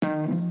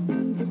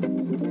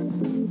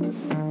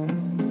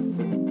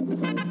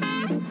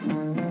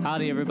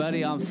Howdy,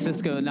 everybody. I'm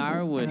Cisco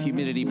Naira with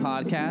Humidity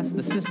Podcast,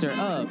 the sister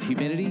of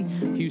Humidity,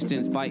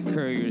 Houston's bike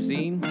courier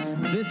zine.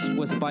 This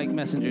was a bike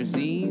messenger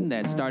zine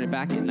that started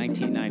back in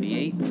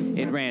 1998.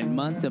 It ran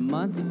month to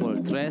month por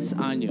 3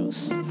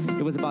 años.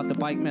 It was about the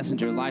bike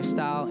messenger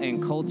lifestyle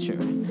and culture.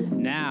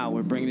 Now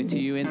we're bringing it to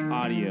you in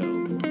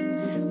audio.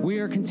 We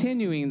are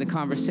continuing the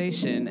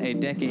conversation a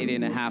decade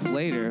and a half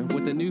later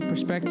with a new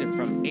perspective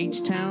from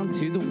H-Town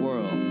to the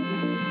world.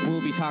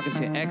 We'll be talking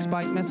to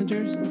ex-bike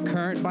messengers,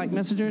 current bike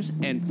messengers,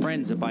 and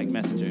friends of bike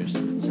messengers.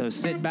 So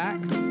sit back,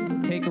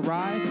 take a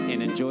ride,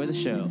 and enjoy the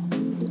show.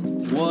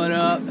 What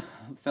up,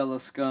 fellow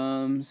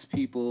scums,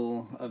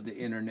 people of the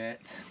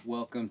internet?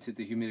 Welcome to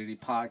the Humidity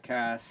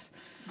Podcast.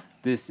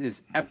 This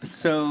is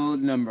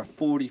episode number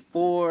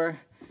 44.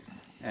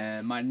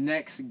 And my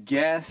next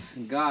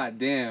guest, god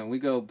damn, we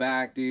go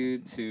back,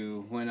 dude,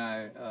 to when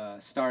I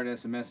started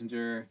as a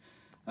messenger.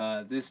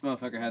 This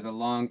motherfucker has a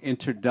long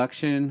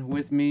introduction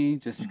with me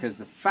just because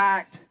the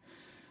fact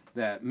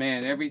that,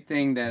 man,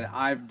 everything that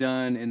I've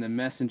done in the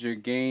messenger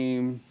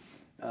game,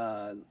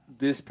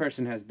 this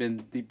person has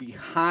been the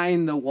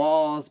behind the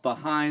walls,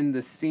 behind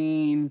the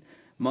scene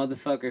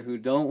motherfucker who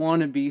don't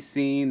want to be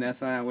seen.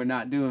 That's why we're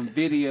not doing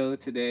video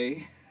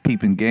today.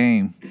 Peeping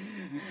game.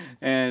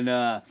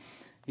 And,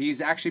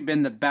 he's actually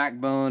been the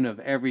backbone of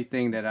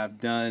everything that I've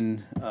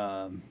done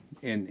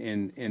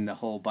in the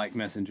whole bike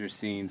messenger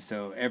scene.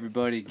 So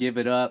everybody give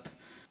it up.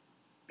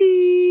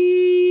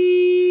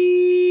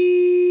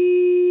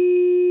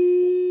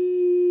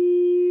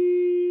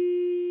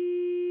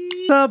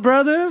 What's up,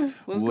 brother?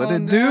 What's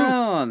going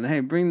down?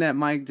 Hey, bring that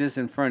mic just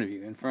in front of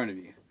you.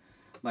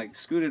 Like,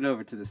 scoot it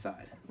over to the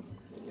side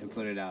and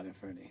put it out in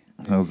front of you.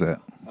 How's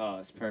that? Oh,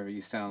 it's perfect.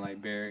 You sound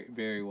like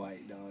Barry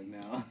White, dog,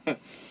 now.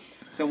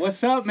 So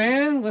what's up,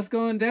 man? What's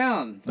going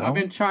down? I've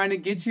been trying to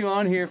get you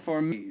on here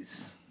for me.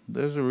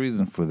 There's a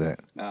reason for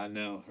that. I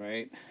know,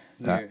 right?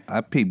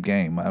 I peep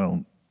game. I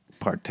don't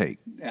partake.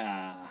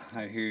 I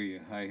hear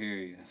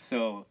you.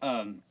 So,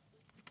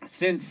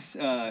 since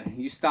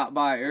you stopped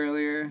by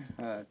earlier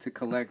to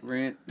collect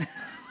rent,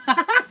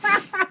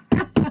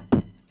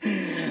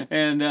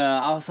 and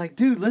I was like,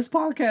 dude, let's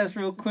podcast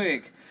real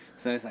quick.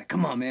 So it's like,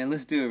 come on, man,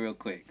 let's do it real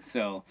quick.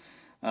 So...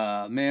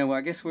 man, well,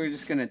 I guess we're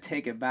just going to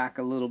take it back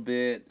a little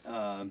bit.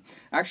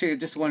 Actually, I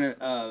just want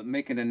to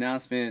make an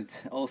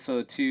announcement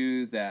also,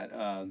 too, that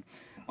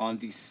on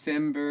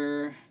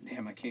December,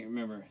 I can't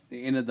remember,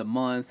 the end of the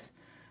month,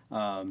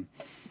 I'm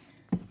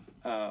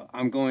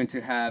going to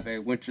have a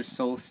Winter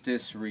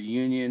Solstice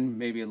reunion,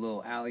 maybe a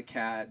little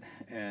Alleycat.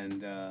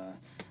 And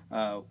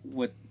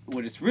what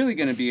it's really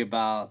going to be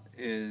about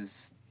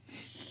is...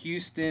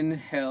 Houston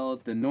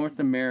held the North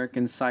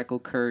American Cycle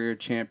Courier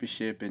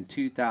Championship in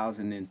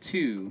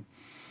 2002,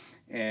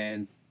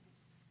 and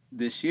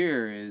this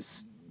year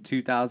is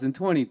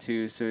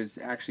 2022, so it's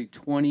actually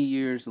 20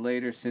 years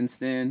later since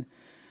then,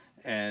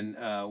 and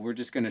we're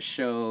just going to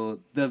show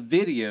the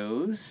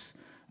videos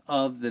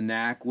of the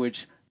NAC,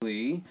 which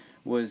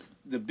was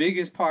the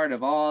biggest part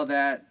of all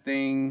that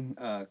thing,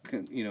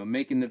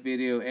 making the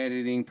video,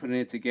 editing, putting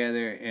it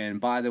together, and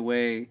by the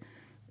way,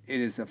 it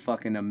is a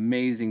fucking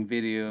amazing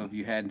video. If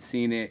you hadn't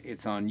seen it,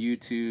 it's on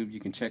YouTube. You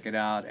can check it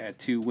out at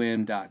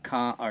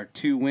 2wim.com or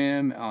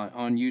 2wim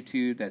on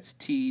YouTube. That's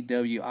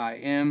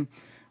TWIM.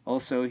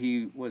 Also,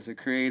 he was a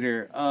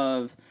creator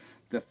of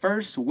the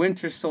first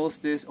Winter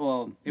Solstice.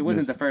 Well, it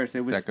wasn't the first.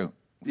 It was second.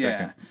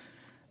 Yeah.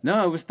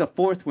 No, it was the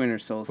fourth Winter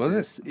Solstice.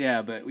 Was it?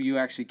 Yeah, but you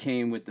actually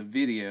came with the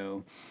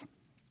video.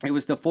 It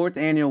was the fourth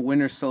annual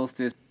Winter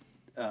Solstice.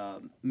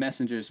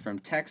 Messengers from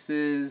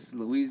Texas,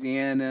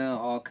 Louisiana,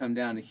 all come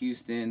down to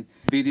Houston.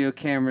 Video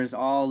cameras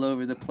all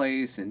over the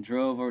place, and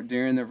drove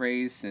during the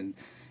race and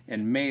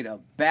made a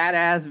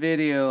badass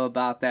video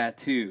about that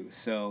too.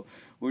 So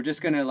we're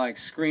just gonna like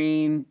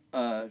screen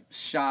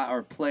shot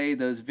or play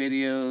those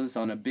videos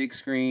on a big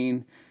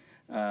screen.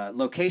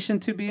 Location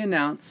to be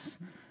announced,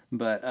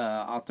 but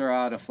I'll throw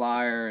out a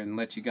flyer and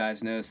let you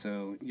guys know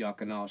so y'all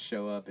can all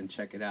show up and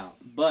check it out.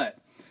 But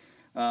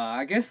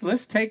I guess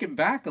let's take it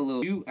back a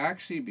little. You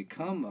actually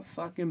become a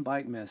fucking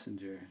bike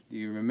messenger. Do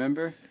you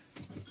remember?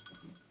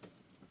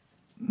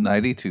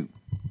 92.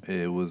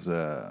 It was,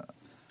 what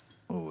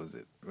was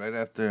it? Right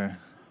after,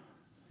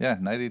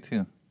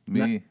 92.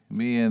 Me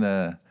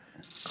and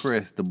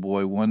Chris, the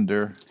boy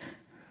wonder,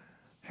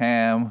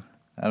 Ham.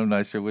 I'm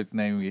not sure which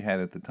name we had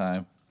at the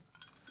time.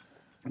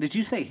 Did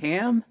you say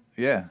Ham?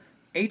 Yeah.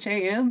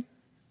 H-A-M?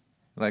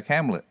 Like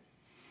Hamlet.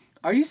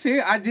 Are you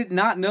serious? I did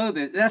not know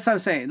this. That's what I'm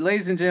saying.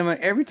 Ladies and gentlemen,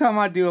 every time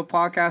I do a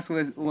podcast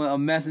with a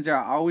messenger,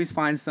 I always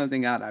find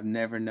something out I've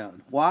never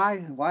known. Why?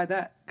 Why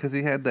that? Because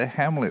he had the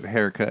Hamlet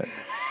haircut.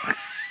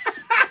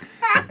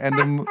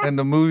 and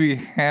the movie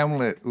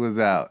Hamlet was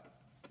out.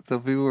 So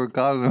people were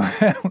calling him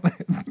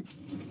Hamlet.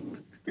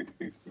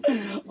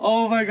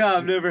 Oh my God,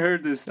 I've never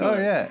heard this story. Oh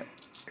yeah.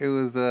 It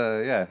was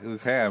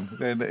Ham.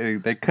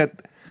 They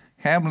cut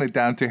Hamlet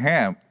down to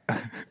Ham.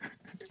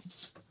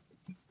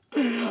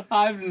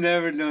 I've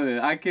never known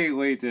that. I can't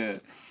wait to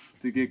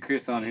get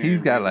Chris on here.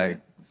 He's got like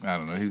I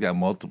don't know. He's got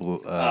multiple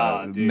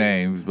Dude.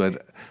 names,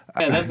 but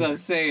Yeah, that's what I'm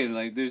saying.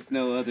 Like, there's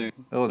no other.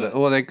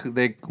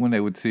 they when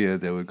they would see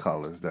it, they would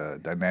call us the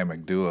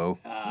dynamic duo.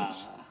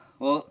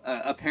 Well,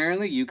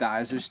 apparently you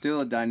guys are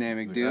still a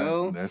dynamic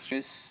duo. That's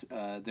true.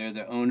 They're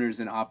the owners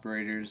and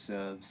operators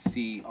of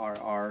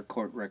CRR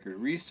Court Record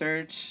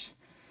Research,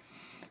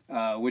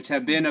 which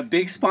have been a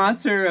big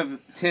sponsor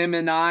of Tim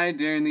and I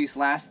during these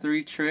last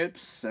 3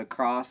 trips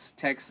across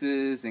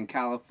Texas and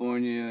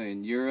California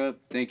and Europe.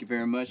 Thank you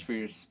very much for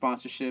your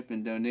sponsorship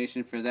and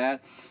donation for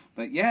that.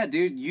 But yeah,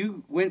 dude,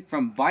 you went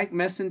from Bike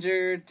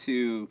Messenger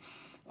to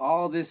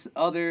all this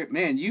other...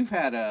 Man, you've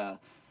had a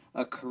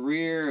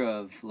career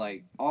of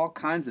like all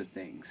kinds of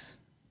things.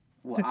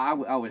 Well,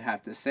 I would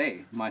have to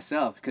say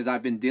myself, because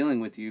I've been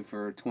dealing with you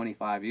for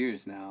 25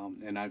 years now,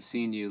 and I've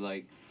seen you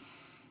like,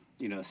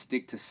 you know,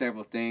 stick to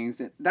several things.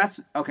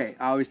 That's okay.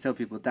 I always tell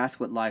people that's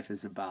what life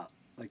is about.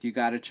 Like, you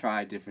got to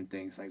try different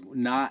things. Like,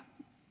 not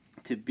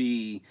to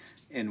be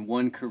in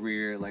one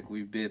career like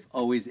we've been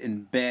always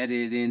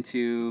embedded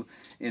into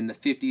in the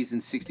 50s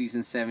and 60s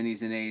and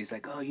 70s and 80s.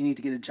 Like, oh, you need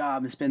to get a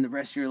job and spend the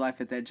rest of your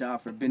life at that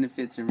job for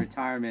benefits and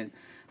retirement.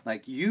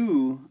 Like,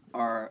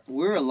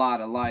 we're a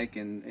lot alike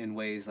in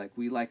ways. Like,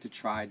 we like to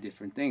try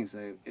different things.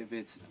 Like, if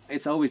it's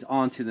always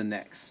on to the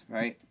next,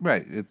 right?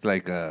 Right. It's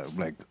like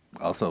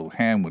also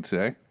Ham would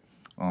say,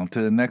 on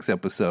to the next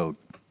episode.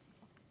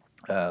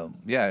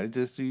 Yeah, it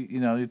just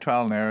you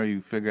trial and error.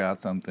 You figure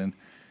out something,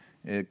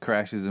 it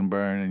crashes and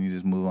burns, and you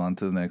just move on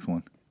to the next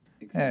one.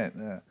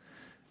 Exactly.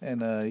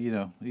 And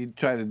you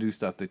try to do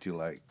stuff that you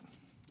like.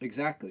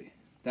 Exactly.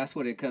 That's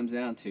what it comes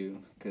down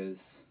to,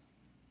 because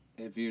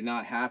if you're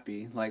not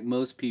happy, like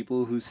most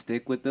people who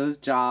stick with those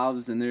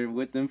jobs and they're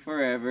with them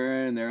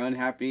forever and they're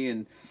unhappy,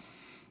 and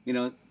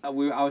I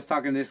was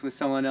talking this with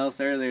someone else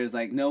earlier. It's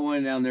like no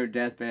one on their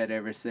deathbed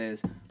ever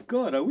says,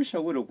 God, I wish I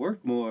would have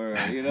worked more,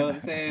 you know what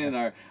I'm saying?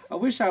 Or I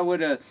wish I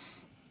would have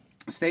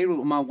stayed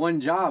with my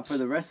one job for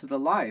the rest of the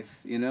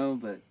life,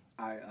 but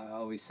I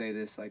always say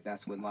this, like,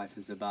 that's what life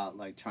is about,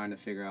 like trying to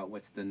figure out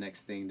what's the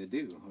next thing to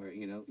do, or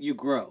you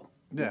grow.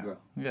 You grow.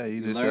 Yeah,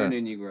 you just learn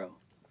and you grow.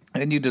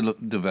 And you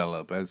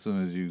develop. As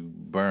soon as you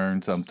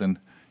burn something,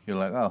 you're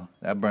like, oh,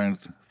 that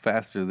burns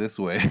faster this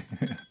way.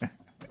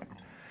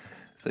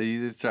 So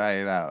you just try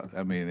it out.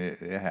 I mean,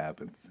 it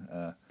happens.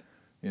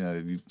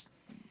 There's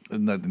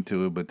nothing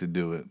to it but to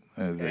do it,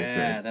 as they say.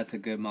 Yeah, that's a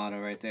good motto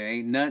right there.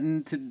 Ain't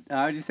nothing to...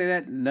 How'd you say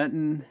that?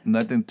 Nothing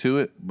to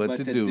it but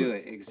to do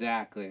it.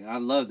 Exactly. I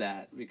love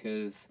that,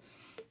 because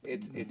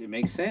it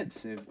makes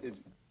sense.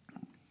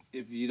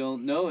 If you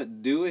don't know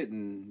it, do it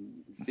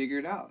and figure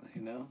it out,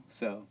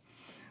 So...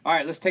 All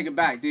right, let's take it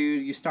back,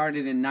 dude. You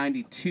started in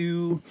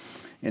 92.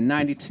 In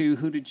 92,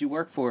 who did you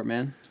work for,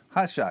 man?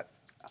 Hot Shot.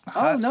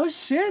 Oh, no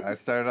shit. I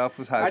started off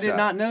with Hot Shot. I did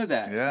not know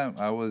that. Yeah,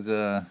 I was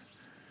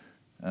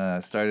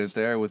started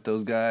there with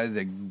those guys.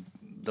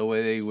 The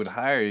way they would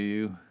hire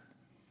you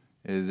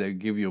is they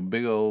give you a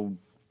big old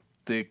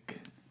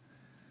thick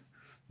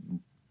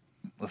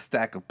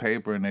stack of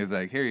paper, and they're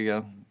like, here you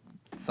go.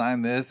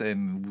 Sign this,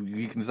 and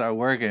you can start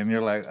working. And you're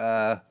like,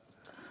 there's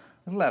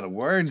a lot of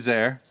words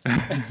there.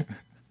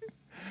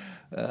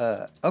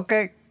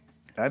 Okay,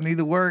 I need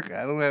to work.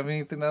 I don't have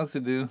anything else to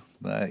do.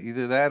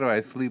 Either that or I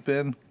sleep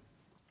in.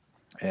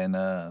 And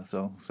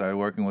so started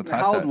working with Hot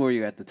Shot. How old were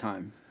you at the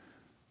time?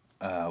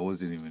 I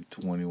wasn't even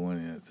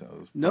 21 yet. So I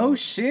was no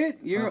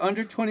shit? You're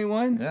under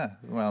 21? Yeah,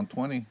 around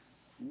 20.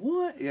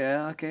 What?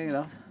 Yeah, okay.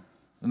 No.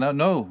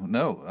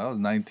 I was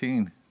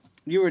 19.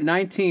 You were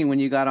 19 when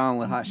you got on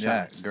with Hot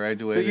Shot? Yeah,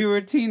 graduated. So you were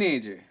a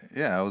teenager?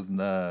 Yeah, I was...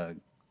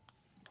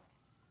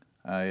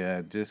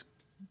 I just...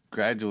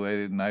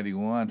 graduated in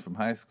 91 from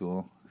high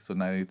school. So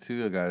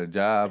 92, I got a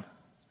job.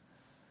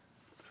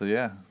 So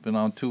yeah, been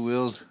on 2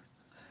 wheels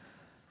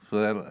for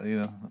that,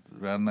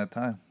 around that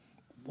time.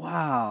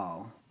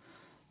 Wow.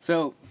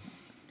 So,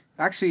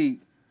 actually...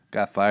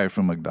 Got fired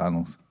from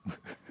McDonald's.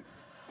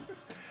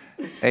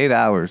 8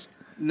 hours.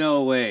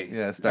 No way.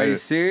 Yeah, Are you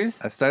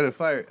serious? I started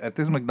fire at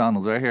this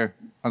McDonald's right here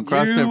on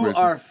Cross Timbers.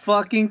 You are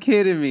fucking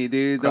kidding me,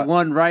 dude. The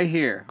one right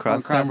here.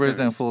 Cross Timbers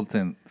and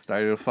Fulton.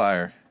 Started a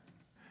fire.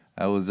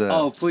 I was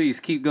oh, please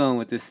keep going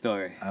with this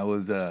story. I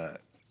was I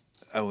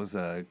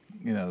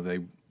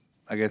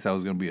guess I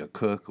was gonna be a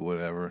cook or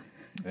whatever,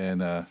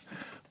 and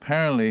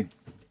apparently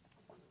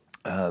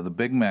the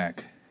Big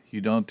Mac,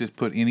 you don't just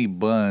put any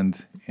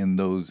buns in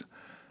those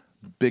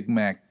Big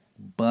Mac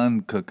bun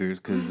cookers,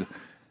 because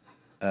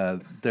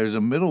there's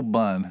a middle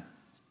bun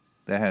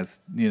that has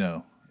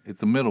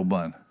it's a middle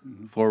bun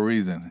for a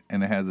reason,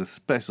 and it has a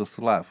special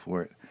slot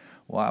for it.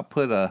 Well, I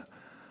put a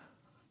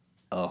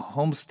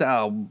home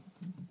style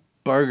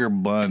burger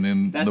bun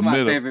in the middle. That's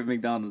my favorite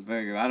McDonald's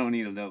burger. I don't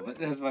eat them though, but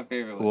that's my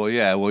favorite one. Well,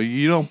 yeah. Well,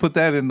 you don't put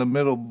that in the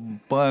middle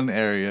bun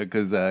area,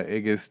 because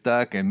it gets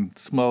stuck, and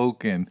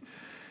smoke and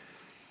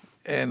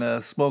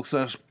smoke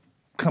starts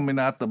coming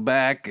out the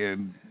back,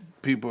 and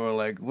people are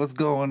like, "What's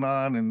going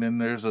on?" And then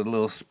there's a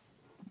little,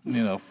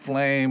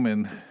 flame,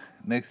 and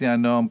next thing I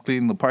know, I'm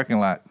cleaning the parking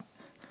lot.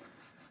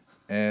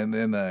 And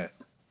then I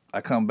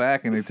come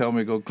back, and they tell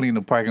me to go clean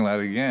the parking lot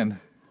again.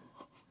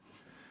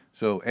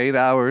 So 8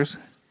 hours,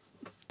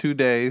 2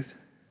 days.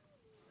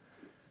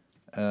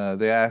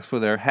 They asked for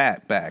their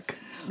hat back.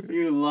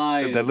 You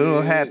lying. The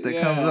little dude. hat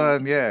that comes Yeah.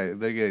 on, yeah.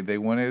 They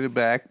wanted it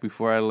back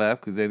before I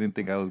left because they didn't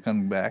think I was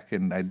coming back,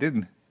 and I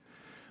didn't.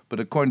 But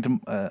according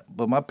to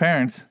but my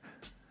parents,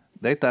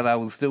 they thought I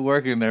was still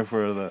working there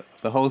for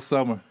the whole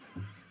summer.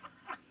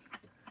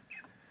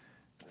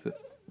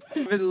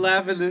 I've been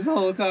laughing this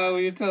whole time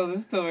when you tell the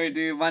story,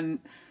 dude.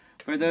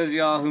 For those of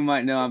y'all who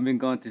might know, I've been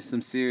going through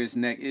some serious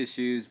neck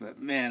issues,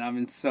 but man, I'm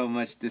in so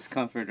much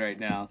discomfort right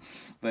now.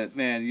 But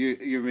man,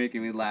 you're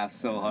making me laugh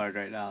so hard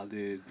right now,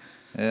 dude.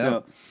 Yeah.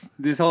 So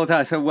this whole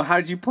time,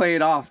 how did you play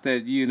it off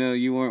that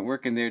you weren't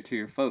working there to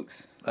your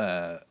folks?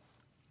 I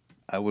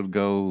would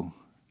go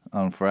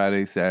on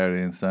Friday,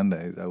 Saturday, and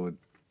Sundays. I would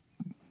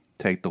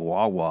take the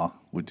Wawa,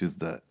 which is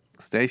the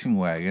station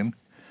wagon,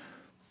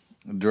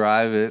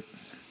 drive it,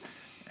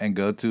 and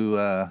go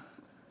to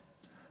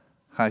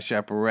High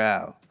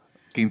Chaparral,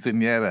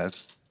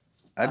 quinceañeras.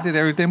 I did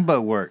everything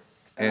but work,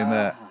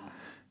 and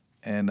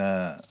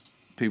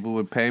people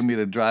would pay me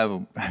to drive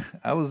them.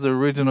 I was the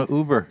original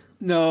Uber.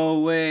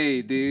 No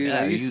way, dude.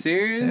 Yeah, Are you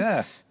serious?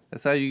 Yeah,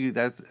 that's how you.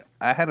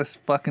 I had a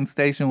fucking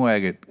station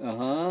wagon,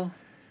 Uh-huh.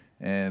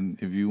 and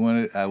if you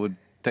wanted, I would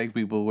take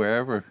people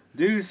wherever.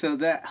 Dude, so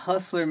that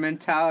hustler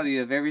mentality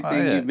of everything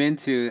Oh, yeah. you've been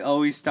to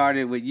always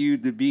started with you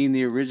being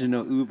the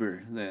original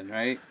Uber then,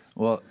 right?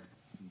 Well,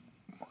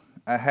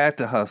 I had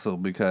to hustle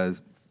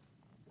because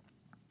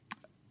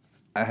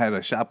I had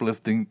a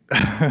shoplifting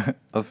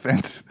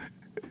offense.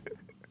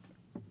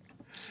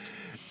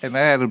 And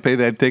I had to pay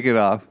that ticket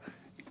off.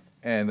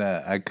 And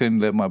I couldn't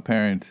let my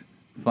parents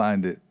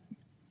find it.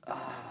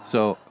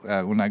 So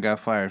when I got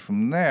fired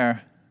from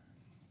there,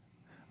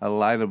 I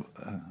lied about...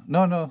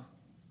 No.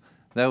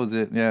 That was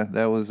it. Yeah,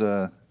 that was...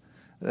 there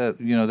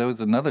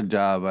was another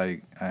job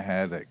I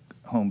had at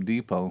Home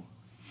Depot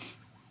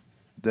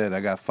that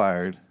I got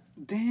fired.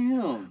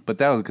 Damn. But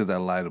that was because I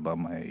lied about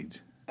my age.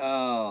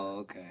 Oh,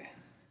 okay.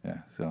 Yeah,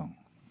 so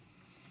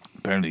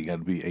apparently you got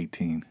to be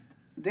 18.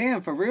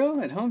 Damn, for real?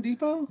 At Home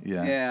Depot?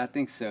 Yeah. Yeah, I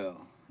think so.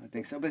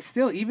 But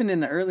still, even in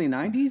the early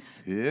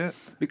 90s? Yeah.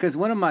 Because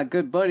one of my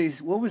good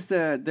buddies, what was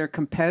their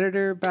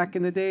competitor back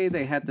in the day?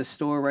 They had the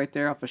store right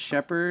there off of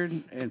Shepherd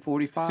and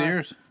 45.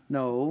 Sears?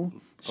 No,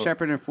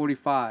 Shepherd and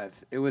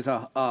 45. It was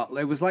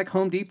it was like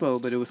Home Depot,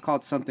 but it was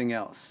called something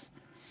else.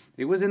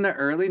 It was in the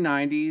early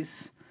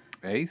 90s.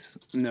 Ace?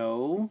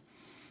 No.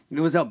 It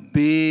was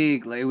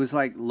it was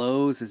like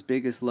Lowe's, as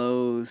big as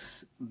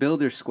Lowe's.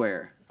 Builder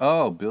Square.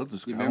 Oh, Builder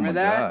Square. You remember oh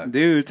my that? God.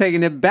 Dude,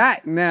 taking it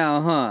back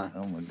now, huh?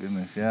 Oh, my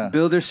goodness, yeah.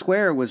 Builder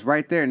Square was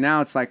right there.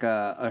 Now it's like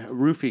a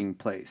roofing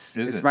place.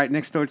 Is It's it? right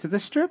next door to the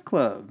strip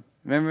club.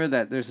 Remember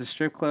that? There's a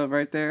strip club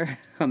right there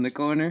on the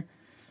corner.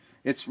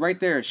 It's right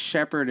there at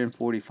Shepherd and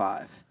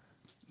 45.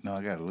 No,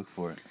 I got to look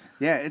for it.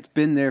 Yeah, it's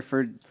been there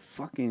for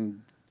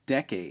fucking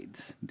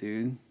decades,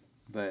 dude.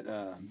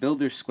 But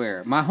Builder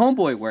Square. My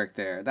homeboy worked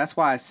there. That's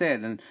why I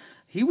said. And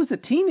he was a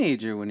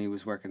teenager when he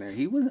was working there.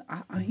 He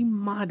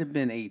might have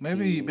been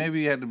 18.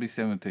 Maybe he had to be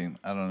 17.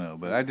 I don't know.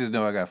 But I just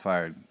know I got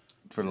fired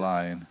for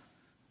lying.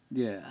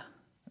 Yeah.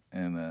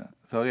 And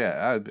so,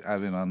 yeah,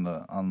 I've been on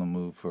the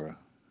move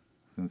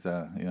since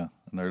an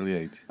early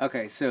age.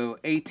 Okay, so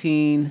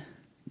 18,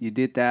 you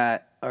did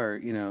that,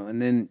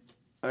 and then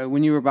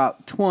when you were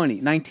about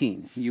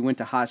 19, you went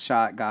to Hot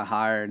Shot, got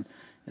hired,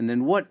 and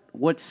then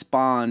what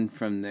spawned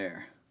from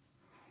there?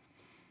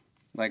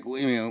 Like,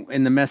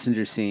 in the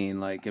messenger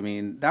scene,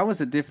 that was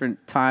a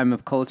different time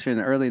of culture in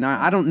the early 90s.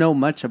 I don't know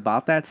much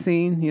about that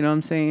scene, you know what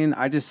I'm saying?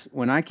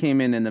 When I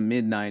came in the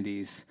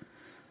mid-90s,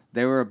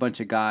 there were a bunch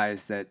of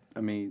guys that,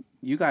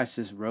 you guys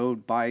just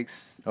rode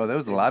bikes. Oh, there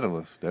was a lot of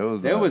us. There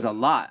was a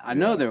lot. I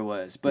know there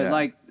was.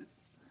 But,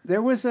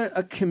 there was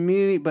a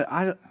community, but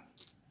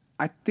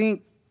I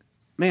think,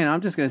 man,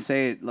 I'm just going to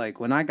say it,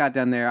 when I got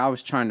down there, I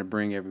was trying to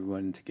bring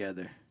everyone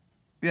together.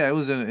 Yeah, it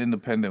was an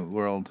independent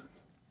world.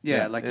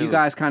 Yeah, you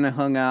guys kind of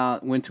hung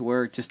out, went to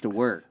work just to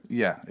work.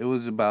 Yeah, it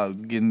was about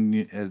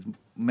making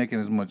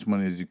as much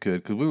money as you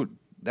could because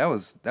that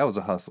was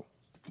a hustle.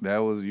 That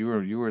was you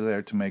were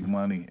there to make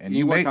money and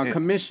you worked on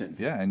commission.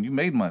 Yeah, and you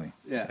made money.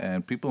 Yeah,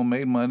 and people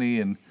made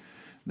money and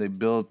they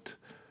built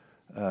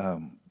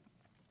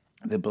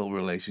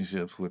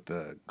relationships with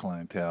the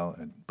clientele.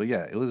 But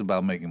yeah, it was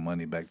about making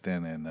money back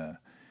then, and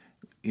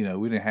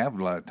we didn't have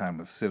a lot of time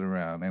to sit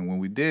around. And when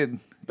we did,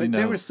 but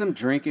there was some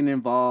drinking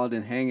involved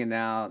and hanging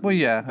out. Well,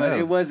 yeah, but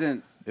it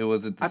wasn't. It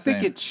wasn't. The I same.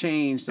 think it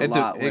changed a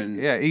lot when.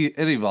 It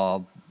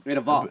evolved. It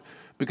evolved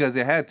because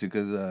it had to.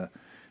 Because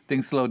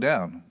things slowed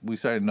down. We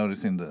started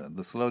noticing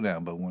the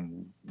slowdown. But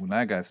when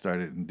I got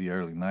started in the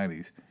early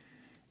 '90s,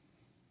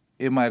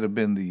 it might have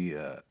been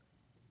the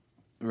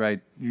right.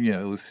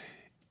 It was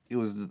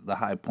the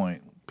high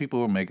point.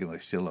 People were making a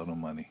shitload of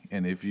money,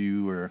 and if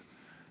you were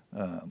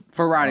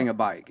for riding a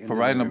bike,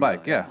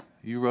 yeah,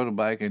 you rode a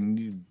bike and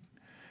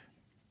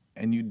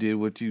you did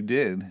what you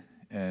did,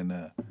 and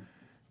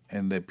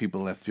that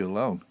people left you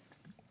alone.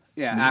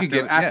 Yeah, You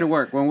could after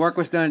work. When work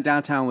was done,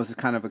 downtown was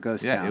kind of a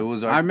ghost town. It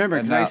was. I remember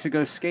because I used to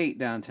go skate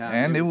downtown.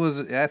 And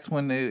that's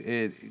when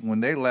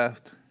they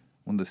left,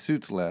 when the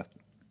suits left,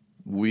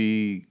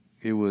 we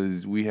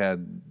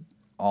had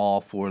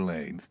all 4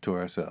 lanes to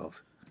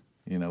ourselves.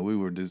 You know,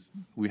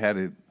 we had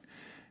it,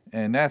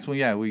 and that's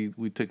when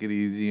we took it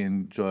easy,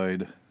 and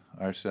enjoyed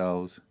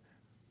ourselves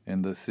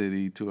in the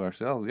city to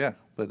ourselves. Yeah,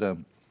 but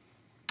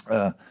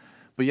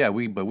we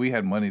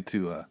had money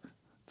to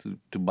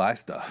buy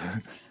stuff.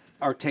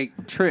 Or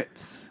take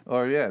trips.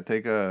 Or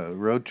take a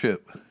road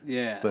trip.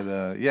 Yeah. But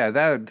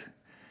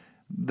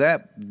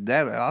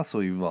that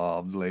also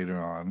evolved later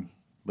on.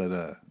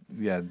 But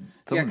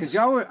because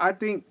y'all were, I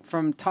think,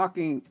 from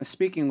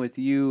speaking with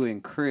you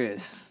and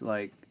Chris,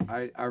 like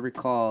I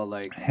recall,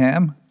 like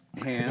Ham.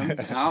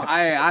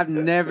 I've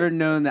never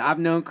known that. I've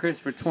known Chris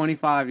for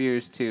 25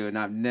 years too, and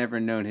I've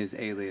never known his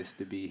alias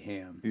to be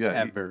Ham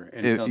ever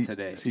until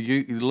today.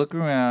 You look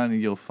around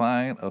and you'll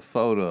find a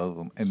photo of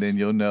him, and then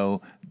you'll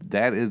know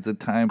that is the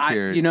time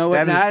period. You know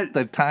what? That is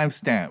the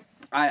timestamp.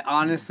 I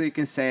honestly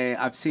can say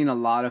I've seen a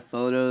lot of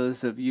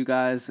photos of you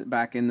guys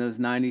back in those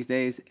 90s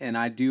days, and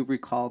I do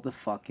recall the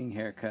fucking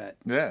haircut.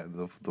 Yeah,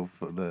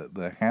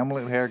 the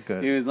Hamlet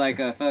haircut. It was like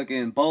a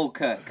fucking bowl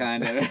cut,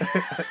 kind of.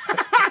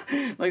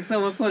 Like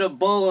someone put a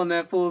bowl on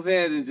that fool's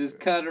head and just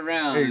cut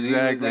around. Exactly. And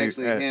he was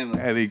actually Hamlet.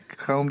 And he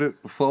combed it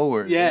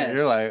forward. Yes. And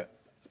you're like,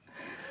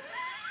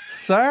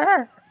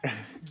 sir?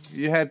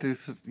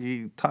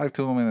 You talked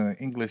to him in an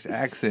English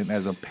accent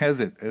as a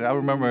peasant. And I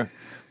remember,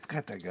 I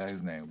forgot that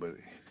guy's name, but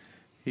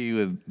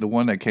the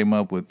one that came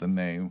up with the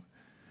name,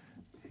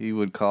 he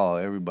would call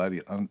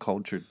everybody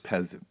uncultured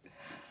peasant.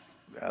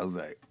 I was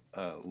like,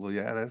 well,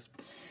 yeah,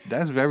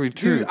 that's very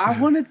true. Dude, I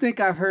want to think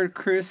I've heard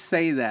Chris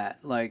say that,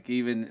 like,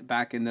 even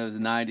back in those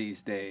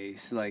 90s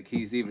days. Like,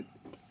 he's even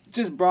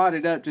just brought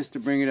it up just to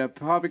bring it up,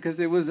 probably because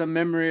it was a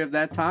memory of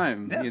that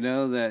time, you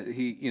know, that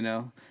he, you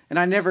know. And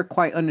I never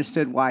quite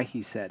understood why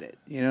he said it.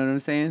 You know what I'm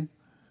saying?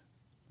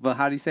 But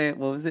how do you say it?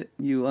 What was it?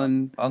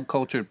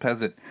 Uncultured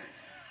peasant.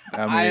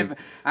 I have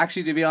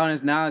actually, to be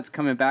honest, now it's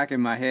coming back in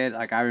my head.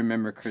 Like, I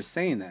remember Chris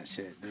saying that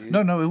shit, dude.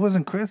 No, it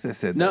wasn't Chris that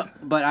said that. No,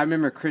 but I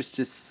remember Chris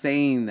just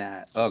saying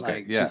that,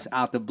 just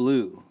out the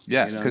blue.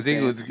 Yeah, because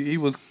he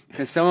was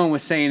because someone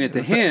was saying it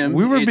to him.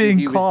 We were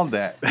being called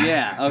that.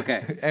 Yeah.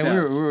 Okay. And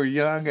we were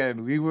young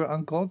and we were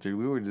uncultured.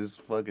 We were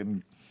just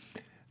fucking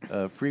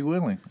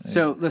freewheeling.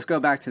 So let's go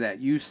back to that.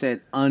 You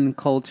said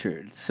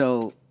uncultured.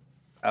 So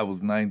I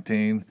was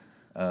 19.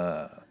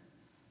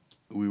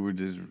 We were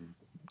just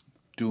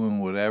doing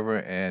whatever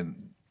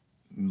and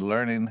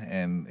learning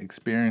and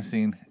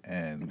experiencing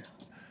and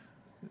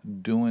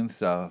doing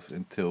stuff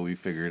until we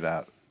figured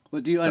out.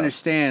 Well, do you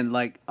understand,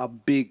 like, a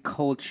big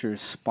culture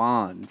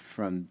spawned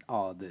from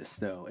all this,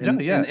 though?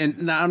 And, yeah.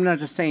 And I'm not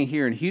just saying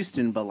here in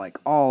Houston, but, like,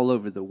 all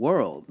over the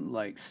world.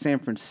 Like, San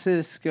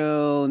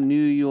Francisco, New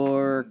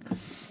York,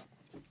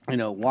 you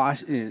know,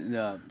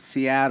 Washington,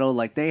 Seattle.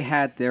 Like, they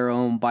had their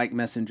own bike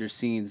messenger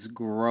scenes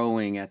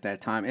growing at that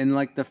time. And,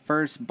 like, the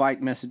first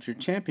bike messenger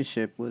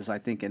championship was, I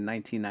think, in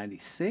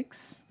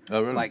 1996.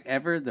 Oh, really? Like,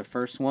 ever, the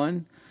first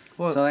one.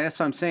 Well, so that's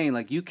what I'm saying.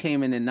 Like, you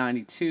came in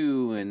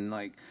 92 and,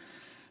 like,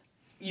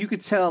 you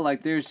could tell,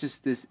 like, there's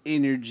just this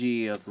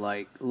energy of,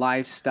 like,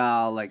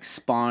 lifestyle, like,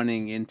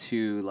 spawning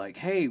into, like,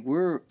 hey,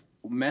 we're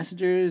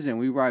messengers and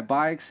we ride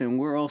bikes and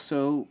we're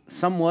also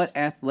somewhat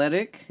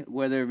athletic,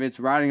 whether it's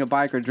riding a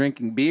bike or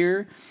drinking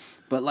beer.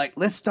 But, like,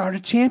 let's start a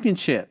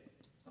championship,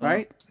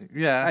 right?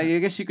 Yeah. I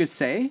guess you could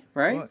say,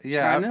 right? Well,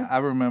 yeah, I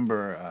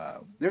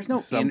remember. There's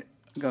no...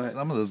 Go ahead.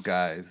 Some of those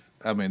guys,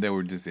 I mean, they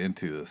were just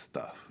into this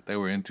stuff. They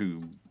were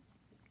into,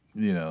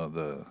 you know,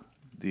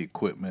 the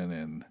equipment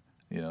and,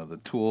 you know, the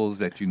tools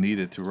that you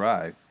needed to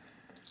ride.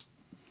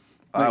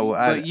 But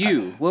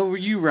what were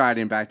you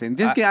riding back then?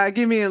 Just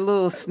give me a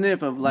little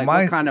snip of, like,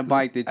 what kind of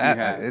bike did you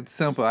have? It's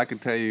simple. I can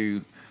tell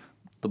you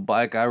the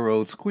bike I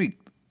rode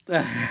squeaked.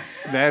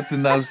 That's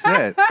enough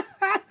said.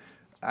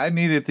 I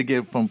needed to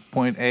get from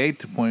point A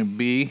to point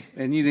B.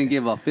 And you didn't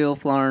give a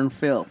filth.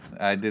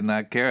 I did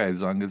not care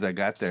as long as I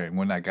got there. And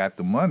when I got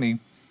the money,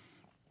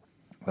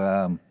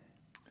 it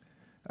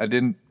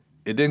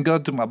didn't go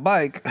to my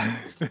bike,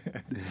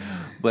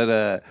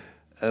 but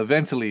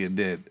eventually it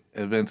did.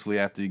 Eventually,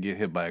 after you get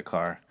hit by a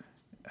car,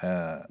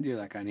 you're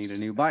like, I need a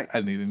new bike. I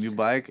need a new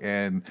bike,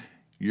 and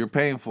you're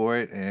paying for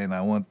it, and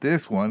I want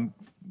this one,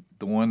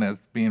 the one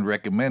that's being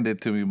recommended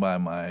to me by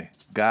my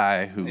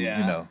guy who,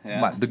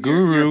 the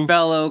guru. Your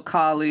fellow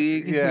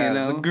colleague. Yeah, you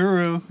know? The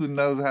guru who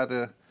knows how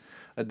to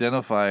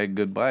identify a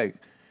good bike.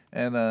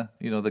 And, the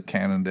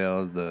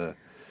Cannondales, the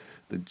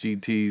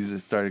GTs that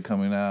started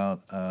coming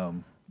out.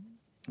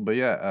 But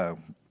yeah,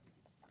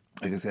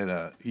 like I said,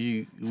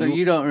 so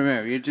you don't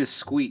remember? You just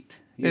squeaked.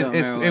 It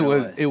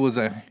was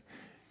a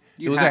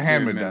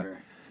hammer down.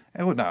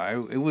 It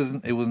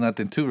was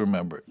nothing to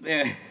remember.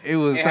 Yeah, it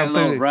was had a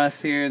little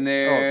rust here and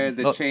there.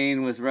 The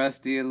chain was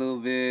rusty a little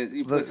bit.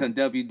 You put some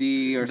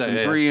WD or some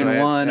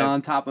 3-in-1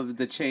 on top of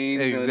the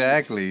chain.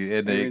 Exactly,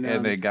 so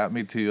they got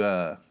me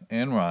to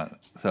Enron.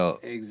 So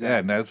exactly,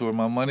 and that's where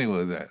my money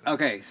was at.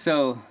 Okay,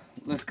 so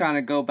let's kind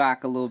of go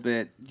back a little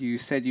bit. You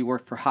said you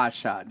worked for Hot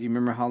Shot. Do you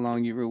remember how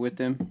long you were with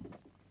them?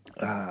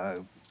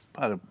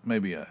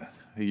 Maybe a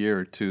year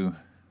or two.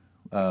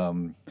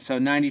 So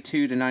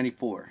 92 to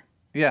 94.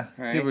 Yeah,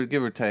 Right.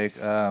 give or take.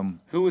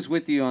 Who was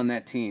with you on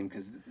that team?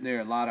 Because there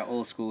are a lot of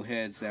old school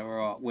heads that were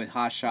all with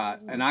Hot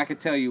Shot, and I could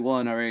tell you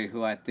one already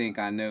who I think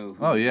I know.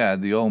 Oh yeah,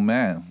 the old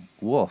man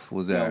Wolf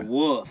was there.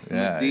 Wolf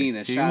Yeah, Medina.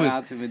 he Shout was-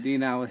 out to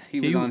Medina.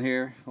 He was on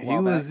here. A He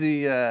while was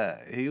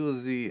back.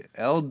 the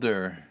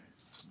elder.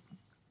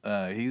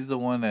 He's the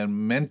one that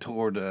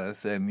mentored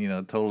us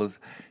and told us.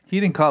 He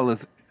didn't call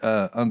us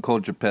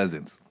uncultured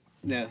peasants.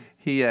 Yeah.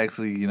 He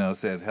actually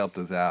said helped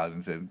us out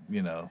and said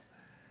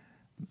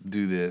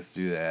do this,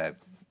 do that,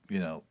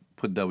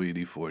 put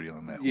WD-40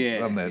 on that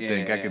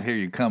thing. I can hear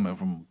you coming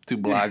from 2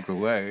 blocks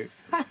away.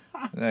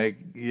 Like,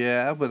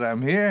 yeah, but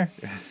I'm here.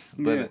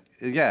 But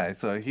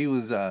so he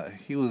was there.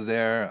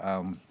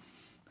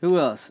 Who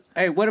else?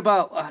 Hey, what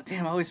about?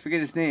 Damn, I always forget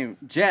his name.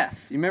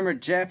 Jeff. You remember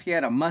Jeff? He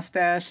had a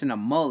mustache and a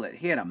mullet.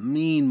 He had a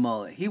mean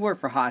mullet. He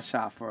worked for Hot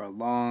Shot for a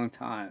long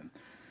time.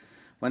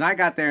 When I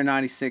got there in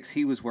 '96,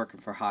 he was working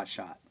for Hot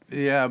Shot.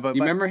 Yeah, but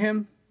You remember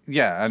him?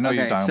 Yeah, I know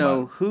you're talking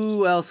so about.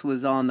 who else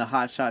was on the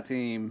Hot Shot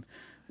team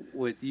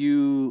with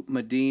you,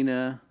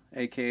 Medina,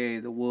 aka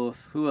the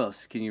Wolf? Who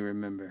else can you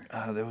remember?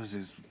 There was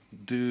this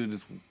dude,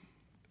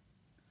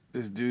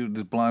 this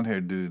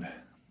blonde-haired dude.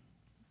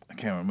 I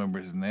can't remember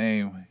his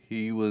name.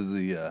 He was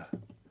a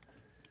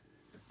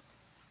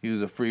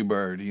free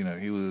bird.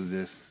 He was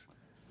this.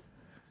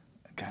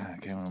 God, I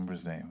can't remember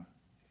his name.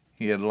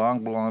 He had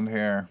long blonde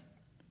hair.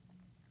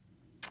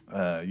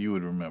 You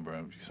would remember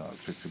him if you saw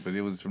his picture, but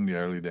it was from the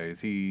early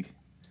days. Dude,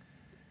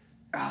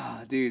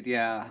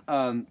 yeah.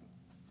 I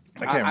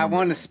can't I remember.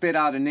 want to spit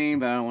out a name,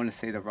 but I don't want to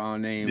say the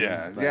wrong name.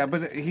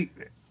 But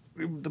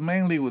the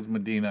mainly was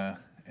Medina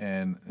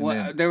and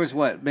then, there was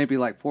maybe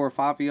like 4 or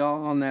 5 of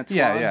y'all on that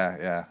squad?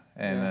 yeah.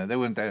 And there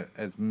weren't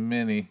as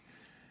many.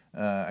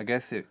 I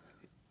guess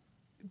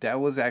that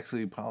was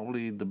actually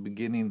probably the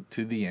beginning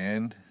to the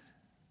end,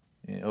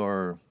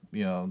 or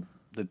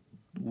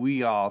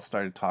we all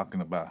started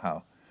talking about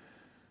how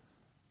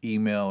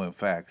email and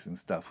fax and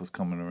stuff was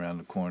coming around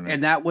the corner.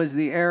 And that was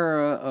the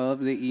era of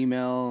the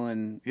email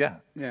and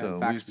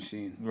fax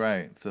machine.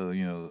 Right. So,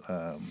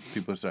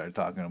 people started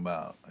talking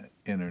about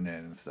internet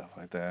and stuff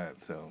like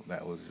that. So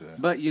that was...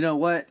 But you know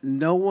what?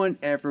 No one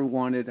ever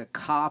wanted a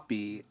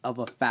copy of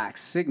a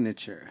fax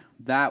signature.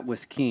 That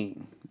was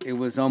king. It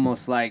was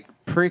almost like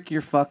prick your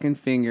fucking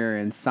finger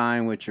and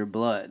sign with your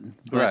blood.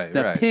 But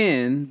the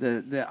pin,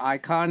 the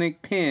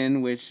iconic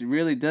pin, which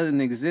really doesn't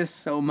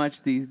exist so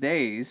much these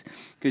days,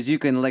 because you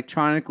can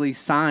electronically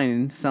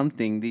sign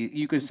something.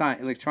 You can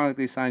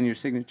electronically sign your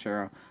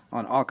signature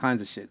on all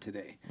kinds of shit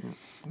today.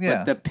 Yeah.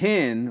 But the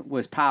pin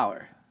was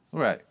power.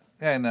 Right.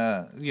 And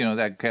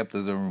that kept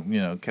us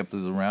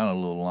around a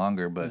little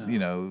longer, but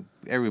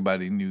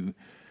everybody knew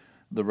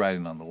the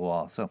writing on the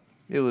wall. So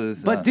it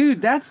was. But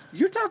dude,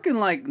 you're talking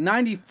like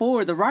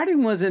 94. The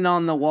writing wasn't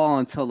on the wall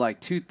until like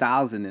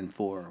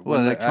 2004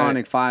 when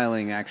electronic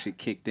filing actually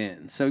kicked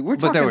in. So we're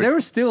talking there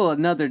was still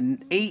another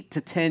 8 to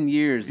 10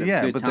 years of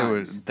good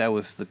times. That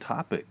was the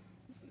topic.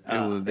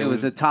 It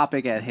was a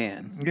topic at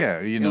hand. Yeah,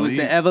 it was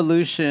the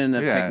evolution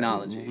of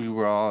technology. We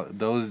were all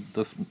those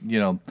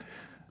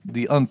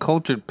the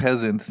uncultured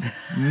peasants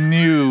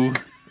knew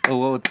what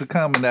was to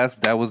come, and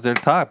that was their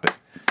topic.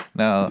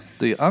 Now,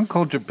 the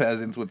uncultured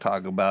peasants would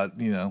talk about,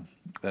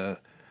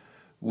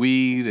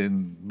 weed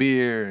and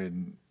beer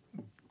and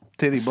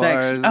titty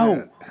bars.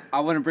 Oh,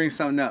 I want to bring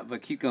something up,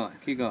 but keep going.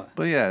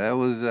 But yeah, that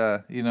was,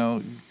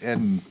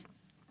 and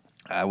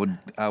I would,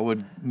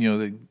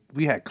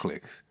 we had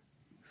cliques.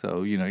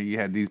 So, you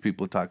had these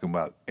people talking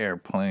about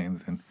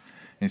airplanes and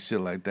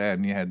shit like that,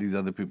 and you had these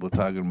other people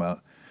talking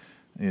about,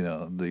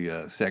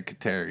 the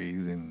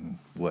secretaries and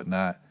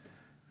whatnot,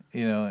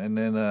 and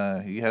then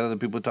you had other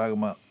people talking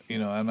about,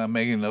 I'm not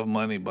making enough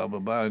money, blah, blah,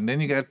 blah. And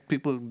then you got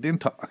people who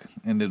didn't talk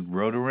and just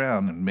rode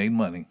around and made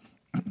money.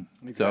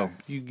 Exactly. So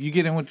you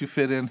get in what you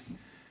fit in,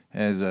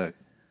 as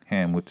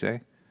Ham would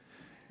say.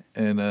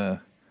 And,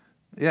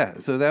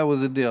 so that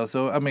was the deal.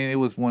 So, I mean, it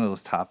was one of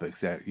those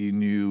topics that you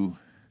knew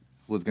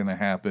was going to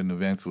happen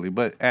eventually.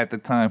 But at the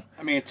time...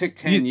 I mean, it took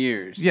 10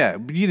 years. Yeah,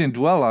 but you didn't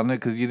dwell on it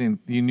because you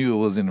knew it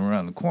wasn't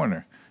around the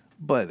corner.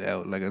 But,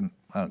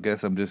 I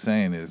guess I'm just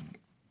saying is...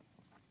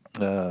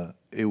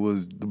 it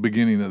was the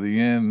beginning of the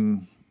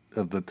end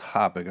of the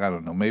topic. I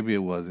don't know. Maybe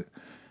it wasn't.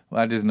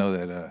 Well, I just know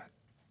that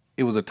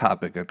it was a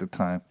topic at the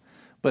time.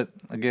 But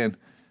again,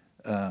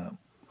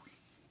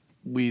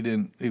 we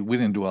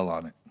didn't dwell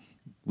on it.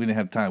 We didn't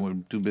have time. We were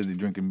too busy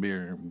drinking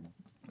beer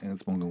and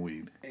smoking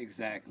weed.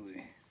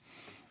 Exactly.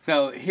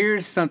 So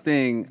here's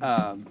something.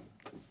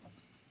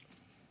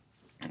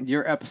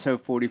 Your episode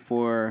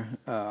 44.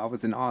 I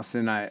was in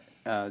Austin. I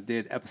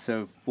did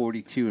episode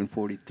 42 and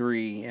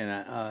 43,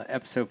 and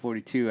episode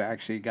 42 I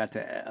actually got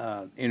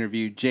to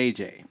interview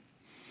JJ.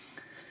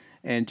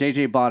 And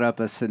JJ brought up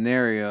a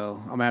scenario.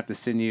 I'm gonna have to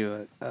send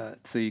you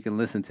so you can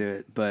listen to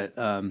it. But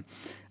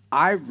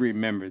I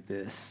remember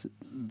this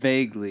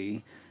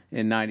vaguely.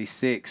 in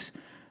 '96,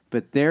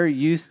 but there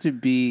used to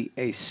be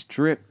a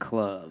strip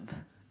club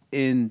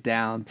in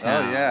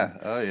downtown.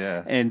 Oh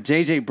yeah. And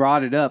JJ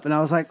brought it up, and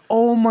I was like,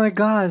 "Oh my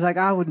god!" Like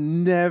I would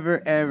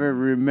never ever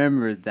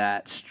remember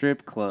that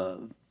strip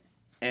club.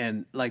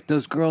 And like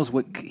those girls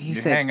would, he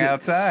said, hang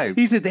outside.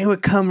 He said they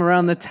would come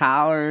around the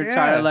tower, try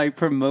Yeah. to like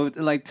promote.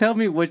 Like, tell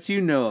me what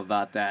you know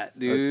about that,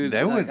 dude.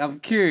 They Like, would- I'm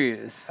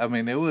curious. I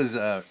mean, it was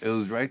right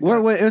there.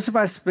 Where it was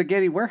by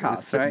Spaghetti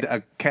Warehouse, right?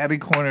 A catty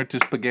corner to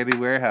Spaghetti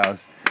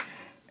Warehouse,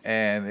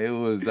 and it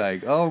was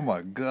like, oh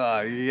my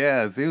god,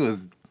 yes, it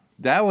was.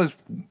 That was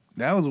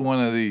one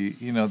of the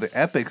the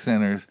epic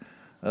centers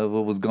of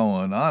what was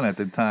going on at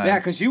the time. Yeah,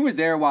 because you were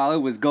there while it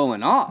was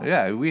going off.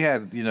 Yeah, we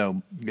had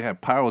you had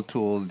Power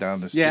Tools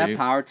down the street. Yeah,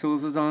 Power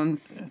Tools was on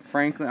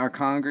Franklin or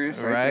Congress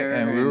right there,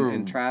 and we were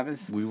in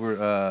Travis. We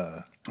were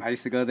I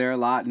used to go there a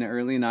lot in the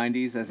early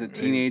 '90s as a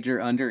teenager,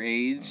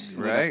 underage,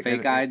 with a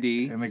fake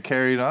ID, and it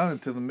carried on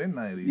until the mid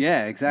 '90s.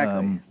 Yeah,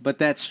 exactly. But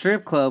that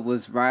strip club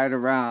was right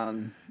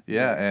around.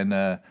 Yeah,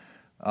 and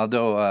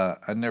although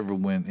I never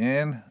went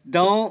in.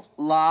 Don't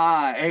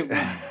lie. Hey,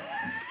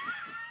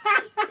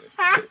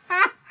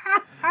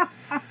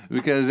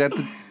 because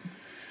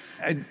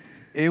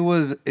it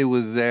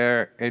was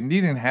there, and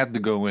you didn't have to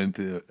go in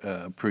to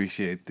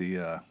appreciate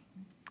the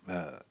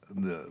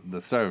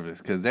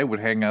service, because they would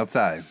hang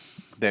outside.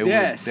 They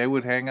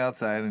would hang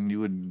outside, and you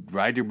would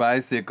ride your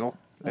bicycle,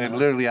 and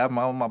literally I'm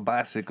on my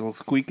bicycle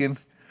squeaking,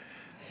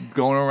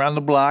 going around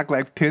the block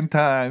like 10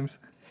 times.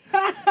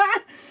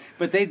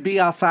 But they'd be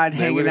outside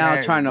hanging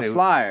out trying to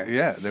fly her.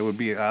 Yeah, they would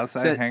be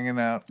outside hanging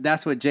out.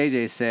 That's what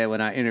JJ said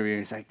when I interviewed.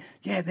 He's like,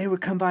 yeah, they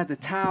would come by the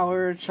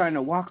tower trying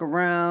to walk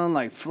around,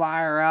 like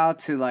fly her out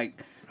to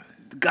like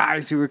the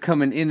guys who were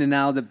coming in and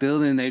out of the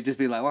building. They'd just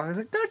be like, well, I was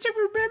like, don't you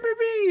remember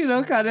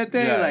me? Kind of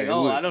thing. Yeah, like,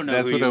 I don't know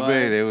that's who what you I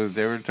mean. are.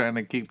 They were trying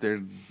to keep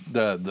the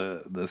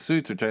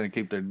suits were trying to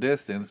keep their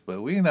distance,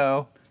 but we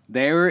know.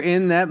 They were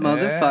in that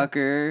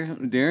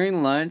motherfucker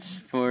during lunch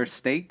for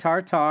steak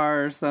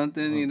tartare or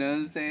something, you know what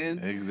I'm saying?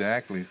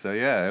 Exactly. So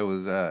yeah, it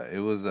was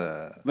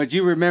But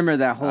you remember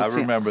that whole scene.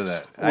 I remember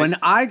that. When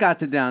I got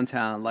to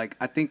downtown, like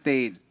I think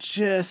they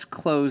just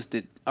closed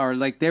it, or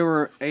like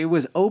it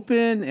was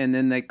open and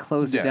then they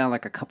closed it down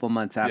like a couple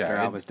months after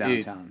I was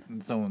downtown.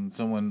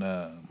 Someone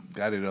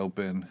got it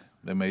open.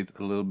 They made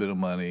a little bit of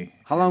money.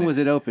 How long was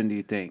it open, do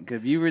you think?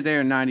 If you were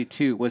there in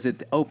 92, was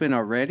it open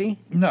already?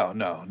 No.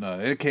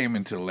 It came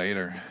until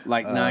later.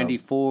 Like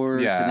 94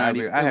 to 90?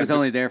 It was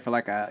only there for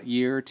like a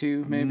year or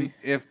two, maybe?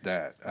 If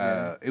that.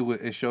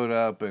 It showed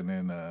up, and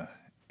then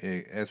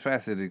as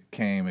fast as it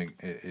came,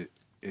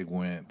 it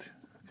went.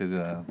 Because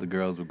the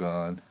girls were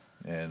gone,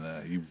 and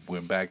you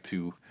went back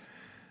to...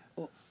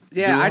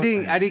 Yeah, I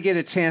didn't get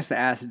a chance to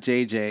ask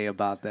JJ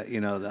about that,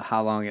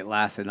 how long it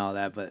lasted and all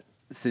that, but...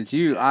 Since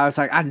I was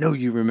like, I know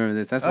you remember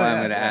this. That's why I'm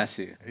going to ask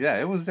you. Yeah,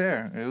 it was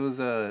there. It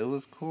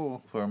was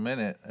cool for a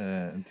minute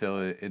until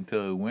it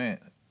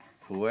went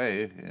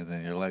away, and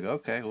then you're like,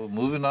 okay, well,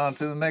 moving on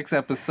to the next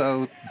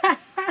episode.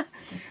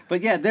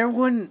 But yeah, there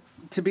wouldn't.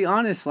 To be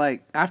honest,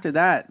 like after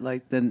that,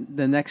 like the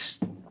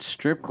next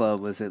strip club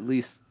was at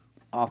least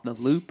off the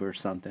loop or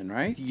something,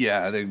 right?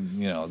 Yeah,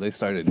 they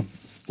started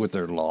with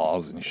their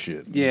laws and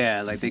shit.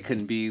 Yeah, like they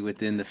couldn't be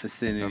within the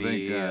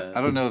vicinity. I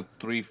don't know if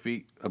 3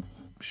 feet.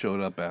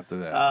 Showed up after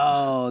that.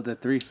 Oh, the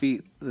 3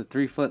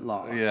 foot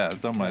law. Yeah,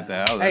 something like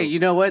that. Hey, you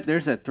know what?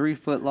 There's a 3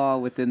 foot law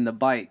within the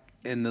bike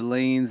and the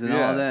lanes and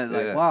all that.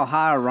 Like, wow,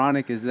 how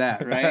ironic is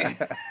that, right?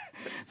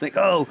 It's like,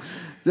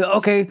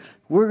 okay,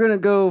 we're gonna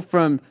go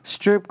from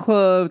strip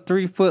club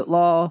 3 foot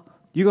law.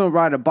 You're gonna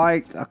ride a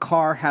bike. A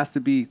car has to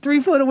be 3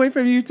 foot away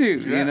from you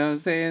too. Yeah. You know what I'm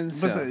saying?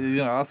 But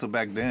also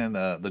back then,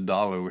 the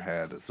dollar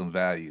had some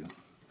value.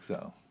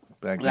 So.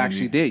 It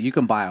actually did. You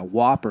can buy a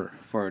Whopper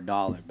for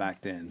 $1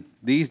 back then.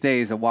 These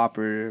days, a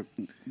Whopper,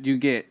 you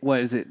get, what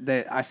is it?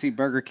 That I see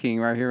Burger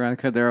King right here around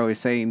because they're always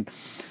saying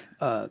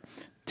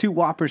 2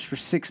 Whoppers for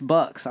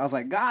 $6. I was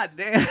like, God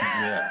damn.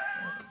 Yeah.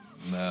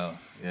 No.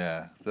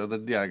 Yeah. So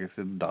like I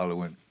said, the dollar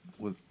went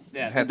with.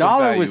 Yeah.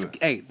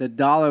 The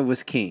dollar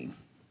was king.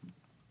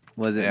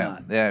 Was it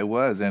not? Yeah, it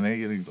was,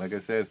 and like I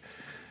said,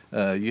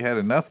 you had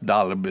enough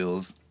dollar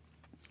bills.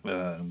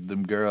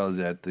 Them girls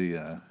at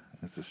the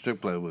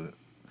strip club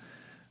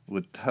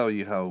would tell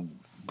you how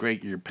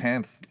great your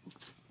pants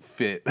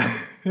fit.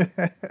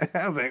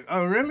 I was like,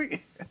 oh,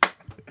 really?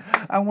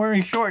 I'm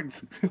wearing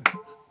shorts.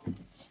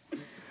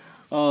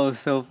 Oh,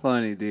 so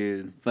funny,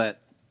 dude. But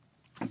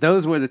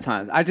those were the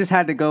times. I just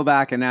had to go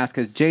back and ask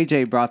because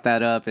JJ brought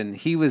that up, and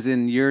he was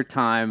in your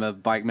time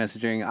of bike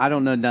messaging. I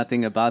don't know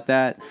nothing about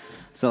that.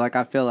 So, like,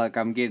 I feel like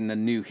I'm getting a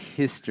new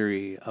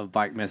history of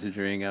bike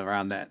messaging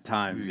around that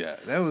time. Yeah,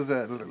 that was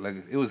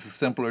it was a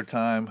simpler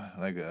time.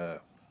 Like,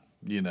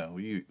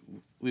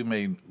 we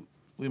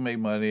made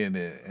money,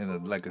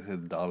 and like I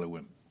said, the dollar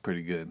went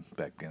pretty good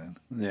back then.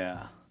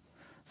 Yeah.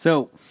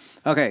 So,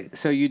 okay,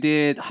 so you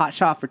did Hot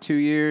Shot for 2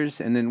 years,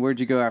 and then where'd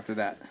you go after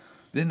that?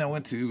 Then I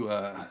went to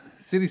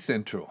City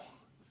Central.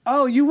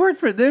 Oh, you worked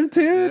for them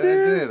too, Yeah, dude?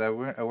 I did.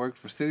 I worked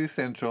for City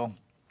Central,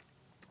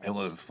 And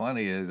what was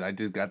funny is I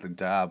just got the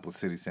job with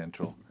City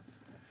Central,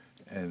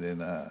 and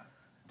then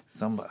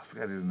somebody, I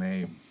forgot his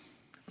name.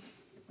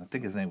 I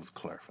think his name was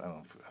Clark. I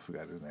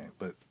forgot his name,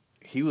 but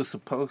he was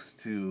supposed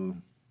to.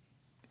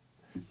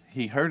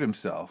 He hurt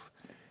himself,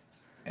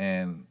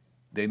 and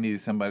they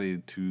needed somebody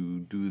to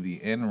do the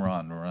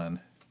Enron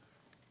run,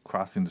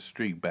 crossing the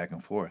street back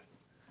and forth,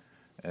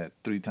 at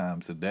 3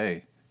 times a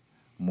day,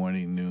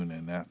 morning, noon,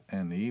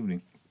 and the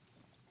evening.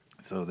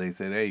 So they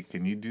said, "Hey,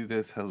 can you do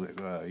this?" I was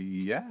like,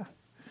 "Yeah."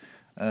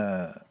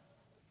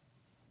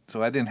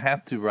 So I didn't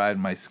have to ride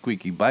my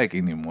squeaky bike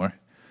anymore.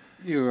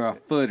 You were a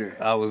footer.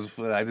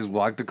 I just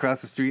walked across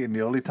the street, and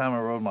the only time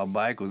I rode my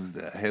bike was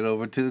head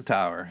over to the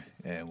tower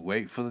and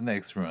wait for the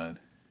next run.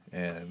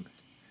 And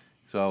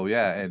so,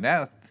 yeah, and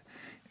now,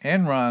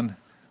 Enron,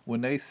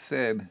 when they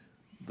said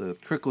the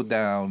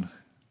trickle-down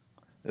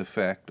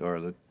effect or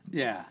the...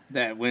 Yeah,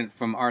 that went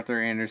from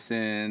Arthur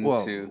Anderson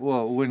to...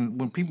 Well,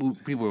 when people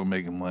were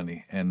making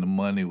money, and the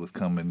money was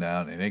coming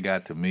down, and it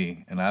got to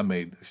me, and I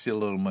made a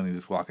shitload of money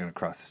just walking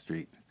across the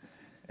street.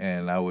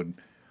 And I would...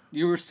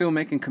 You were still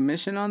making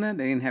commission on that?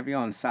 They didn't have you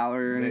on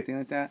salary or anything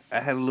like that? I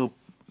had a little...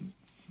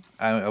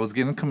 I was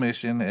getting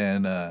commission,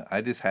 and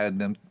I just had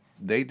them...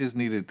 They just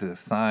needed to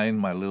sign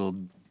my little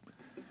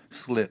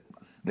slip.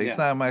 They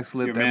signed my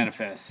slip. Your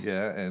manifest.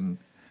 Yeah, and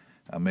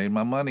I made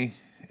my money.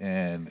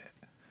 And,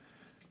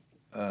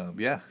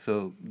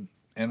 so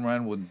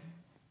Enron would...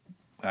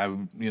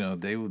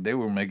 they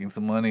were making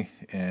some money,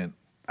 and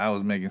I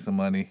was making some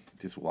money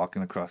just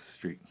walking across the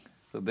street.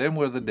 So them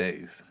were the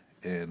days.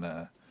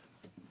 And...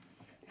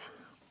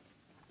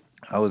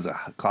 I was a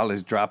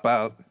college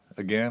dropout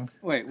again.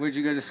 Wait, where'd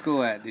you go to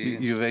school at,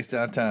 dude? U of H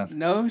downtown.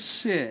 No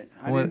shit.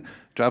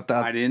 Dropped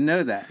out. I didn't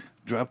know that.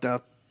 Dropped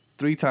out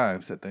 3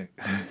 times, I think.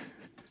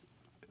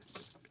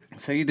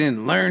 So you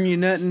didn't learn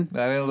nothing?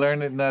 I didn't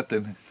learn it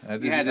nothing.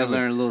 You had to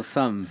learn a little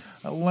something.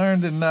 I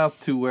learned enough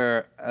to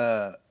where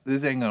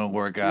this ain't gonna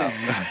work out.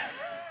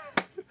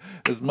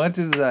 As much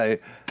as I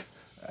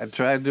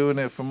tried doing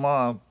it for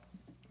mom,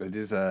 I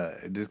just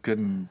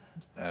couldn't.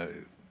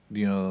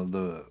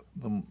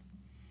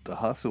 The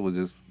hustle was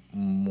just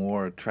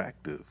more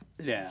attractive.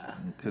 Yeah.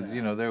 Because,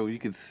 there you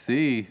could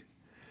see,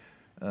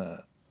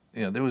 there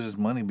was just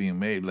money being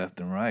made left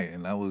and right.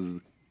 And I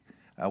was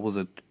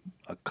a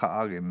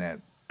cog in that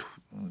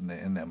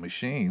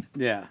machine.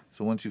 Yeah.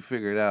 So once you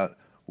figured out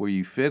where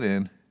you fit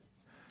in,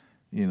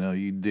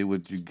 you did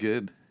what you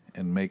could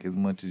and make as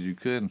much as you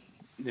could.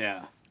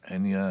 Yeah.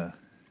 And,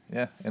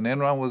 and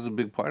Enron was a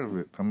big part of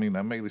it. I mean,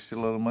 I made a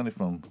shitload of money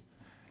from them.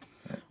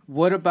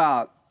 What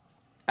about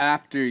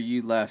after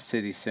you left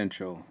City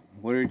Central?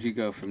 Where did you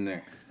go from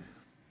there?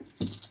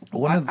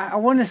 I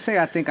want to say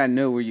I think I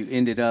know where you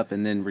ended up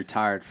and then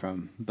retired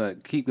from,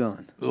 but keep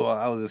going. Well,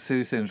 I was at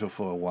City Central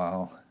for a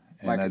while.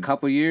 Like a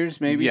couple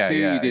years, maybe 2?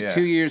 Yeah, you did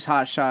 2 years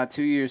Hot Shot,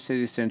 2 years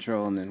City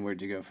Central, and then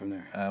where'd you go from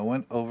there? I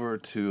went over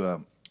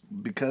to,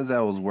 because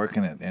I was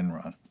working at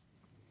Enron,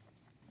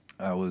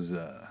 I was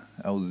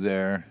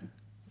there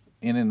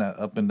in and out,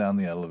 up and down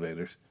the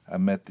elevators. I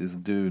met this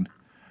dude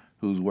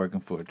who was working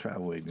for a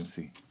travel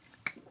agency.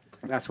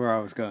 That's where I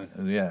was going.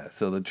 Yeah,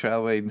 so the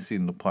travel agency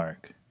in the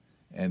park,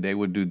 and they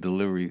would do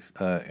deliveries,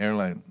 the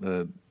airline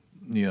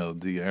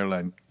delivery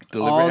airline.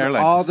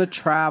 All the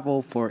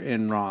travel for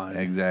Enron.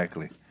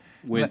 Exactly.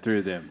 Went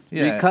through them.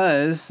 Yeah.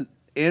 Because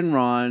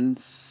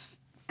Enron's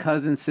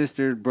cousin,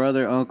 sister,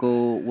 brother,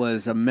 uncle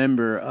was a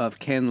member of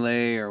Ken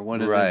Lay or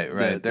one of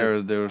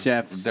the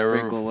Jeff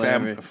Sprinkle,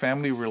 whatever.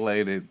 Family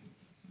related.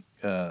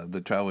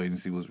 The travel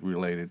agency was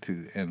related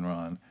to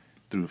Enron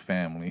through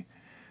family,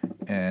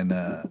 and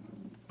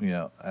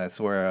that's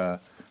where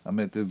I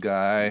met this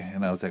guy,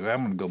 and I was like, I'm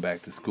going to go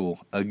back to school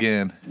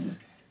again.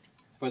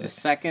 For the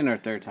second or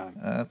third time?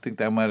 I think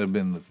that might have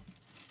been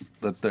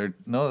the third.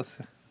 No,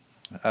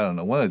 I don't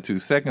know, one of the two,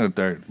 second or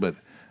third, but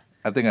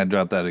I think I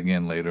dropped out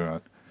again later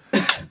on.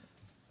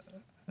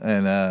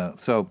 And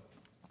so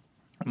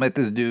I met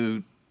this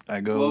dude.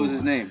 What was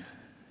his name?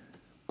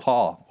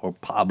 Paul or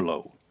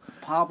Pablo.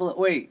 Pablo.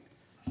 Wait.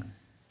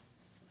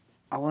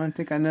 I want to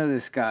think I know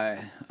this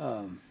guy.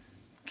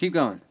 Keep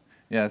going.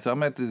 Yeah, so I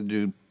met this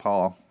dude,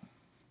 Paul.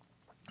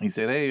 He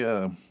said, "Hey,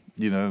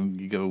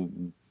 you go,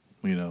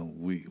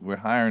 we're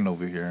hiring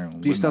over here."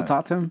 Do you still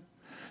talk to him?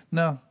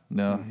 No,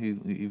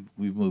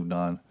 we've moved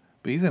on,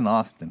 but he's in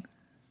Austin.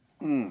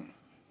 Mm.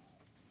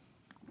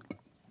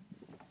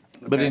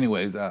 But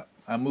anyways, I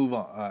move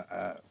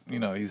on.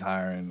 He's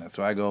hiring,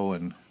 so I go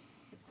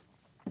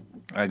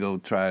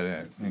try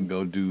to and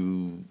go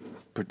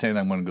pretend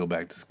I'm going to go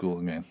back to school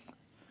again.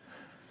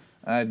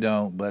 I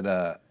don't, but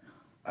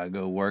I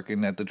go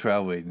working at the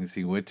travel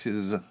agency, which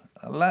is a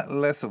lot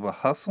less of a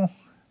hustle.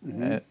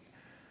 Mm-hmm.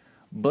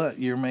 But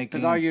you're making...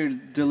 Because all you're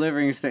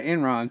delivering is to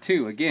Enron,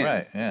 too, again.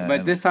 Right, yeah.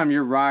 But this time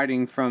you're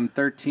riding from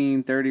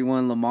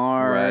 1331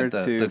 Lamar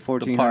to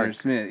 1400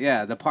 Smith.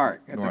 Yeah, the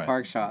park, at the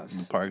park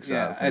shops. The park shops.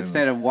 Yeah,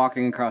 instead of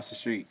walking across the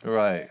street.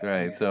 Right.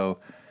 Yeah. So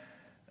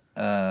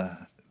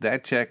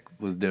that check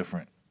was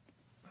different.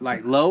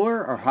 Like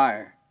lower or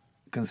higher?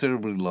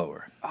 considerably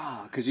lower.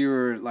 Oh, because you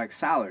were like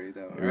salary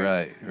though,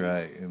 right?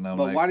 Right. And I'm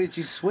But like, why did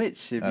you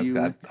switch if you?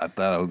 I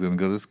thought I was gonna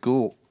go to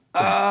school.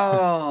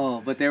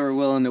 Oh, but they were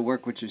willing to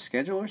work with your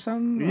schedule or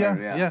something? Yeah,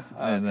 Or, yeah.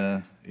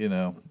 Okay.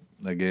 And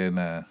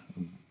again,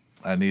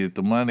 I needed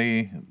the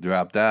money,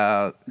 dropped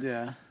out.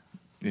 Yeah.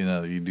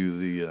 You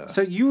do the.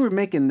 So you were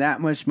making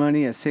that much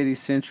money at City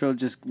Central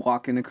just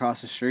walking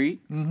across the street,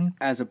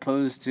 as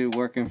opposed to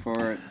working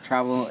for a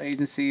travel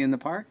agency in the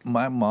park?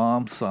 My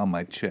mom saw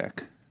my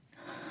check,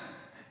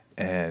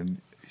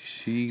 and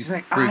She's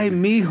like, "Ay,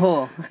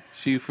 mijo."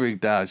 She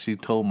freaked out. She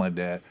told my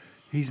dad,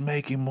 "He's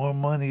making more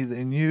money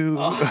than you."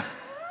 Oh.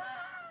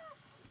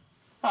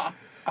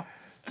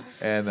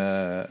 And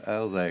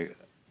I was like,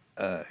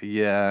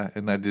 "Yeah,"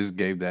 and I just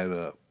gave that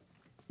up.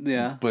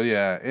 Yeah. But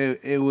yeah,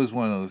 it was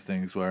one of those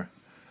things where,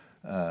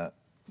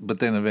 but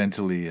then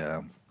eventually,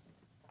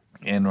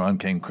 Enron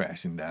came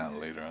crashing down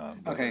later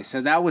on. But, Okay,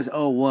 so that was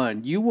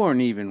 01. You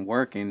weren't even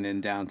working in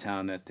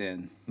downtown at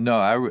then. No,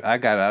 I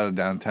got out of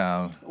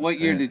downtown. What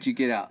year did you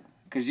get out?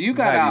 Because you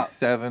got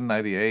 97,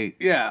 98.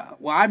 Yeah.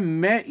 Well, I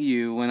met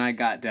you when I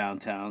got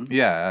downtown.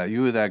 Yeah,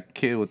 you were that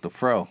kid with the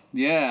fro.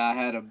 Yeah, I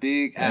had a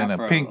big and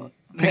afro. A pink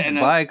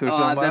bike or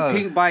something. The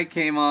pink bike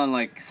came on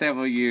like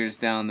several years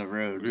down the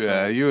road.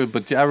 Yeah,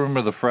 but I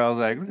remember the fro. I was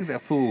like, look at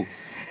that fool.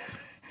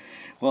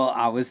 Well,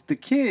 I was the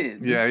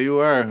kid. Yeah, you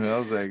were. I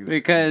was like...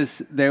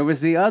 Because there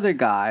was the other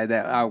guy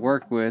that I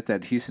worked with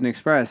at Houston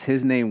Express.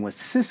 His name was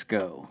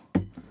Cisco.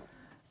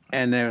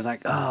 And they were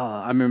like, oh,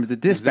 I remember the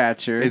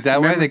dispatcher. Is that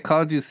why they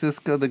called you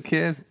Cisco the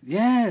Kid?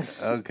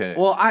 Yes. Okay.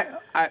 Well,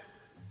 I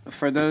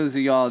for those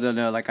of y'all who don't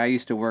know, like I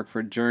used to work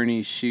for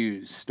Journey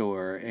Shoes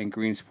store in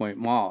Greenspoint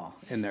Mall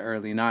in the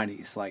early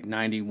 90s, like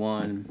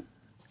 91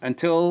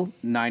 until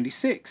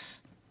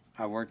 96.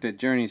 I worked at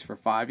Journey's for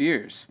 5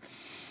 years.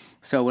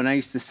 So when I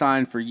used to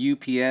sign for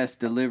UPS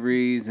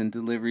deliveries and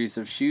deliveries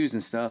of shoes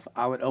and stuff,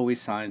 I would always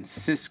sign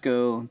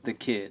Cisco the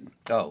Kid.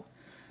 Oh.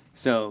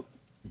 So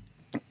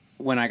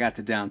when I got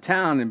to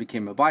downtown and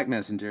became a bike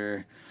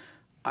messenger,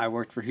 I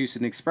worked for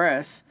Houston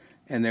Express,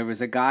 and there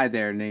was a guy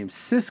there named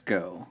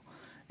Cisco.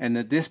 And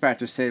the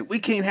dispatcher said, we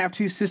can't have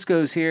two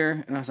Ciscos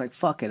here. And I was like,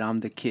 fuck it, I'm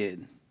the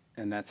kid.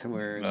 And that's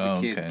where the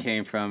kid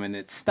came from, and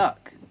it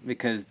stuck.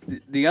 Because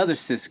the other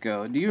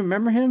Cisco, do you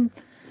remember him?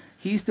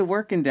 He used to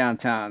work in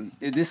downtown.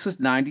 This was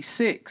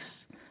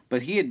 96.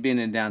 But he had been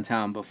in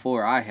downtown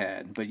before I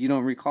had. But you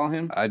don't recall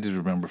him? I just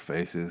remember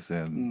faces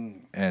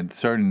and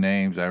certain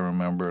names I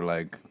remember,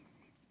 like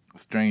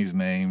strange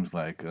names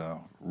like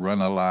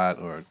Run a Lot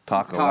or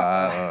Talk a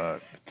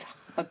Lot.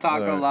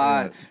 Talk a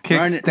lot.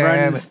 Kickstand. Run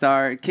and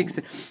start.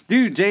 Kickstand.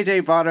 Dude,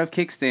 JJ brought up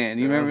Kickstand.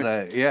 You remember?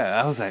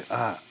 I was like,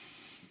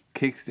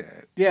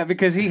 Kickstand. Yeah,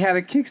 because he had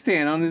a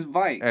kickstand on his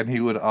bike. And he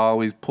would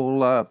always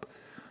pull up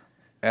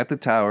at the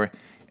tower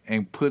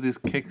and put his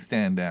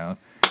kickstand down.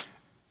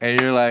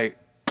 And you're like,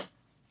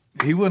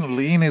 he wouldn't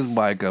lean his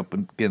bike up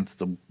against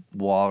the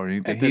wall or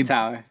anything. At the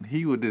tower.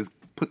 He would just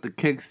put the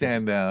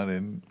kickstand down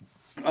and...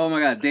 Oh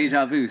my God,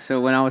 deja vu. So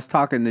when I was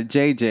talking to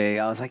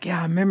JJ, I was like, yeah,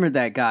 I remember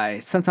that guy.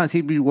 Sometimes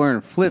he'd be wearing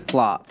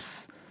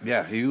flip-flops.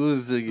 Yeah, he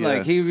was...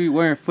 Like, he'd be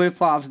wearing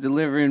flip-flops,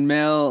 delivering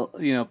mail,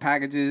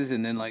 packages,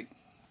 and then, like,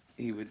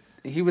 he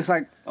was,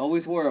 like,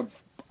 always wore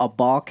a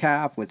ball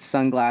cap with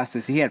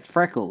sunglasses. He had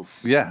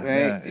freckles. Yeah,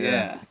 right?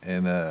 Yeah.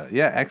 And,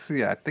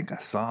 actually, I think I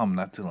saw him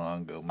not too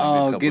long ago. Maybe a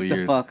oh, couple get of the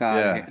years. fuck out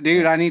of here.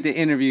 Dude, I need to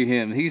interview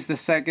him. He's the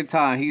second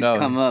time he's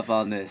come up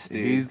on this,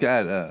 dude. He's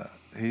got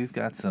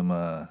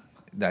some...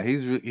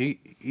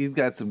 he's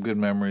got some good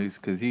memories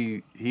because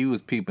he was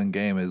peeping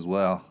game as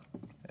well.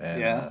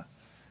 And,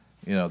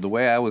 the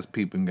way I was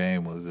peeping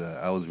game was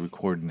I was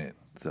recording it.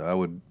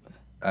 So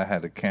I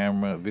had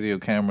a video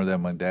camera that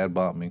my dad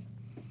bought me,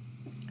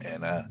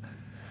 and I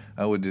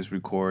would just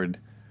record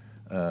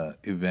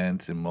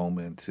events and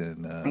moments.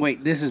 And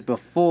wait, this is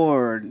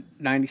before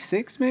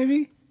 96,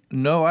 maybe?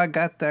 No, I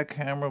got that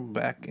camera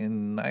back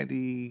in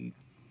 90.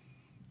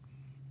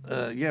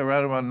 Right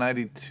around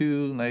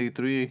 92,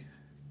 93.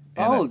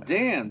 Oh,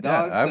 damn,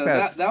 dog.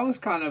 Yeah, so that was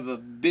kind of a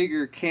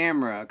bigger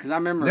camera, because I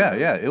remember...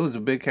 Yeah, it was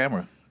a big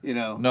camera.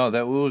 No,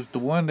 that was the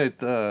one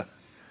that...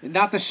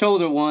 not the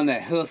shoulder one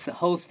that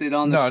hosted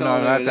on the shoulder.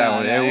 No, not that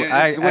one.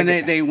 It's when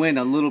they went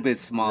a little bit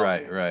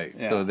smaller. Right.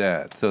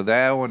 Yeah. So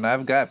that one, I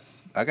got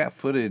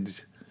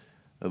footage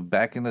of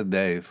back in the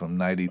day from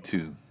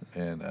 92,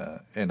 and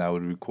I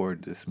would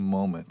record this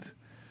moment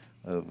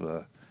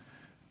of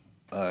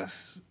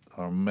us,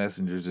 our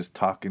messengers, just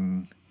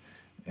talking.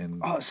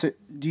 And so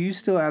do you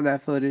still have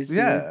that footage? Dude?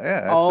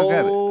 Yeah, I still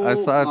got it.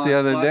 I saw it the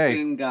other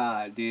day. Oh, my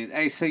God, dude.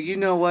 Hey, so you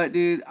know what,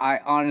 dude? I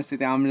honestly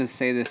think I'm going to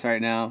say this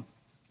right now.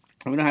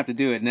 We don't have to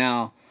do it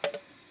now.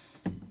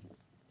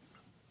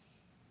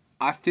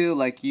 I feel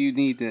like you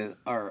need to,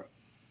 or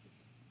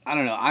I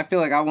don't know. I feel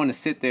like I want to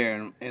sit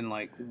there and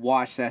like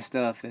watch that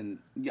stuff, and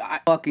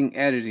fucking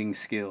editing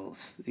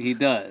skills. He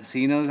does.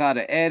 He knows how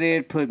to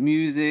edit, put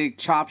music,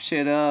 chop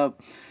shit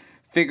up,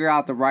 figure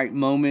out the right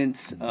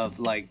moments of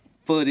like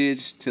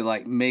footage to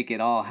like make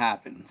it all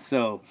happen.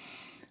 So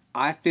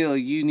I feel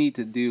you need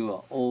to do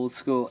an old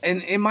school,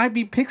 and it might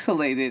be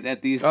pixelated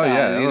at these times.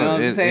 yeah, You know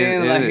what I'm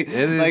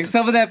saying? Like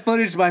some of that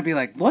footage might be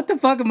like, what the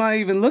fuck am I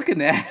even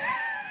looking at?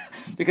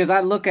 Because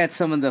I look at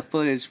some of the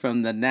footage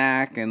from the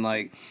knack and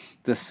like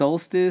the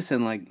solstice,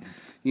 and like,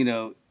 you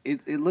know,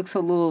 it looks a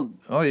little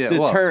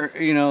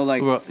you know,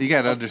 like you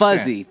gotta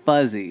understand.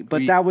 fuzzy.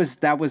 But that was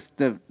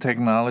the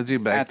technology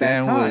back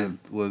then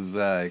was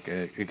like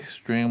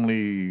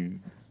extremely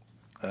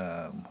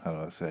how do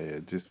I say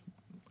it? Just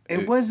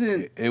it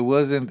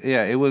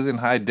wasn't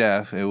high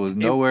def. It was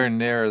nowhere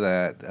near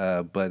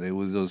that. But it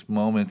was those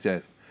moments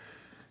that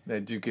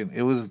you can.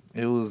 It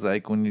was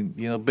like when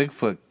you know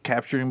Bigfoot,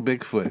 capturing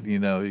Bigfoot. You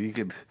know, you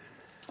could.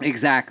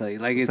 Exactly,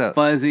 like it's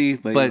fuzzy,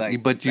 but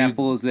that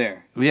fool's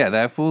there. Yeah,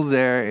 that fool's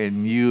there,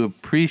 and you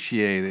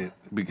appreciate it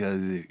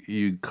because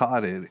you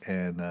caught it.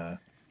 And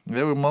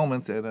there were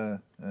moments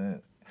that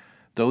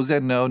those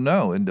that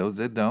know, and those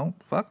that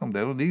don't, fuck them. They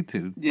don't need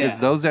to. Yeah,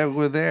 because those that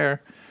were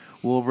there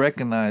will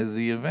recognize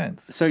the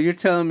events. So you're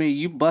telling me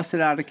you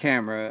busted out a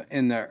camera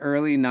in the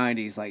early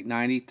 90s, like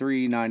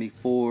 93,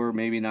 94,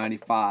 maybe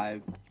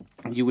 95.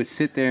 You would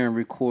sit there and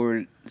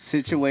record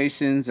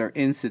situations or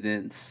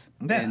incidents,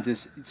 and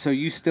just so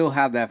you still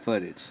have that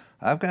footage.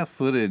 I've got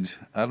footage.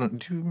 Do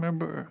you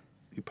remember?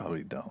 You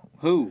probably don't.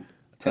 Who?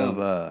 Tell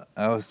me.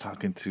 I was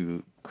talking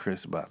to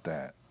Chris about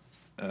that.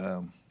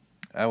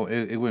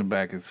 It went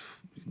back as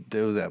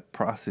there was that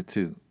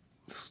prostitute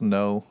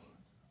Snow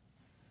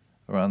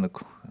around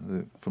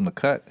from the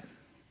cut.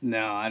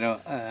 No, I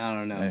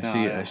don't know.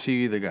 And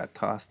she either got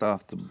tossed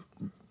off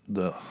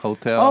the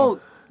hotel. Oh,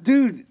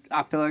 dude,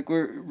 I feel like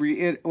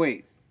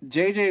wait.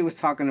 JJ was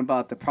talking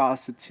about the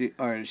prostitute,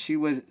 or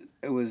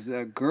it was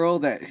a girl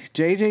that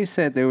JJ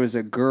said there was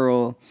a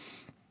girl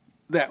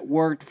that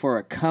worked for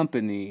a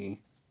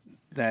company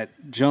that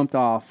jumped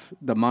off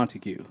the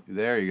Montague.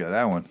 There you go,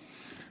 that one.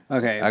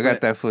 Okay, I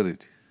got that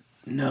footage.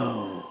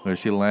 No, where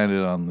she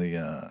landed on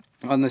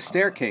the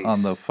staircase,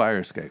 on the fire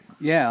escape.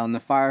 Yeah, on the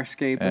fire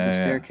escape of the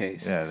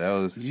staircase. Yeah, that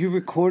was. You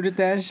recorded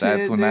that shit.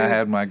 That's when dude? I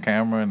had my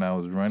camera and I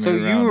was running. So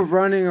around. You were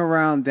running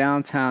around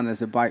downtown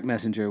as a bike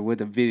messenger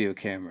with a video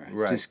camera,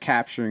 right? Just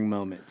capturing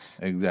moments.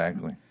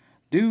 Exactly.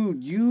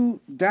 Dude,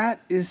 that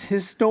is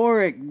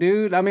historic,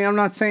 dude. I mean, I'm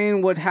not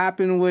saying what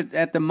happened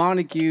at the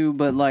Montague,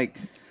 but like.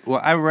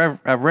 Well, I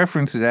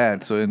referenced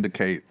that to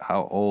indicate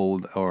how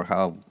old or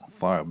how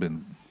far I've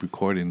been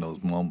recording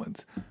those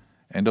moments,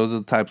 and those are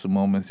the types of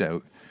moments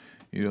that,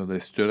 you know, they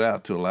stood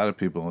out to a lot of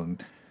people,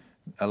 and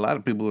a lot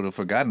of people would have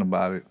forgotten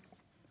about it.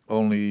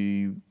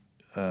 Only,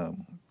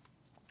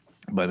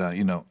 but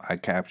you know, I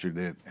captured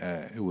it.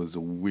 It was a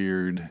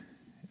weird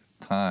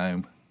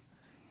time.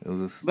 It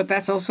was. But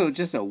that's also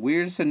just a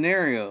weird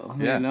scenario.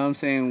 Yeah. You know what I'm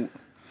saying?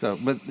 So,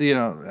 but you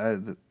know,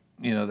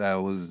 that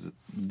was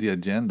the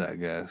agenda. I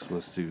guess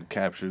was to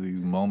capture these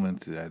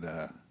moments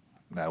that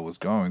I was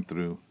going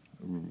through.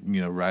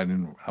 You know,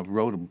 I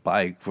rode a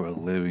bike for a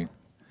living.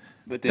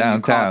 But then downtown.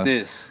 You caught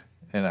this.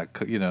 And I,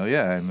 you know,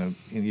 yeah, and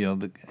you know,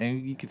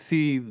 and you could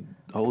see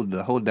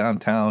the whole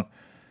downtown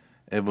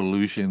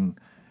evolution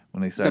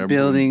when they started. The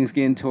buildings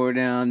getting tore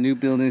down, new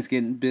buildings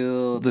getting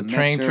built, the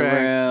train track,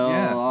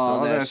 rail,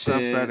 all that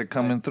stuff started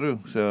coming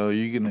through. So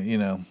you can, you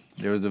know,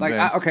 there was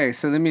events. Okay,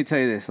 so let me tell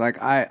you this.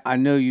 Like I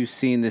know you've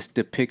seen this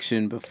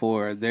depiction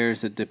before.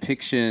 There's a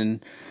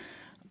depiction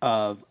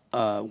of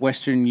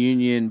Western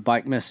Union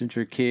bike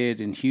messenger kid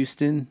in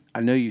Houston. I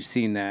know you've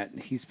seen that.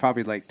 He's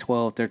probably like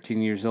 12,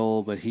 13 years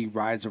old, but he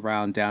rides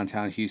around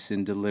downtown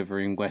Houston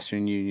delivering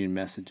Western Union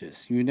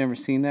messages. You've never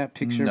seen that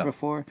picture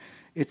before?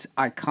 It's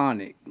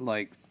iconic.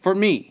 Like, for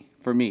me,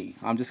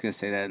 I'm just going to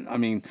say that. I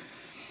mean,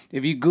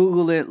 if you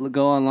Google it,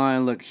 go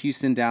online, look,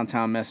 Houston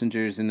downtown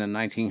messengers in the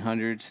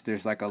 1900s,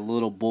 there's like a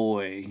little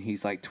boy.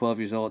 He's like 12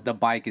 years old. The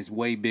bike is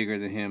way bigger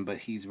than him, but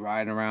he's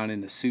riding around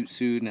in the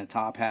suit and a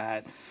top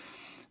hat.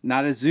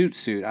 Not a zoot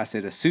suit. I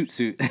said a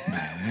suit.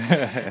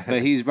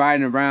 But he's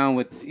riding around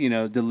with, you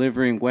know,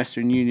 delivering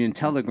Western Union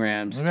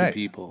telegrams to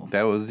people.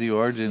 That was the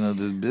origin of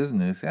this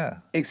business, yeah.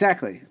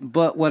 Exactly.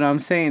 But what I'm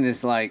saying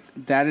is, like,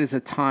 that is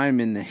a time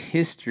in the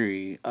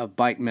history of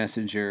bike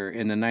messenger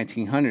in the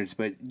 1900s.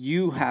 But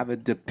you have a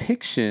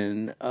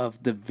depiction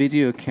of the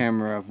video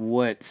camera of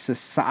what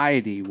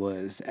society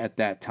was at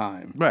that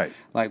time. Right.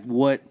 Like,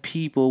 what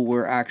people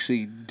were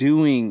actually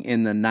doing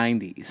in the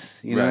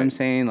 90s. You know what I'm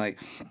saying? Like...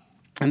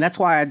 And that's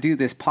why I do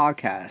this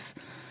podcast.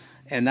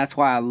 And that's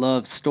why I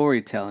love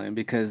storytelling.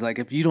 Because, like,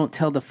 if you don't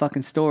tell the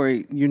fucking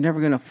story, you're never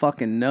going to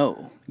fucking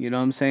know. You know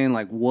what I'm saying?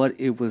 Like, what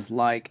it was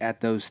like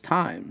at those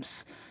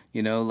times.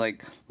 You know,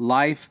 like,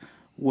 life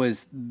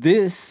was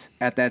this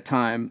at that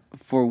time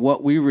for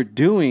what we were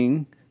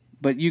doing.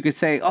 But you could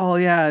say, oh,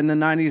 yeah, in the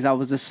 90s, I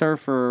was a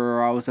surfer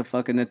or I was a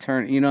fucking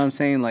attorney. You know what I'm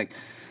saying? Like,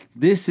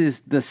 this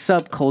is the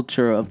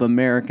subculture of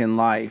American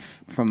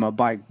life from a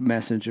bike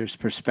messenger's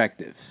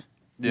perspective.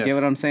 You get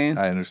what I'm saying?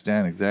 I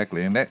understand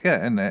exactly, and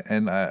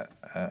I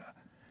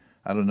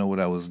don't know what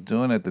I was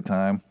doing at the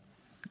time,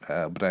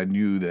 but I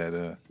knew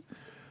that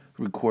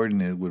recording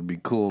it would be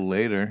cool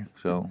later.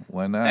 So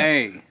why not?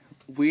 Hey,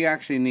 we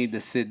actually need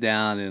to sit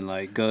down and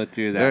like go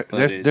through that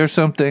footage. There's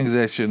some things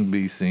that shouldn't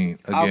be seen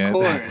again. Of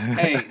course.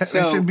 Hey,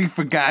 so they should be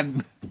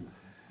forgotten.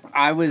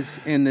 I was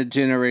in the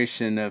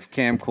generation of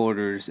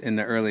camcorders in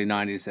the early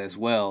 90s as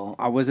well.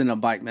 I wasn't a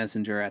bike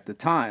messenger at the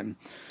time,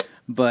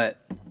 but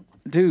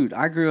dude,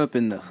 I grew up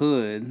in the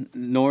hood,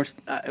 north.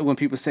 When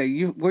people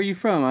say, where you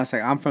from? I say,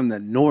 I'm from the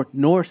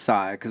north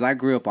side because I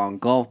grew up on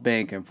Gulf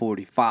Bank and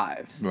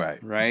 45.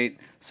 Right?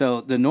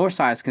 So the north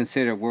side is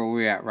considered where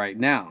we're at right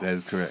now. That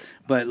is correct.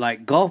 But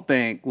like Gulf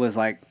Bank was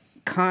like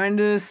kind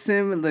of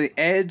similar, the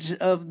edge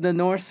of the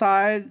north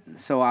side.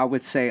 So I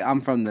would say I'm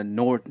from the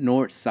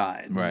north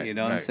side. Right. You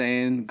know what I'm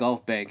saying?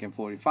 Gulf Bank and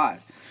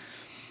 45.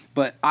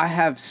 But I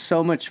have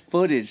so much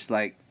footage,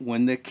 like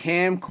when the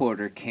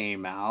camcorder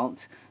came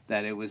out,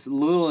 that it was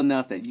little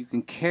enough that you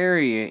can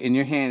carry it in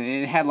your hand.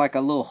 And it had like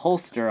a little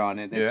holster on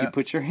it that you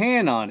put your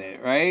hand on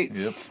it, right?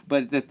 Yep.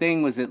 But the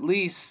thing was at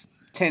least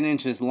 10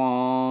 inches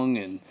long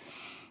and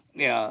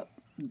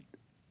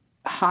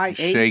high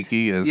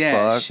shaky as fuck.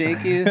 Yeah,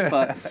 shaky as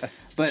fuck.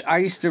 But I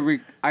used to,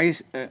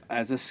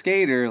 as a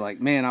skater,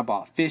 like, man, I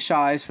bought fish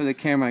eyes for the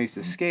camera. I used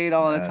to skate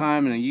all the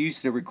time, and I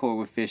used to record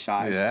with fish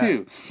eyes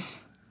too.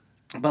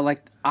 But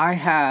like,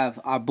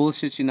 I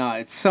bullshit you not,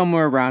 it's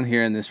somewhere around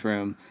here in this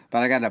room, but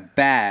I got a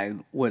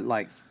bag with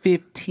like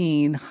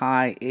 15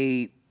 high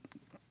 8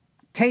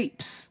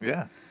 tapes.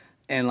 Yeah.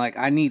 And like,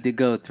 I need to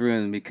go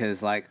through them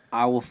because like,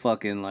 I will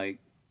fucking like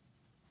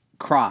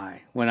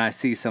cry when I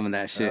see some of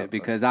that shit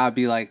because I'll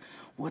be like,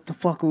 what the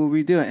fuck were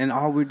we doing? And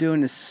all we're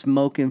doing is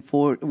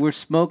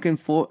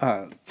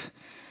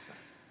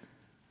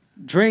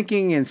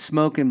drinking and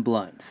smoking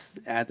blunts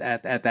at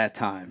that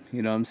time.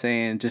 You know what I'm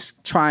saying?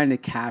 Just trying to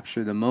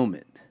capture the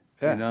moment.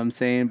 Yeah. You know what I'm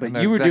saying? But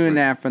you were doing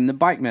that from the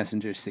bike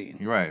messenger scene.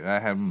 Right.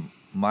 I had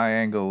my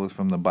angle was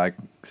from the bike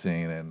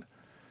scene, and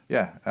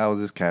yeah, I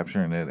was just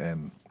capturing it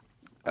and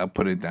I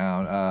put it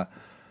down.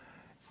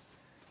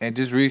 And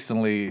just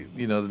recently,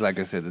 you know, like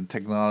I said, the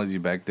technology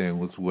back then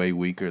was way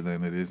weaker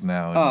than it is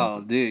now.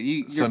 Oh,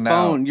 dude,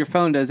 your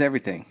phone does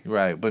everything.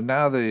 Right, but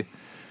now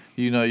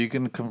you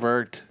can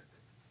convert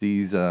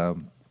these the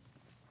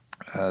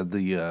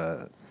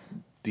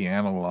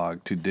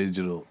analog to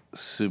digital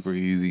super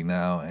easy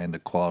now, and the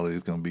quality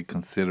is going to be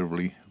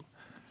considerably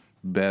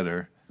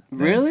better.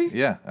 Really?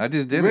 Yeah, I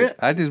just did it.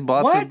 I just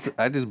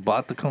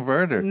bought the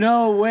converter.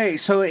 No way.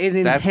 So it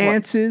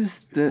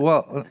enhances the.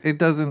 Well, it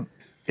doesn't.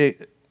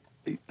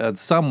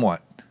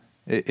 Somewhat.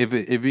 If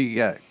you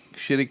got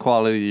shitty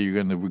quality,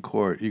 you're gonna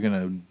record. You're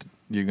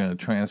gonna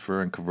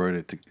transfer and convert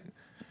it to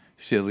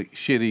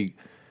shitty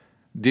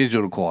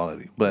digital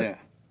quality. But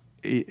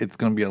it's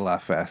gonna be a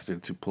lot faster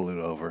to pull it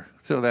over.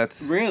 So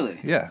that's really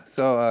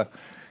So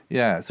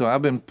So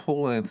I've been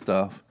pulling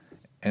stuff,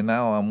 and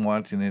now I'm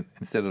watching it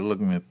instead of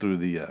looking at it through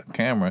the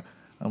camera.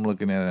 I'm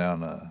looking at it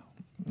on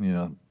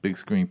a big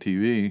screen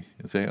TV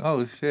and saying,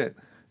 "Oh shit!"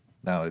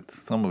 Now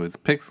some of it's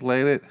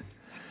pixelated.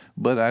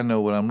 But I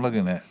know what I'm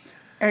looking at.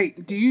 Hey,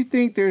 do you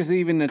think there's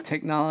even a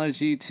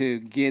technology to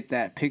get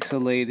that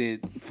pixelated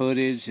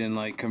footage and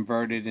like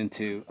convert it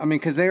into? I mean,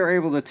 because they were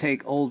able to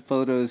take old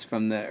photos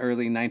from the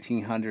early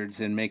 1900s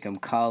and make them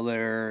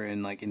color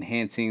and like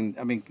enhancing.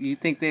 I mean, you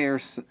think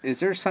is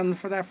there something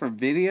for that for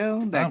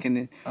video that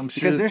can? I'm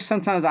sure. Because there's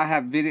sometimes I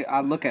have video.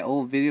 I look at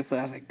old video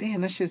footage. I was like,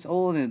 damn, that shit's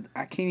old and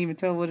I can't even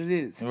tell what it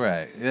is.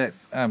 Right. Yeah,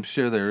 I'm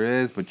sure there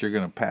is, but you're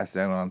gonna pass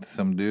that on to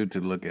some dude to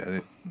look at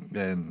it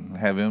and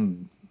have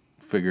him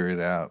figure it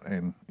out.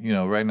 And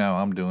right now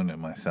I'm doing it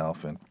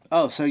myself. And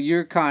so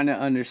you're kind of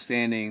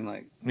understanding,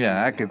 like,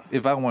 I could,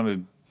 if I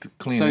wanted to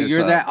clean so this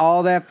you're up,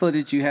 all that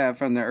footage you have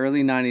from the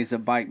early 90s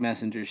of bike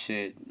messenger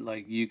shit,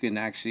 like you can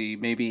actually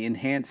maybe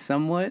enhance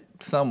somewhat,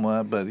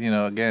 but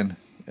again,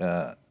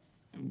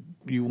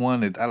 you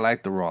want it. I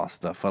like the raw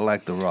stuff. I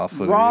like the raw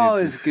footage. Raw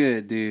is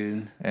good,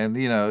 dude. And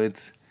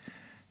it's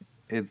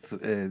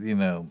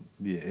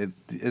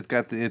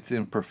got its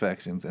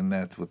imperfections, and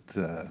that's what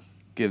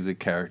gives it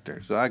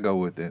character. So I go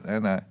with it,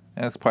 and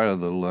that's part of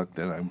the look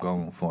that I'm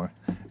going for.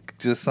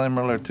 Just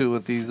similar to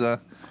with these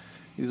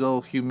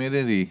old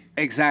Humidity.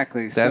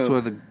 Exactly. That's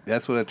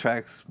what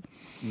attracts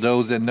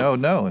those that know,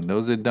 and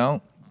those that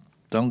don't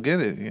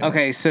get it.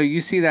 Okay, so you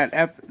see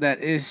that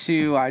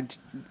issue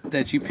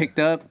that you picked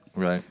up,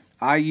 right?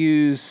 I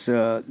use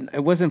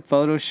it wasn't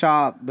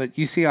Photoshop, but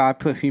you see how I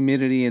put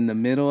Humidity in the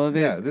middle of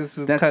it? Yeah,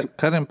 that's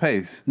cut and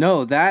paste.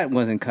 No, that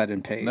wasn't cut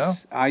and paste. No?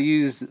 I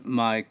used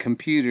my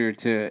computer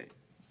to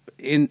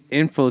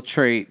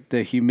infiltrate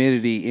the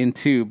humidity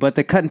into, but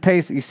the cut and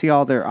paste, you see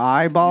all their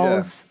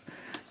eyeballs? Yeah.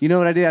 You know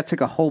what I did? I took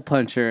a hole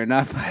puncher and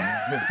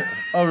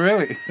Oh,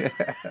 really?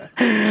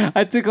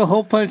 I took a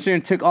hole puncher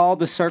and took all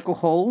the circle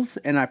holes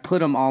and I put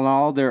them on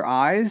all their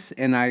eyes,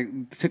 and I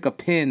took a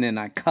pen and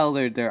I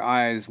colored their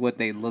eyes what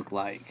they look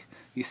like.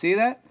 You see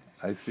that?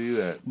 I see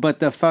that. But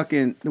the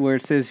fucking, where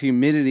it says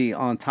Humidity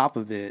on top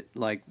of it,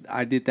 like,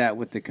 I did that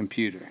with the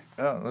computer.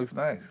 Oh, it looks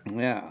nice.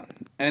 Yeah.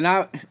 And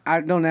I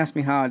don't ask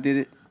me how I did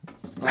it.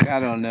 Like,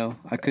 I don't know.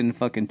 I couldn't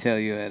fucking tell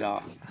you at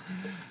all.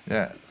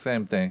 Yeah,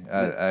 same thing.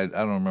 I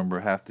don't remember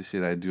half the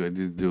shit I do. I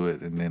just do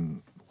it, and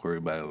then worry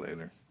about it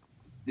later.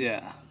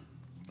 Yeah.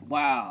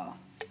 Wow.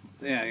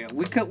 Yeah.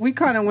 We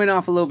kind of went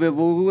off a little bit,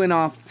 but we went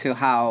off to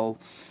how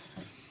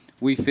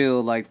we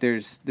feel like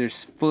there's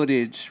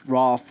footage,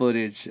 raw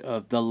footage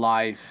of the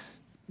life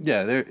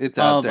Yeah, it's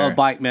out of there. a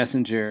bike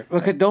messenger.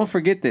 Okay, don't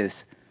forget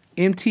this.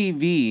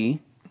 MTV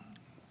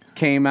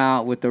came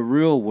out with the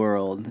Real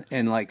World,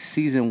 and like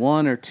season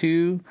 1 or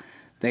 2,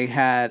 they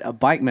had a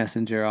bike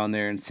messenger on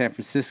there in San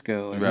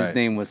Francisco, and his Right.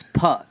 name was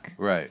Puck.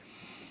 Right.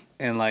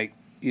 And like,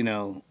 you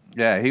know,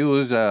 Yeah, he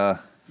was.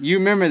 you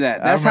remember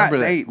that? I That's remember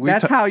how. that. Hey, We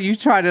that's how you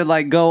try to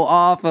like go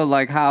off of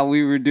like how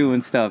we were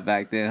doing stuff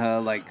back then, huh?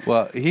 Like,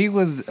 Well, he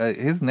was.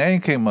 His name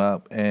came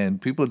up,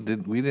 and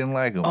we didn't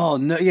like him. oh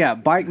no, yeah,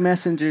 bike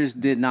messengers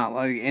did not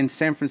like in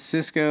San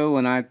Francisco.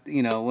 When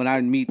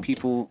I meet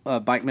people,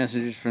 bike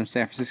messengers from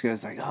San Francisco,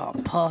 it's like, oh,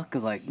 Puck,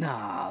 like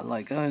nah,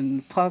 like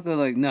Puck,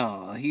 like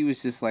no, he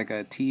was just like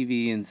a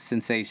TV and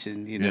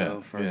sensation, you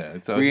know.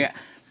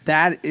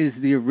 That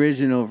is the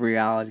original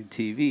reality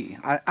TV.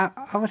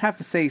 I would have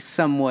to say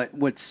somewhat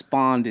what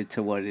spawned it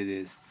to what it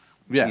is,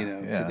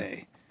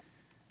 today,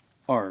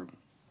 or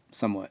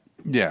somewhat,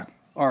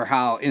 or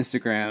how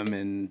Instagram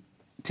and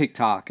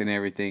TikTok and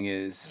everything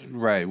is.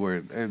 Right,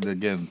 and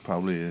again,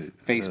 probably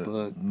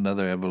Facebook.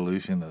 Another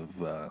evolution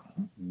of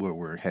where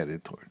we're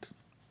headed towards.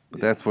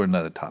 But that's for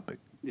another topic.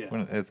 Yeah.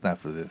 It's not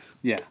for this.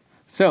 Yeah.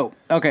 So,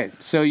 okay.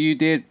 So you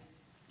did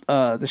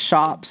the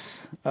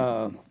shops.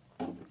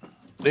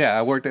 Yeah,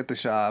 I worked at the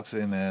shops,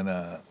 and then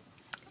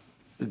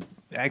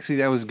actually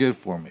that was good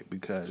for me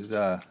because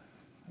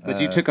But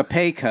you took a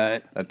pay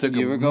cut. I took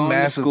you a were going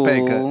massive to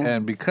pay school. cut,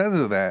 and because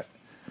of that,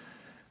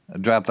 I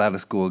dropped out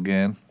of school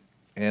again,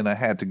 and I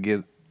had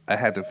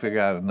to figure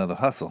out another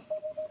hustle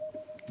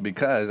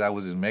because I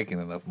wasn't making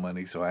enough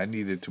money, so I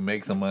needed to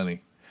make some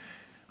money.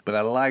 But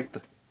I liked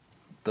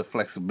the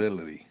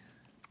flexibility.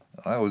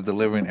 I was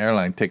delivering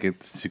airline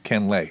tickets to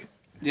Ken Lay.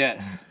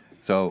 Yes.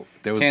 So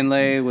there was Ken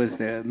Lay was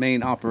the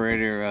main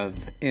operator of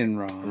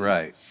Enron.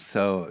 right.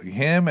 So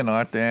him and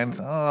Arthur,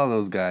 all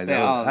those guys.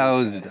 Yeah,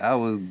 I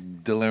was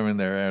delivering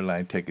their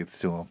airline tickets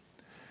to them,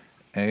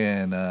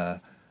 and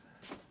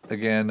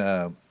again,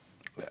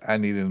 I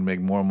needed to make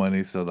more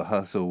money. So the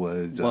hustle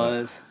was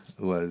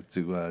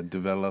to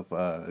develop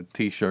a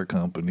T-shirt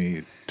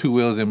company. Two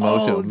Wheels in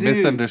Motion. Oh, dude.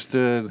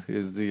 Misunderstood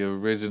is the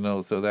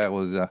original. So that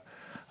was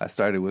I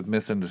started with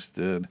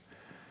Misunderstood,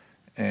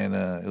 and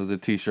it was a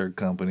T-shirt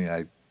company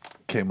I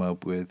came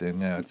up with,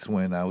 and that's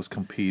when I was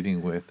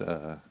competing with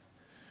what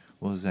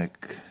was that?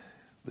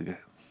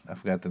 I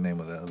forgot the name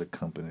of the other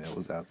company that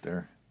was out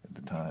there at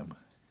the time.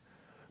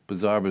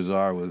 Bazaar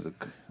was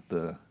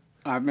the.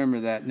 I remember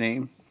that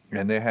name.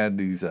 And they had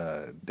these.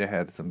 They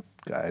had some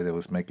guy that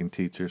was making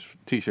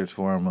T-shirts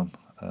for them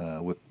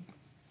with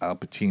Al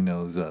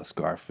Pacino's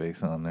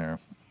Scarface on there.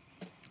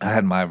 I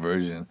had my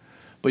version,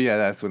 but yeah,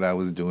 that's what I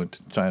was doing,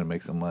 trying to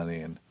make some money.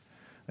 And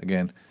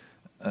again,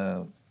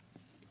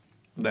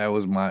 that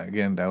was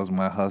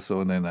my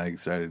hustle. And then I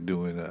started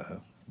doing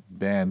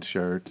band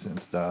shirts and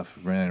stuff,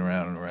 running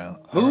around and around.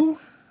 Who?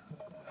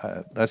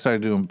 I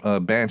started doing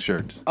band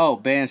shirts. Oh,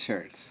 band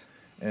shirts.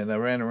 And I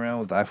ran around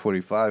with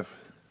I-45.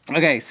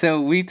 Okay,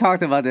 so we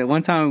talked about that.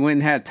 One time we went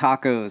and had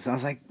tacos. I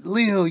was like,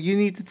 Leo, you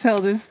need to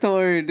tell this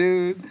story,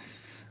 dude.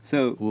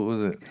 So What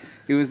was it?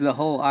 it was the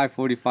whole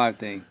I-45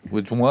 thing.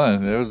 Which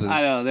one? There was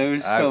I know, there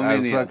was so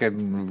many. I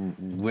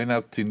fucking went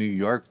up to New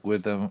York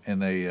with them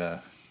in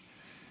a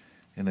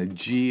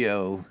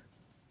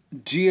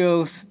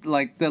Geo's,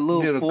 like the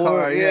little Ford.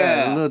 car,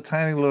 Yeah. a little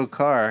tiny little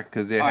car,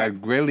 because they All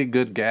had really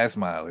good gas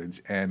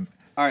mileage. And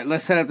All right,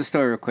 let's set up the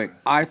story real quick.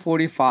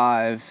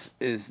 I-45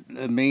 is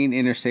the main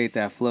interstate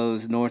that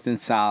flows north and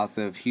south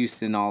of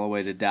Houston all the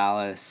way to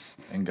Dallas,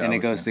 And it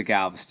goes Galveston. to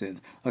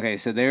Galveston. Okay,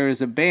 so there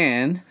is a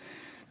band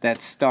that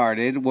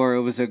started where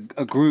it was a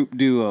group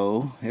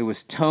duo. It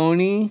was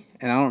Tony,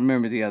 and I don't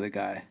remember the other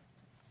guy.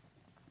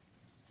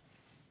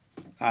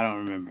 I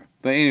don't remember.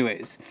 But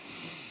anyways,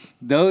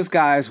 those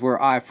guys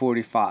were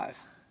I-45,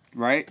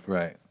 right?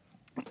 right,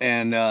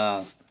 And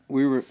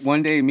we were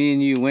one day, me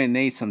and you went and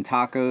ate some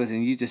tacos,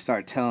 and you just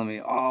started telling me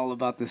all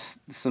about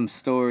some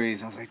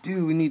stories. I was like,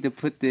 dude, we need to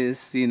put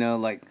this,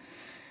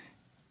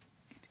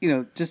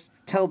 just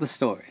tell the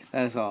story.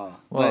 That's all.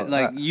 Well,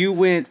 but you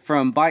went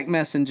from bike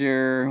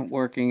messenger,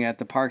 working at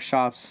the Park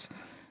Shops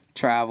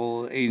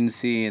travel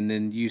agency, and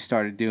then you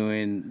started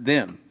doing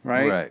them,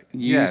 right? Right.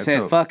 You Yeah, said,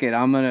 so- "Fuck it,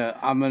 I'm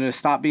gonna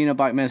stop being a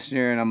bike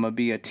messenger, and I'm gonna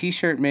be a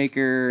T-shirt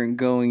maker, and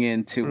going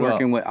into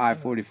working with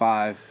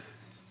I-45."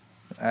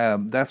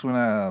 that's when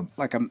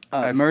Like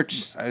a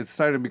merch. I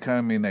started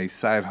becoming a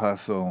side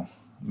hustle,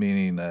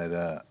 meaning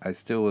that I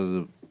still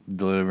was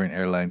delivering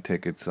airline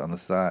tickets on the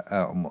side.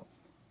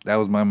 That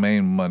was my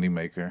main money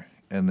maker,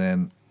 and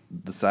then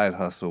the side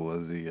hustle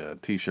was the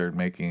T-shirt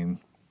making,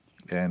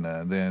 and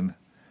then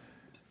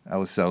I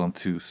was selling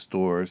to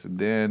stores. And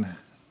then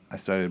I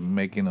started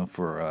making them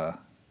for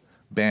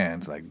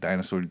bands like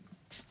Dinosaur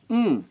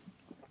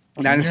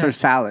Dinosaur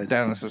salad.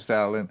 Dinosaur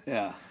Salad.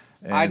 Yeah.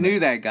 And- I knew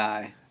that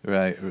guy.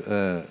 Right.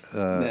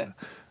 Yeah.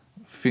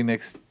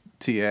 Phoenix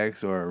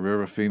TX or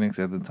River Phoenix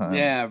at the time.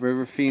 Yeah,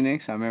 River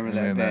Phoenix. I remember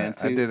that band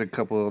too. I did a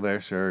couple of their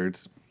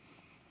shirts.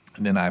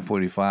 And then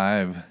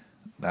I-45,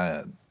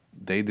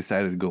 they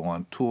decided to go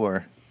on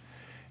tour,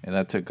 and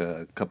I took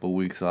a couple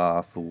weeks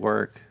off of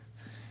work,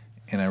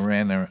 and I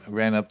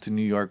ran up to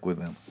New York with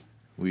them.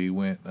 We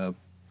went up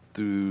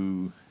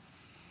through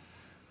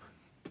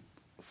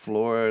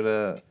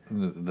Florida,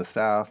 the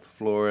South,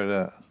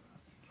 Florida,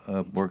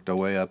 worked our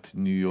way up to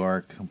New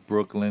York,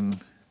 Brooklyn,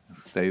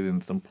 stayed in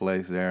some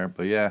place there.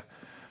 But yeah,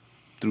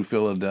 through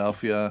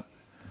Philadelphia,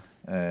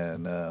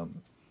 and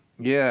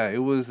yeah,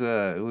 it was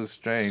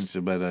strange.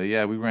 But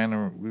yeah, we ran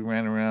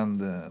around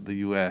the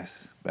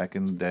U.S. back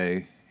in the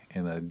day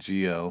in a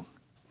Geo.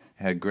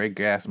 Had great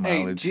gas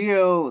mileage. Hey,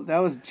 Geo, that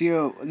was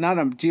Geo, not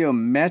a Geo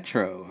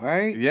Metro,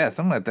 right? Yeah,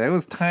 something like that. It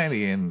was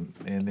tiny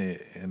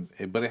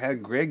but it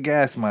had great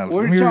gas mileage.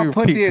 Where did y'all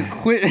put the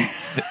equipment?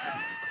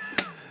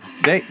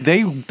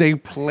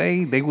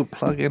 They would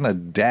plug in a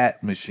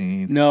DAT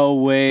machine. No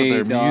way, for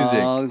their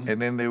dog. music,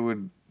 and then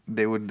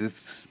they would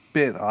just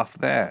spit off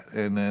that,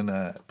 and then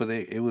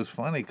it was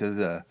funny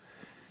because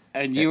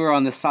and you were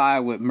on the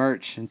side with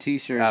merch and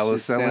T-shirts. I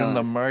was selling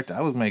the merch.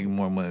 I was making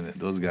more money than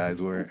those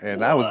guys were,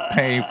 and I was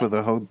paying for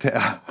the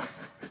hotel.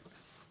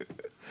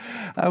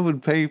 I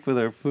would pay for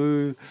their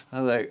food.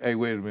 I was like, hey,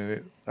 wait a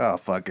minute. Oh,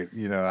 fuck it.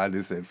 I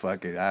just said,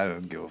 fuck it. I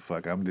don't give a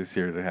fuck. I'm just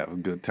here to have a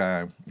good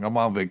time. I'm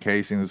on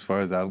vacation as far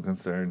as I'm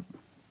concerned.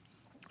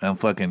 I'm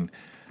fucking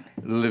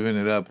living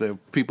it up. There,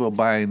 people are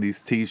buying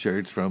these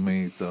T-shirts from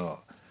me, so,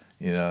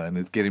 and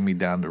it's getting me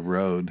down the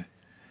road.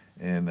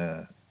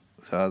 And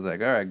so I was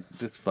like, all right,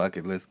 just fuck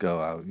it. Let's go.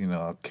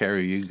 I'll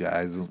carry you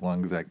guys as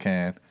long as I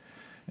can.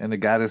 And it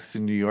got us to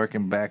New York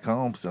and back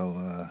home,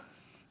 so...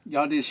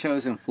 Y'all did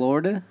shows in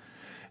Florida?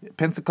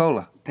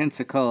 Pensacola.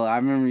 I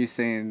remember you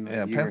saying...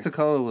 Yeah,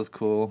 Pensacola was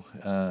cool.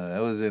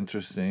 That was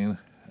interesting.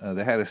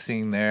 They had a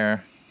scene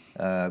there.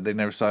 They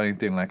never saw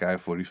anything like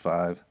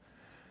I-45.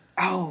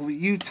 Oh,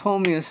 you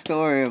told me a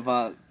story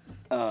about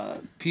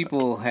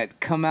people had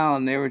come out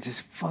and they were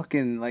just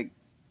fucking, like,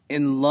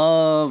 in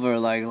love or,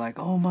 like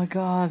oh, my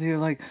God, you're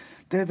like...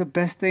 They're the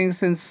best thing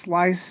since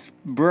sliced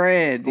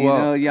bread, you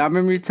know? Yeah, I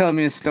remember you telling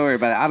me a story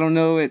about it. I don't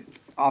know it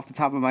off the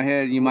top of my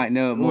head. You might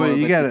know it more. Well,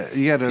 you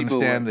gotta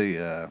understand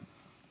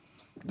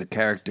the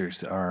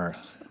characters are.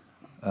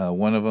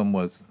 One of them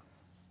was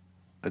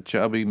a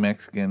chubby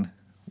Mexican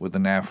with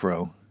an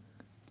afro,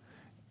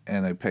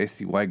 and a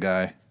pasty white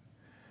guy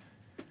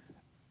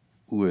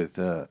with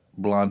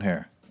blonde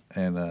hair,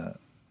 and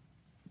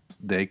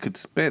they could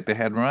spit. They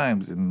had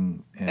rhymes,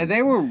 and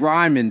they were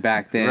rhyming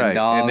back then, right?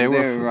 dog. And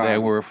they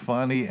were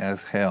funny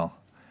as hell,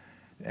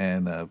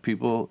 and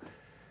people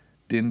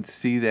didn't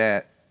see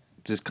that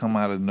just come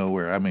out of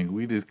nowhere. I mean,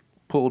 we just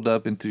pulled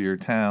up into your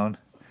town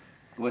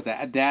with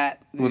a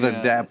DAT.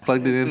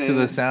 Plugged it into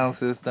the sound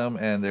system,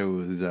 and there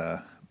was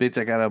bitch,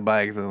 I got a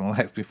bike that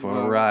last me for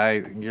a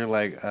ride. And you're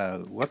like,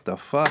 what the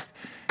fuck?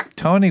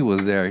 Tony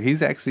was there.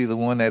 He's actually the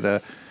one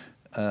that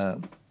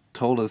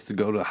told us to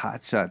go to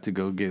Hot Shot to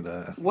go get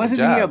a Wasn't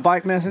job. he a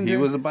bike messenger? He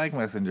was a bike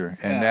messenger,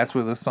 and that's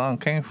where the song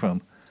came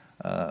from.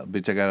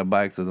 Bitch, I got a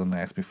bike, so don't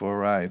ask me for a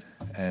ride.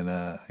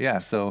 And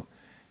so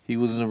he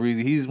was the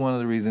reason. He's one of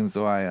the reasons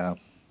why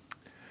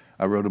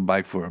I rode a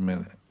bike for a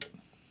minute.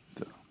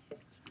 So.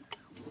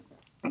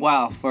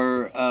 Wow,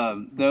 for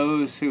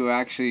those who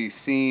actually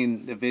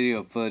seen the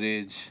video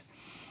footage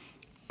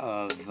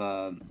of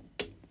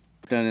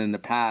done in the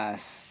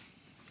past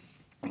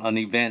on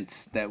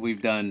events that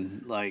we've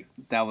done, like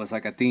that was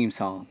like a theme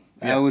song.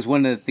 Yeah. That was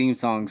one of the theme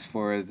songs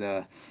for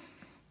the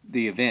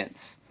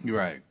events.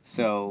 Right.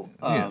 So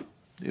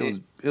it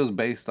was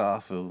based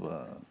off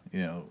of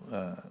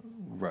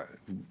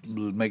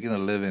making a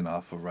living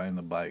off of riding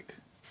a bike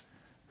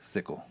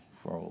sickle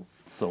for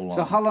so long.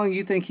 So how long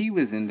you think he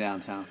was in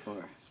downtown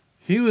for?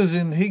 He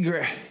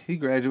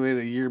graduated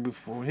a year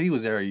before. He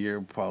was there a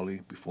year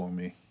probably before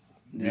me.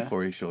 Yeah.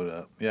 Before he showed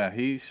up. Yeah,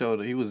 he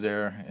was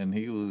there, and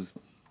he was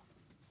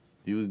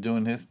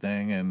doing his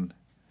thing, and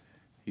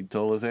he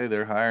told us, hey,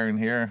 they're hiring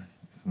here.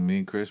 Me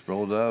and Chris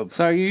rolled up.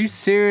 So are you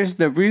serious?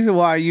 The reason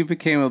why you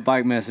became a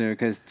bike messenger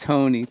because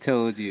Tony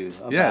told you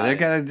about they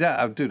got a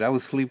job. Dude, I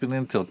was sleeping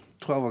until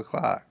 12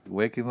 o'clock,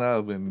 waking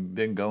up and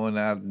then going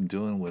out and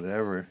doing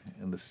whatever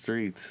in the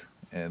streets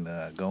and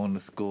going to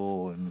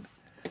school. And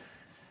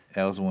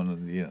that was one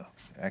of the,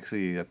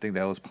 actually, I think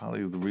that was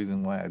probably the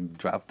reason why I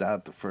dropped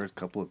out the first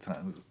couple of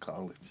times of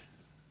college.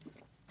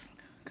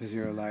 Because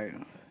you were like...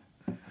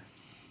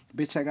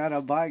 Bitch, I got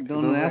a bike.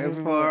 Don't ask me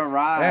for a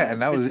ride. Yeah,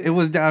 and it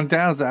was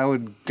downtown, so I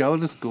would go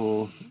to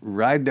school,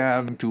 ride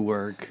down to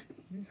work,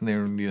 and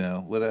then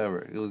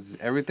whatever.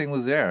 Everything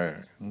was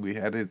there. We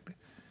had it.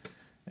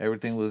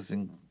 Everything was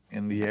in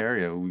the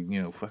area. We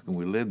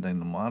lived in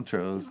the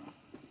Montrose,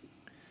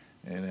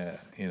 and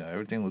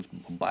everything was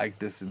a bike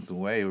distance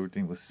away.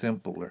 Everything was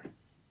simpler.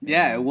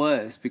 Yeah, it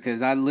was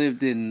because I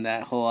lived in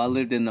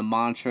the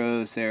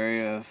Montrose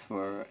area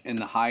in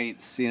the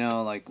Heights.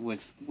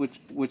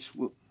 Which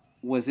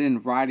was in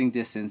riding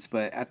distance,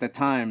 but at the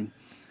time,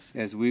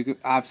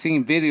 I've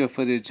seen video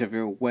footage of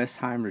your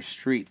Westheimer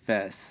Street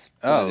Fest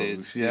Oh,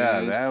 footage,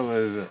 yeah, dude. that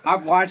was.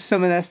 I've watched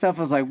some of that stuff.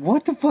 I was like,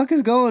 what the fuck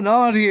is going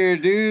on here,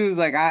 dude? It's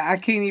like, I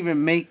can't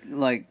even make,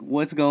 like,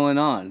 what's going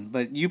on.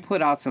 But you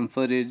put out some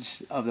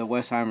footage of the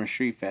Westheimer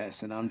Street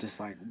Fest, and I'm just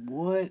like,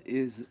 what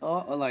is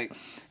up? Like,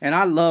 and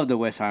I love the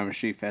Westheimer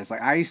Street Fest.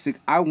 Like,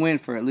 I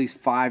went for at least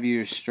 5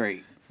 years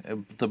straight.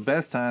 The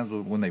best times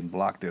was when they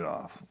blocked it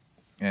off.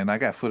 And I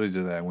got footage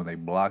of that when they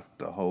blocked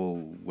the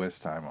whole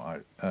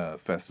Westheimer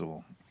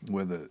festival,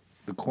 where the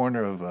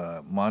corner of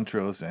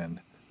Montrose and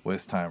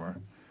Westheimer,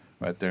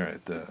 right there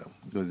at the,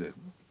 was it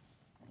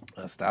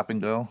Stop and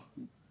Go?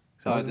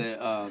 No,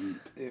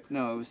 it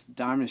was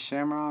Diamond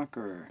Shamrock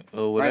or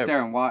Oh, right whatever.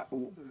 there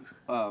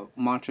in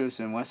Montrose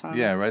and Westheimer.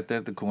 Yeah, right there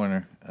at the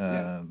corner.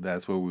 Yeah.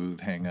 That's where we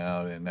would hang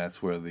out, and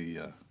that's where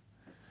the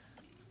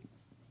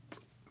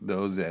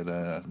those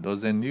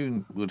that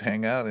knew would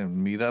hang out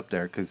and meet up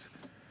there. Because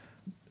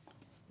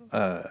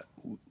other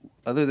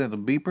than the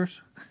beepers,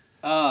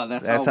 Oh,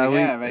 that's all we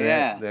have.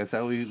 Yeah. that's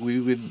how we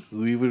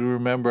would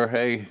remember.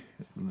 Hey,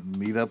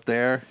 meet up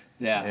there.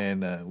 Yeah.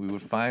 And we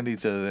would find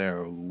each other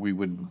there. We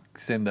would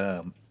send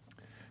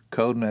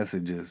code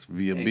messages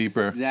via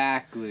beeper.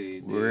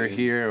 Exactly. Dude. We're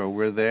here or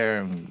we're there,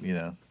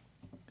 and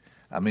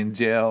I'm in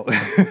jail.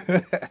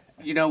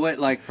 You know what?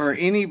 Like, for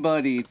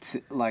anybody,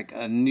 like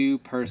a new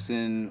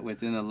person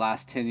within the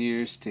last 10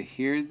 years to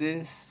hear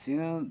this,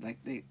 like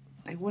they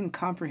wouldn't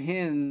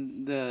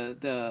comprehend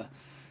the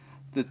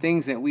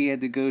things that we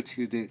had to go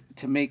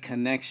to make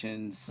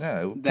connections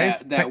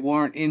that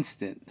weren't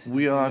instant.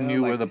 We all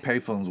knew where the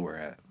payphones were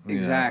at.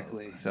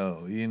 Exactly.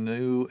 So you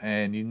knew,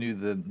 and you knew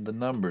the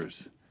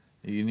numbers.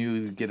 You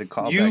knew to get a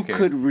call You back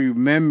could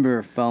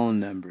remember phone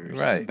numbers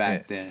right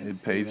back then.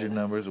 It pager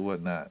numbers or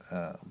whatnot.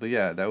 But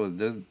yeah,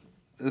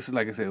 this is,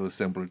 like I said, it was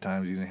simpler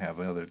times. You didn't have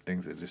other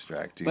things that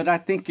distract you. But I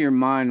think your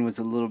mind was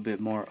a little bit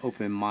more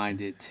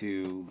open-minded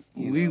to,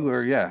 we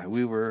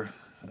were.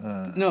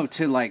 No,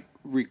 to like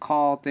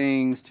recall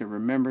things, to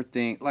remember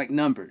things, like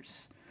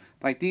numbers.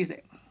 Like these,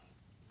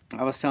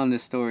 I was telling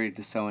this story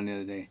to someone the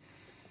other day.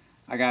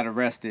 I got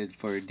arrested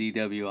for a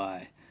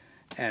DWI,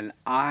 and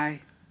I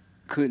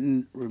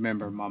couldn't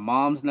remember my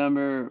mom's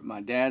number,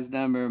 my dad's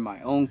number, my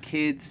own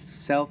kids'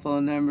 cell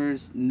phone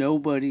numbers,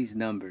 nobody's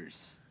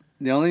numbers.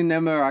 The only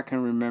number I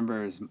can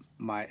remember is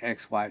my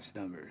ex-wife's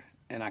number,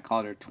 and I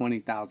called her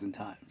 20,000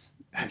 times,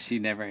 and she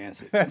never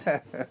answered.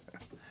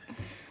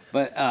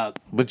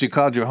 But you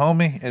called your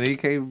homie, and he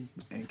came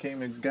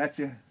and got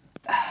you.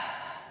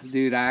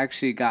 Dude, I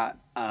actually got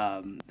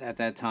at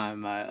that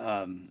time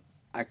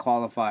I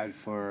qualified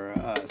for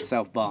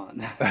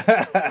self-bond.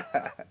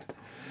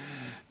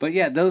 But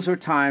yeah, those were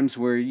times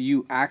where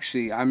you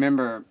actually, I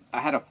remember I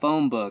had a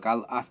phone book.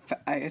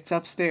 It's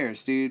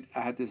upstairs, dude.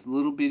 I had this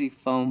little bitty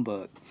phone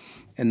book,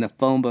 and the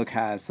phone book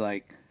has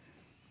like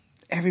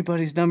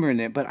everybody's number in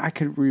it, but I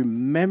could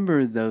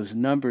remember those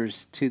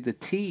numbers to the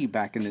T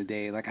back in the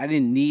day. Like, I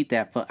didn't need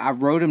that phone. I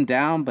wrote them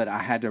down, but I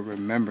had to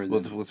remember them.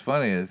 Well, what's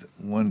funny is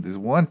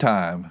one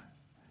time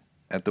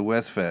at the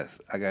West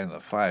Fest, I got in a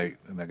fight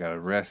and I got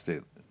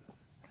arrested,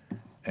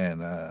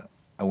 and I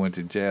went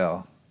to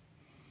jail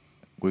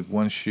with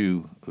one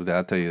shoe.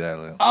 I'll tell you that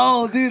later.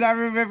 Oh, dude, I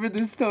remember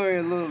this story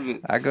a little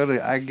bit. I go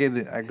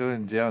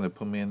in jail and they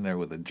put me in there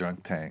with a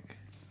drunk tank,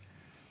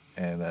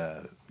 and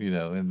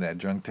in that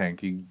drunk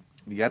tank you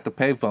got the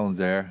payphones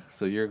there,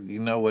 so you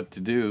know what to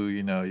do.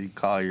 You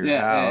call your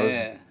house,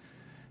 and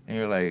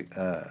you're like,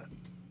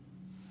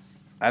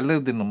 I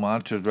lived in the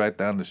Montrose right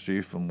down the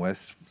street from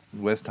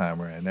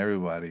Westheimer, and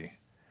everybody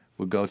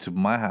would go to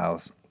my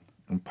house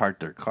and park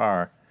their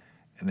car,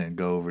 and then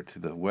go over to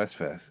the West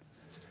Fest.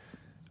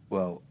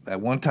 Well, at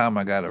one time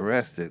I got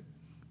arrested.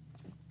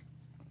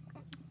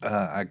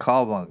 I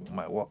called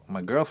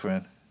my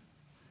girlfriend,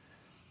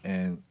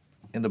 and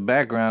in the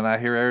background I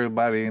hear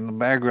everybody in the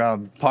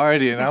background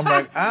partying. I'm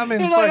like, I'm in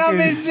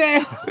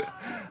jail.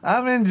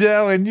 I'm in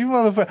jail, and you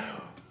motherfucker,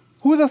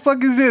 who the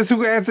fuck is this?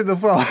 Who answered the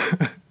phone?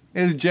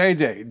 It's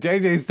JJ.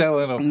 JJ's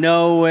telling him.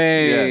 No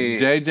way.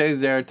 Yeah, JJ's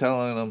there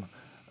telling him,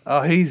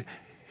 oh,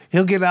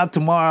 he'll get out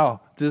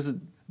tomorrow. Just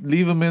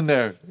leave him in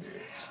there.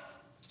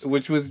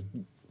 Which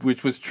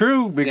was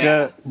true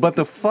because, but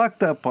the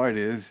fucked up part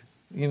is,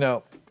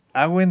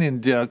 I went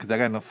in jail because I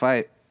got in a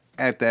fight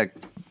at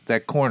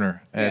that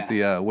corner at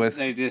the West.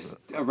 They just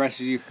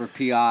arrested you for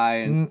PI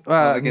and no,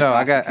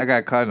 I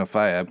got caught in a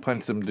fight. I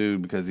punched some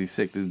dude because he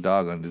sicked his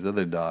dog on his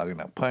other dog, and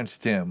I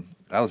punched him.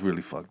 I was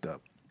really fucked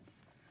up,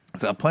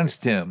 so I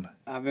punched him.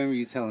 I remember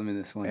you telling me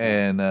this one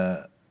time.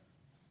 And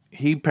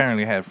he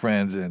apparently had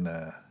friends, and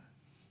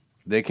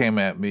they came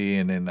at me,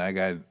 and then I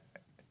got.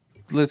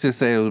 Let's just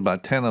say it was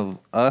about 10 of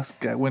us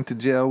went to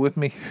jail with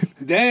me.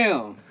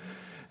 Damn.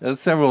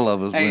 Several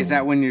of us. Hey, is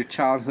that when your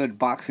childhood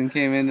boxing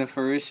came into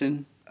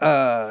fruition?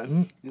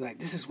 You're like,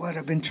 this is what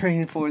I've been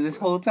training for this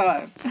whole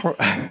time.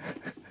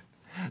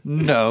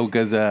 No,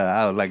 because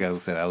like I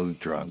said, I was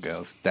drunk. I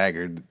was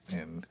staggered,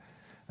 and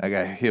I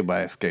got hit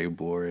by a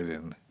skateboard,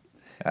 and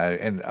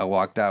And I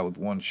walked out with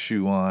one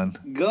shoe on.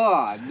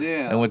 God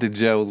damn. I went to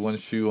jail with one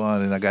shoe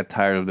on, and I got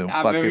tired of them.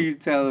 I remember you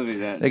telling me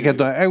that. They kept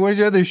going, hey, where's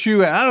your other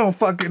shoe at? I don't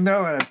fucking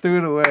know. And I threw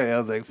it away. I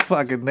was like,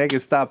 fucking, they can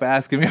stop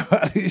asking me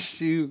about this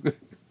shoe.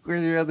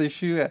 Where's your other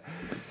shoe at?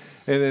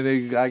 And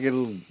then I get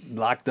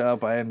locked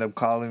up. I end up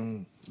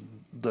calling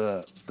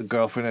the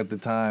girlfriend at the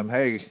time.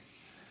 Hey,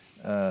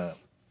 well,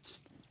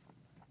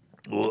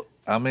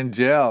 I'm in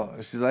jail.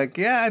 She's like,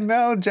 yeah, I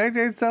know.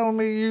 JJ telling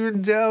me you're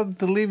in jail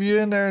to leave you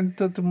in there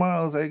until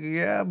tomorrow. I was like,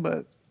 yeah,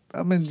 but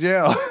I'm in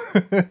jail.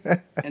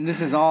 And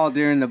this is all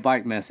during the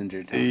bike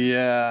messenger time.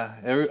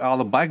 Yeah, all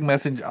the bike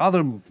messenger, all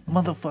the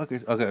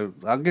motherfuckers. Okay,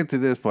 I'll get to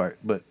this part.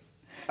 But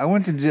I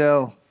went to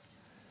jail.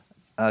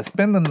 I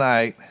spent the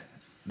night.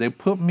 They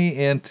put me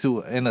in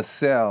a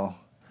cell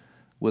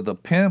with a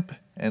pimp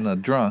and a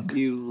drunk.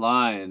 You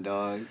lying,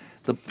 dog.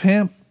 The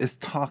pimp is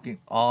talking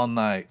all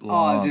night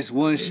long. Oh, just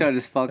wouldn't shut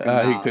his fucking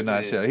mouth. He could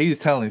not shut. He's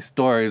telling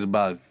stories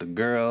about the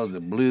girls, the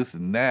blues,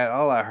 and that.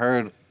 All I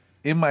heard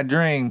in my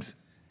dreams,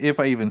 if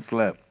I even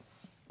slept,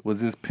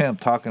 was this pimp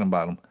talking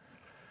about him.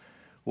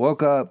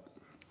 Woke up.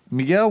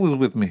 Miguel was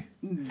with me.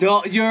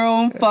 Your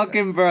own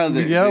fucking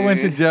brother. Miguel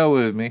went to jail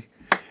with me.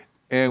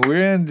 And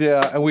we're in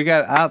jail, and we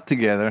got out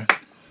together.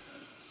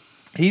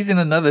 He's in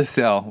another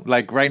cell,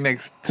 like right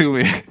next to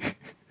me.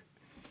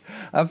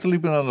 I'm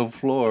sleeping on the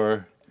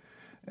floor,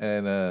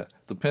 and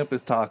the pimp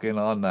is talking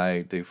all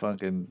night. They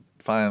fucking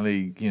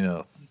finally,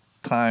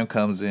 time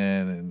comes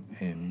in,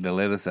 and they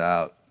let us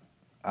out.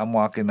 I'm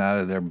walking out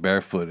of there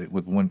barefooted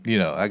with one,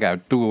 I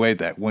threw away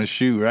that one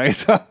shoe, right?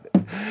 So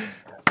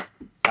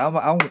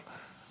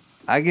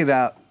I get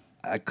out.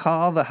 I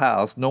call the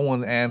house. No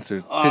one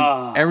answers.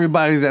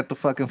 Everybody's at the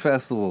fucking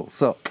festival.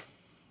 So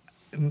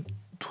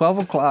 12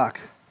 o'clock,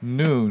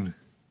 noon,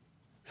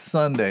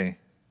 Sunday,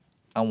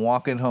 I'm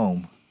walking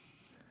home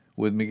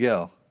with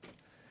Miguel.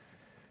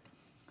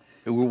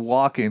 And we're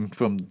walking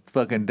from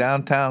fucking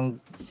downtown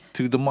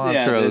to the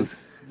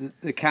Montrose. Yeah,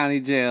 the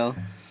county jail.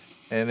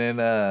 And then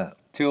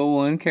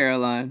 201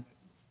 Caroline.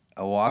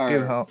 I walk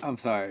in home. I'm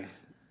sorry.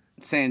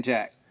 San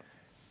Jack.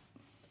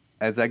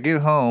 As I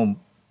get home,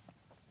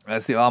 I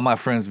see all my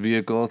friends'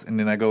 vehicles, and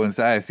then I go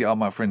inside, I see all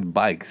my friends'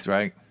 bikes,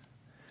 right?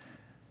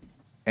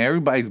 And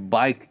everybody's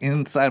bike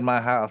inside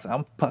my house.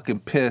 I'm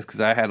fucking pissed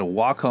because I had to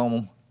walk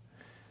home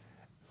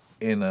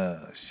in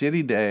a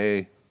shitty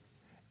day,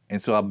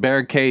 and so I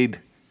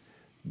barricade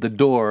the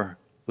door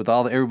with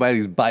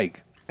everybody's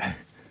bike.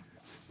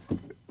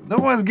 No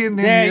one's getting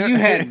in here. Yeah, you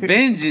had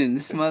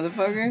vengeance,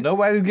 motherfucker.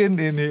 Nobody's getting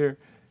in here.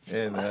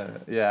 And,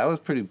 I was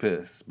pretty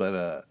pissed.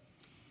 But,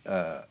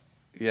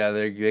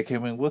 they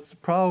came in. What's the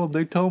problem?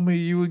 They told me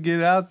you would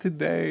get out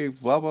today.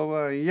 Blah, blah,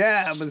 blah.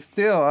 Yeah, but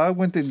still, I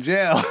went to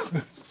jail.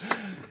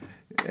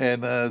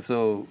 And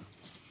so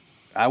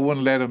I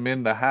wouldn't let them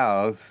in the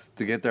house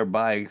to get their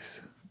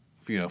bikes,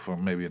 for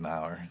maybe an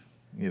hour.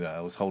 I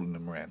was holding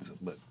them ransom.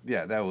 But,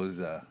 yeah, that was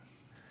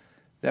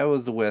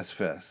the West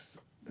Fest.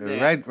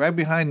 Yeah. Right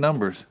behind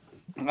Numbers.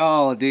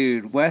 Oh,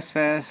 dude. West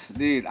Fest.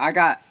 Dude,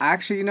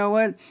 actually, you know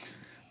what?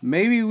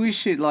 Maybe we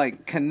should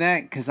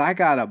connect because I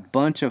got a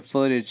bunch of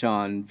footage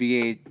on not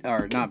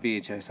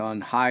VHS, on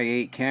high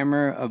 8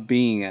 camera of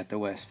being at the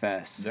West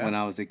Fest when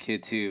I was a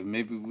kid too.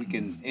 Maybe we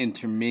can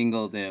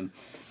intermingle them.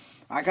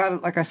 I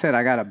got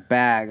a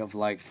bag of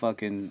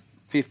fucking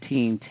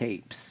 15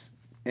 tapes,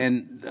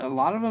 and a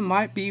lot of them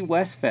might be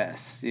West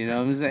Fest. You know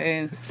what I'm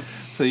saying?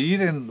 So you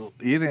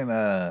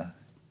didn't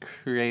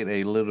create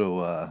a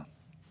little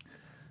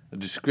a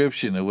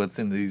description of what's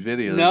in these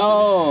videos?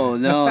 No,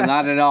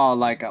 not at all.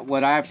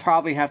 What I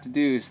probably have to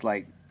do is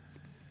I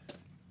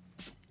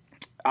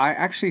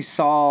actually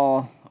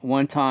saw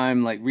one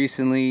time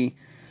recently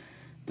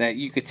that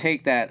you could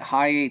take that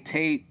high 8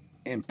 tape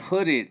and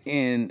put it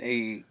in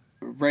a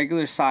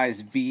regular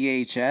size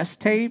VHS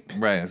tape.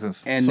 Right, it's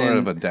sort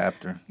of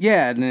adapter.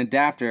 Yeah, an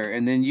adapter,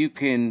 and then you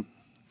have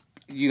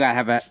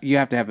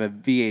to have a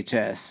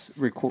VHS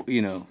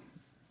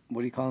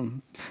what do you call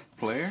them?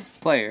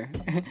 Player.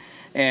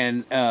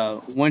 And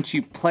once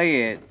you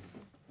play it,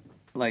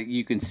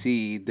 you can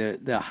see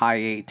the high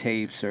 8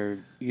 tapes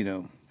or.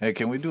 Hey,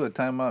 can we do a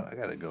timeout? I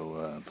gotta go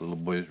to the little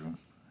boy's room.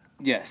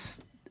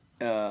 Yes.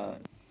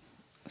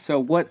 So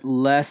what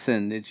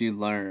lesson did you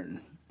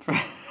learn?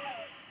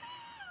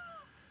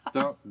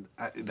 That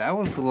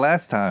was the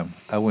last time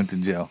I went to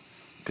jail.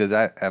 Because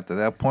after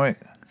that point,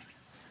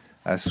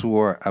 I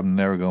swore I'm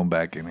never going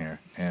back in here.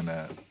 And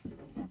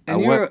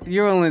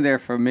you're only there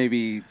for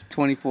maybe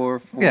 24,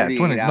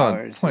 48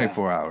 hours.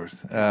 24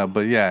 hours.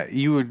 But yeah,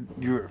 you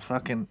were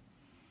fucking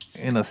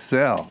in a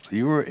cell.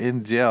 You were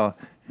in jail,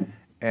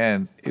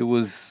 and it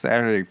was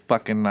Saturday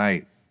fucking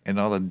night, and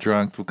all the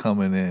drunks were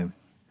coming in,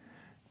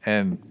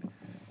 and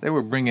they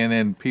were bringing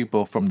in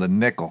people from the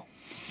Nickel.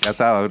 That's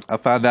how I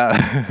found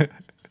out.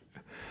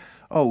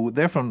 Oh,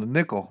 they're from the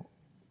Nickel,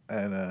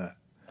 and I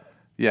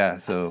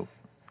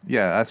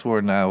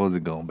swore now I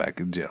wasn't going back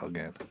to jail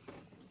again.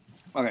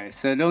 Okay,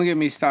 so don't get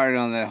me started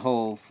on that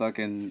whole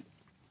fucking,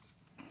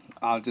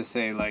 I'll just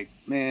say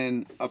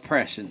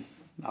oppression.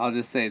 I'll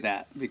just say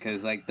that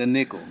because like the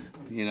nickel,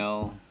 you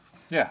know,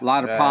 Yeah. a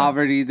lot of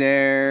poverty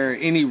there.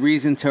 Any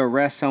reason to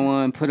arrest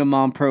someone, put them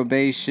on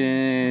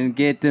probation,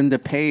 get them to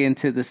pay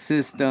into the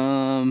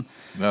system.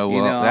 No,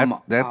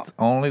 well, that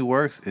only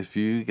works if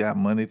you got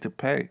money to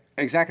pay.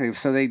 Exactly.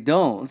 So they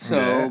don't. So,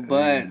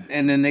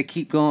 and then they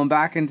keep going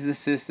back into the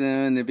system,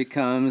 and it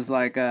becomes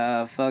like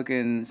a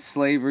fucking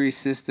slavery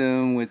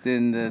system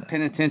within the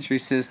penitentiary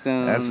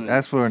system.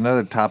 That's for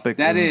another topic.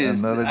 That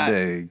is another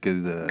day.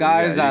 Cause,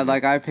 guys,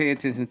 I pay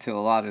attention to a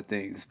lot of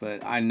things,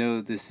 but I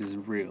know this is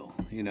real,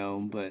 you know.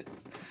 But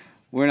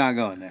we're not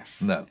going there.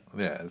 No.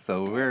 Yeah.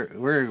 So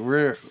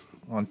we're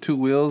on two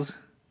wheels,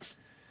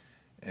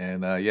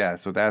 and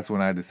so that's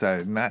when I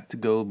decided not to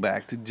go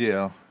back to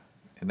jail.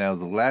 And that was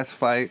the last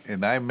fight,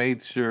 and I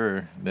made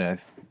sure that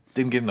I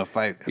didn't get in a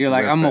fight. You're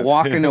like, I'm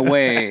walking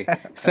away.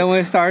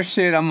 Someone starts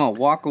shit, I'm going to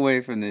walk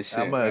away from this shit.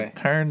 I'm going to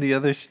turn the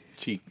other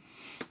cheek.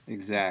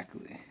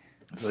 Exactly.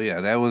 So,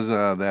 yeah, that was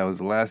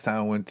the last time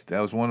I went.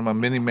 That was one of my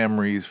many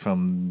memories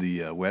from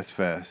the West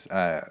Fest.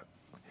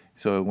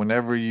 So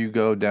whenever you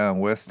go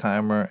down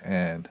Westheimer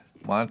and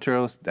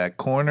Montrose, that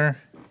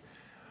corner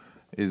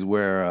is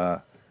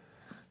where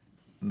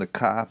the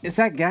cop... Is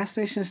that gas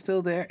station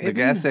still there? The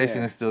gas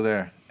station is still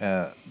there.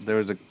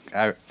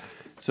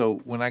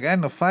 So when I got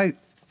in the fight,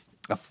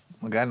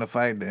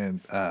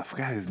 and I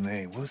forgot his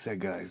name. What was that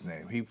guy's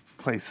name? He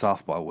played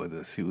softball with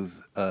us. He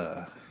was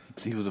a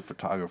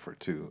photographer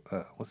too.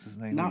 What's his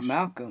name? Not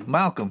Malcolm.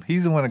 Malcolm.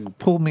 He's the one that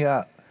pulled me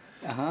out.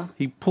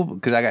 He pulled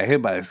because I got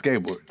hit by a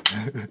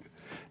skateboard,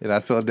 and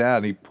I fell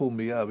down. He pulled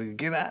me up. He said,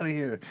 "Get out of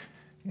here!"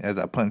 As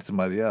I punched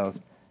somebody else.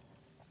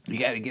 You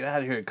got to get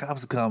out of here. The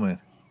cops are coming.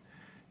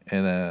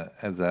 And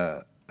as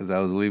I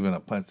was leaving, I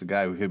punched the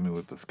guy who hit me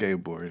with the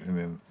skateboard, and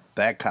then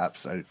that cop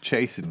started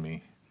chasing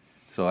me.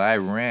 So I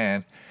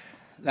ran.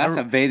 That's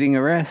evading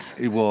arrest.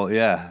 Well,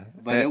 yeah.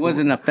 But it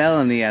wasn't a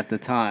felony at the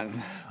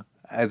time.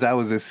 As I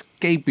was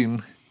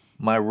escaping,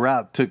 my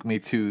route took me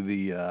to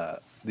the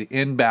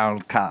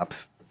inbound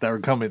cops that were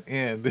coming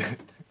in.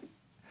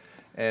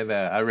 And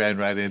I ran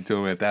right into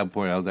him. At that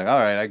point, I was like, all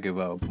right, I give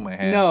up. Put my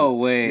hands No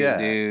way,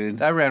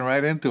 dude. I ran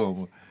right into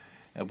him.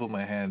 I put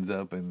my hands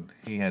up, and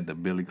he had the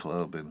billy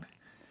club and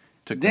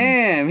took.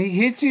 Damn, he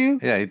hit you?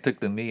 Yeah, he took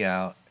the knee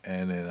out,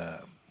 and then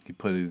he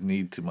put his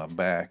knee to my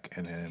back,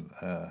 and then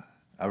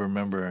I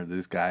remember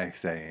this guy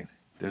saying,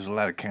 "There's a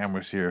lot of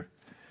cameras here.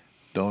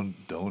 Don't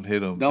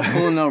hit him. Don't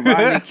pull no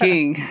Rodney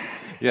King."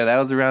 Yeah, that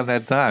was around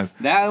that time.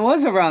 That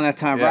was around that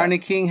time. Yeah. Rodney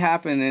King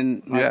happened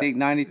in I think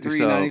 93,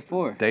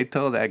 94. They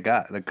told that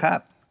guy,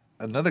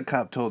 another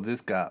cop told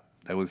this cop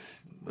that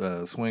was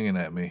swinging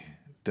at me.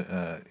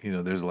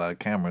 There's a lot of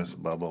cameras,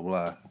 blah, blah,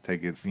 blah.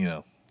 Take it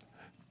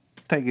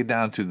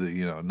down to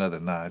the, another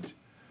notch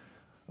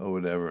or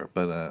whatever.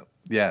 But,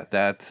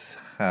 that's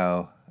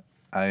how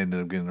I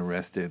ended up getting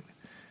arrested.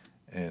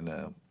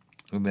 And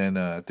then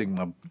I think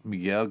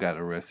Miguel got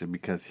arrested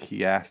because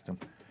he asked him,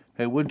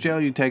 "Hey, what jail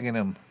you taking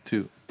him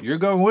to?" "You're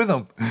going with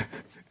him."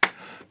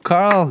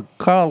 Carl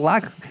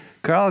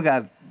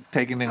got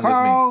taken in with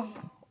me.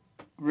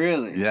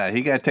 Really? Yeah,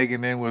 he got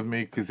taken in with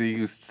me because he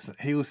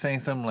was saying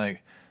something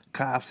like,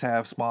 "Cops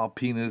have small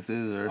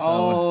penises" or something.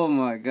 Oh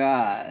my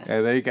God!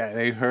 And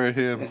they heard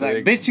him. It's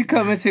like, "Bitch, you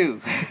coming too?"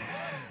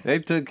 They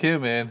took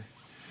him in,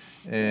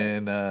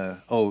 and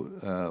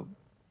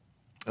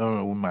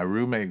when my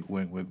roommate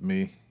went with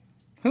me.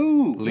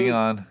 Who?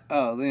 Leon.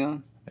 Oh,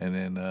 Leon. And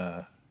then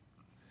I'm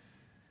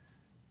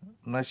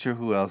not sure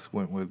who else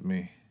went with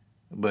me,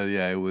 but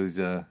yeah, it was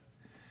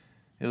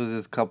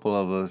just a couple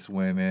of us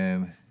went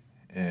in.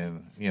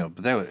 And,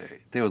 but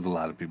there was a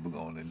lot of people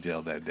going to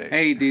jail that day.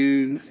 Hey,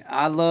 dude,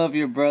 I love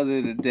your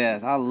brother to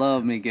death. I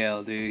love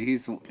Miguel, dude.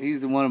 He's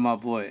one of my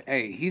boys.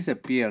 Hey, he's a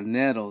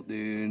pionero,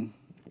 dude.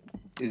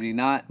 Is he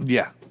not?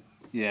 Yeah.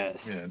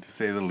 Yes. Yeah, to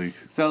say the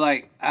least. So,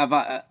 like,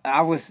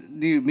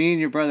 dude, me and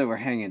your brother were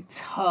hanging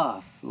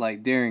tough,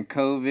 like, during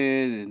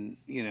COVID. And,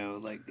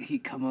 like,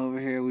 he'd come over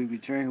here, we'd be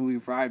drinking,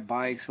 we'd ride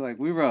bikes. Like,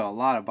 we rode a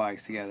lot of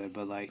bikes together,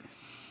 but, like,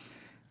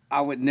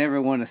 I would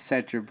never want to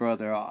set your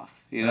brother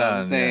off. You know what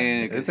I'm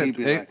saying? Because he'd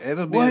be like,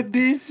 "What,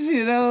 bitch?"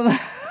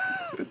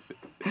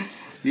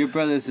 Your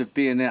brother's a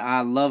pionero.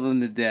 I love him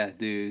to death,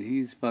 dude.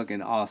 He's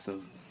fucking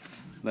awesome.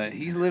 But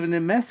he's living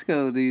in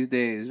Mexico these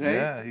days, right?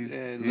 Yeah, he's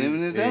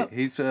living it up.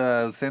 He's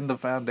setting the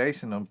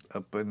foundation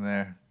up in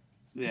there.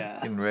 Yeah.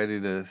 He's getting ready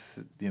to,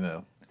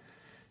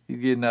 he's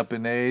getting up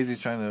in age. He's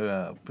trying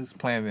to, he's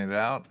planning it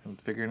out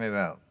and figuring it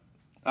out.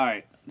 All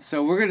right.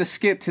 So we're going to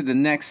skip to the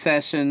next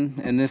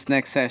session. And this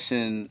next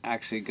session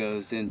actually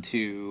goes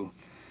into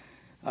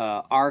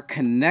our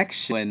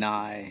connection. And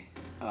I,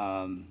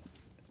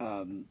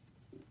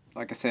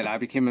 like I said, I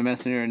became a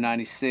messenger in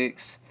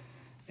 96.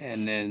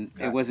 And then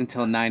it wasn't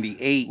until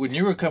 98. When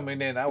you were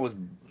coming in, I was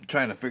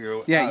trying to figure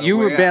out. Yeah, you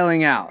were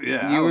bailing out.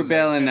 Yeah, you were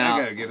bailing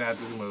out. I gotta get out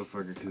this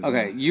motherfucker.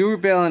 Okay, you were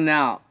bailing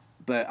out,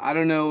 but I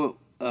don't know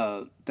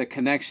the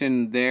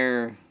connection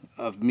there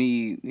of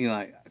me.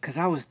 Because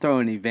I was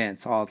throwing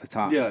events all the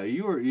time. Yeah,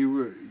 you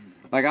were.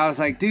 Like I was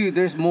like, dude,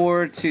 there's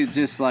more to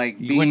just like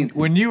being.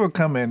 When you were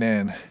coming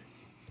in,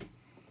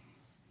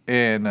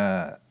 and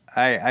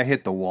I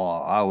hit the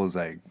wall. I was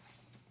like,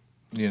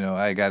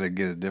 I got to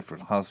get a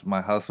different hustle.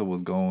 My hustle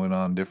was going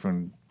on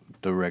different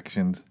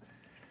directions,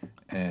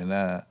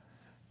 and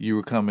you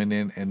were coming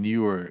in, and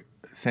you were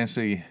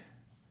essentially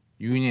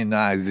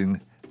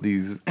unionizing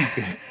these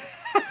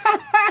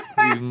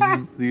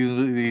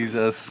these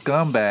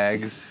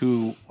scumbags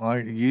who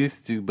aren't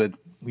used to, but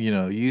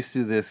used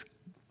to this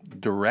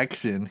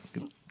direction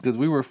because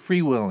we were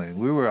freewheeling.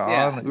 We were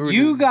on. We were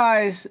you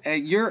guys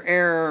at your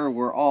era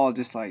were all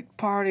just like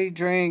party,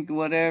 drink,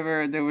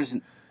 whatever. There was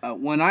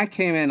when I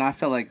came in, I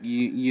felt like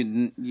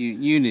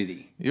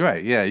unity. You're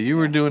right. Yeah, you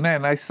were doing that,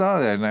 and I saw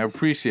that, and I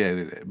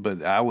appreciated it.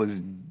 But I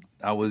was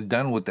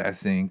done with that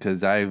scene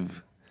because I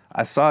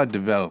saw it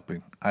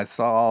developing. I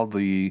saw all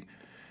the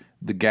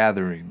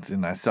gatherings,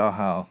 and I saw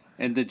how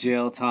and the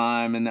jail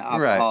time and the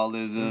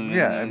alcoholism. Right.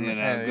 Yeah, I did.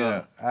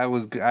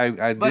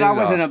 But I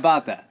wasn't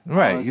about that.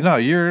 Right.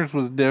 Yours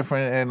was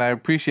different, and I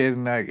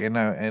appreciated it,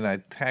 and I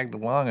tagged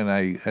along, and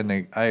I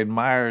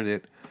admired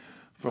it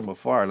from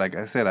afar. Like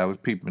I said, I was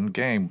peeping the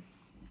game,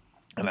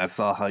 and I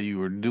saw how you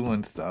were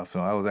doing stuff,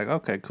 and I was like,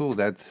 okay, cool.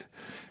 That's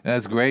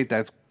great.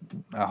 I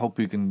hope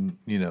you can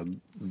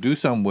do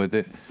something with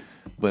it.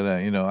 But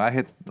I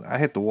hit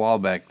the wall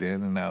back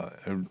then,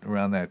 and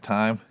around that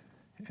time,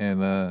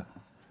 and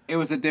it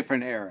was a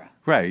different era.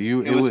 Right.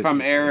 It was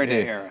from era to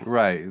era.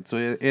 Right. So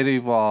it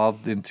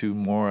evolved into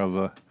more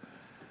of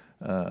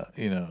a,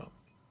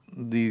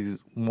 these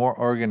more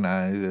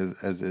organized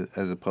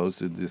as opposed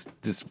to this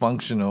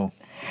dysfunctional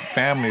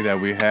family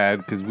that we had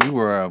because we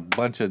were a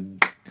bunch of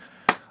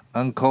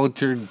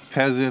uncultured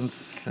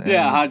peasants.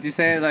 How'd you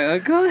say it? Like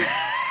uncultured?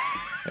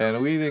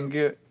 And we didn't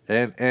get.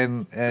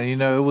 And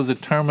it was a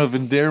term of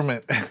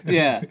endearment.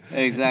 Yeah,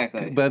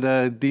 exactly. But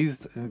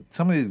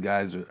some of these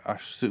guys are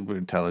super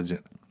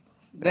intelligent.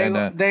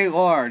 They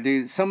are,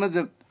 dude.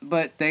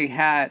 But they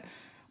had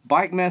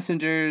bike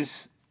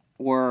messengers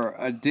were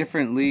a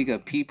different league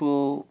of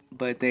people,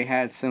 but they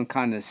had some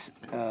kind of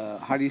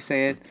how do you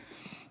say it?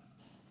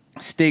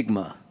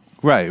 Stigma.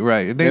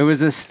 Right. There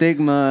was a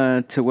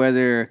stigma to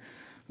whether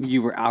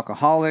you were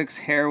alcoholics,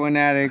 heroin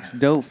addicts,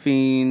 dope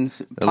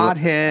fiends,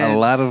 potheads. A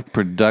lot of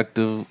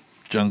productive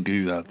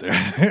junkies out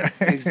there.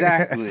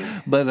 Exactly.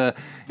 But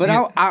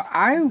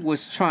I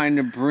was trying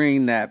to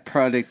bring that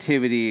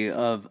productivity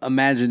of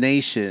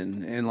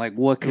imagination and like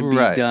what could be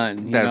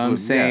done. You know what I'm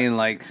saying? Yeah.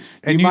 Like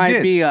you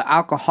might be an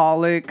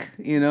alcoholic,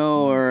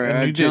 or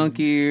a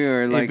junkie,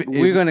 or like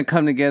we're going to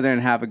come together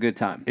and have a good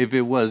time. If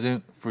it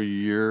wasn't for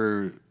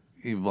your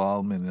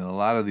involvement, and a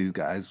lot of these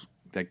guys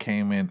that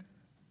came in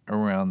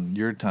around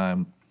your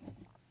time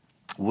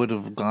would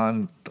have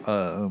gone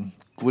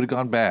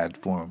bad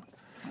for them.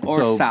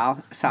 Or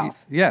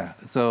south. Yeah.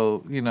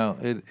 So you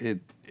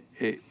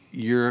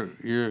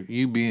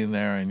being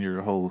there and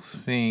your whole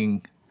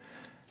thing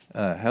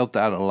helped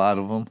out a lot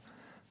of them,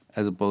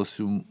 as opposed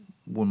to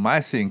when my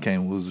scene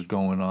was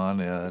going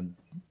on.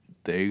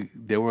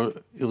 It was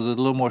a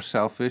little more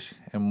selfish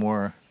and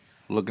more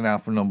looking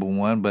out for number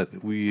one. But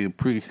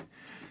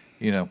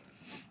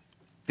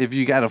if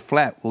you got a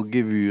flat, we'll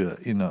give you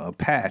a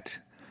patch.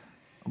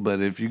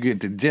 But if you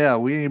get to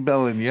jail, we ain't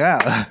bailing you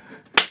out.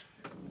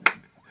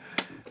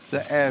 So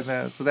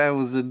that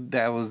was an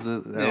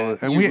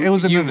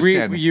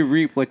understanding. You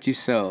reap what you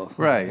sow.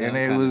 Right, and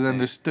it was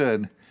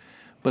understood.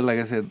 But like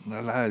I said,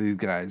 a lot of these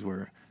guys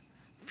were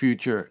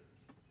future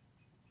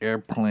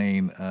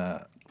airplane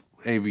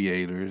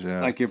aviators.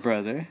 Like your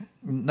brother.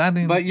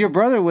 But your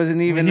brother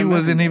wasn't even. He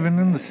wasn't even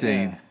in the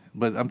scene. Yeah.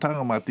 But I'm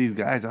talking about these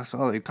guys. That's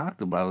all they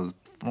talked about was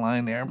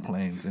flying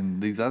airplanes, and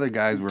these other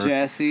guys were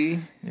Jesse.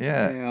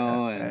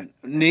 Yeah, and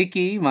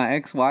Nikki, my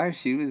ex-wife.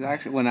 She was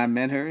actually when I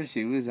met her,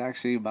 she was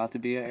actually about to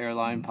be an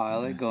airline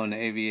pilot, going to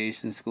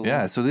aviation school.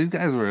 Yeah, so these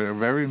guys were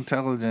very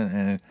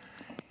intelligent,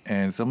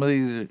 and some of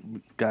these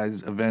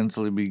guys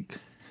eventually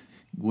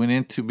went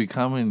into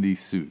becoming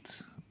these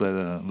suits, but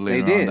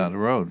later on down the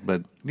road.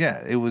 But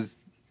yeah, it was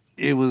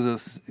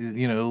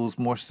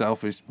more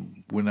selfish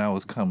when I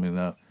was coming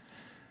up.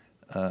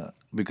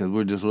 Because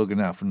we're just looking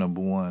out for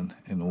number one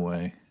in a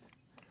way.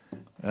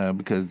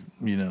 Because,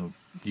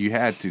 you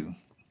had to.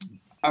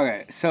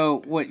 Okay,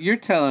 so what you're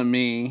telling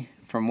me,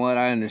 from what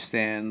I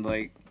understand,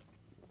 like,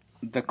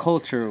 the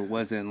culture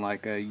wasn't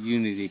like a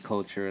unity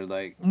culture,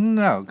 like...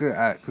 No,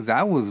 because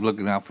I was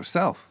looking out for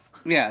self.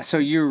 Yeah, so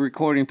you're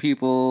recording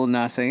people,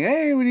 not saying,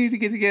 hey, we need to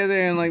get together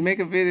and, like, make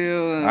a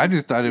video. And, I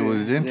just thought it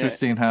was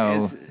interesting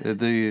how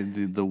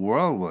the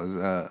world was...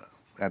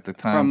 at the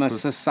time, from a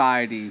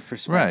society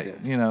perspective,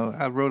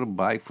 right? I rode a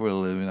bike for a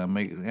living.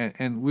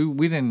 And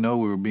we didn't know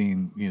we were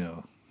being, we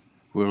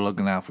were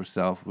looking out for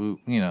self. We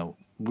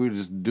were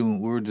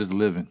just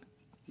living.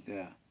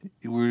 Yeah,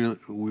 we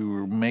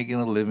were making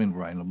a living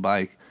riding a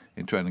bike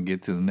and trying to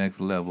get to the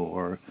next level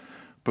or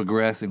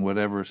progressing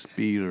whatever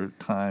speed or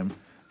time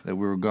that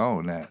we were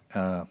going at.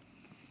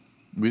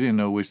 We didn't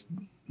know which.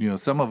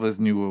 Some of us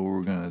knew what we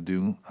were gonna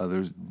do.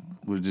 Others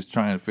were just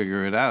trying to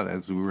figure it out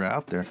as we were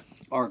out there.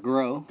 Or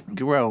grow,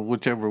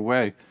 whichever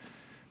way.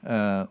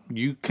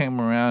 You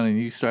came around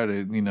and you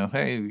started,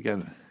 hey,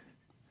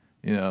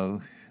 you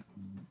know,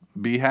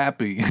 be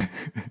happy.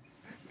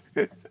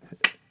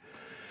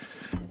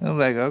 I'm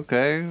like,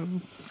 okay.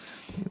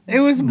 It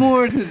was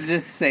more than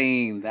just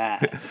saying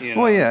that. You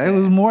know Well, what I'm yeah, it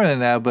was saying? more than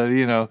that, but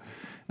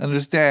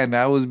understand,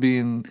 I was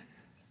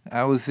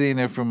seeing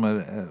it from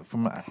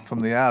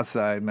the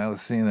outside, and I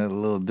was seeing it a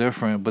little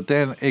different. But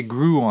then it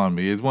grew on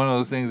me. It's one of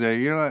those things that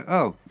you're like,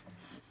 oh,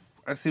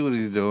 I see what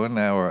he's doing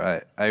now,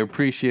 or I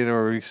appreciate it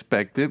or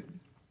respect it,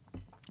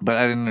 but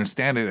I didn't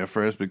understand it at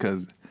first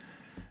because,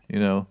 you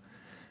know,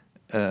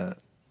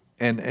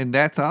 and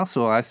that's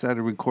also I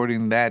started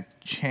recording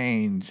that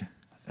change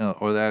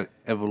or that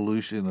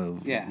evolution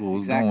of Yeah, what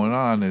was exactly. going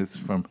on is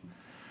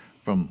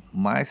from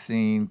my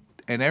scene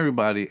and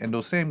everybody, and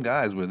those same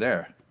guys were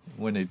there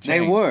when it changed.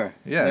 They were.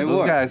 Yeah, They those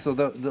were. guys. So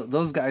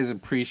those guys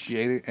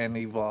appreciated and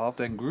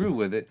evolved and grew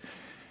with it,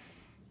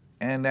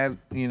 and that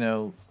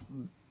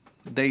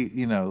they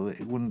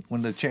when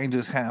the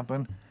changes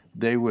happened,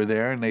 they were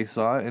there and they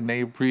saw it and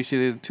they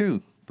appreciated it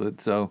too.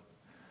 But so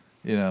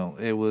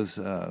it was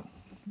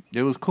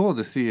cool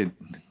to see it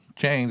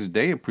change.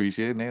 They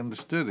appreciated it and they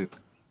understood it,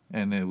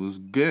 and it was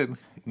good.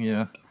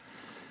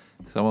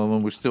 Some of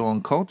them were still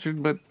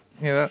uncultured, but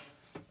yeah.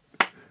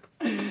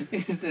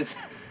 It's just-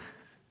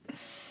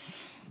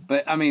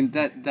 but I mean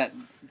that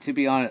to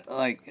be honest,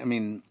 like I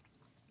mean,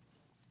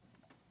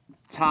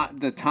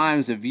 the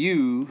times of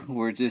you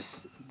were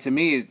just to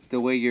me the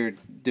way you're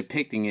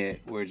depicting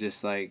it were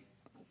just like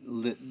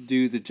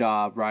do the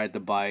job, ride the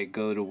bike,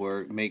 go to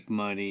work, make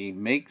money,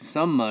 make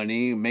some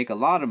money, make a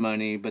lot of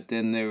money. But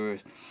then there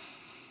was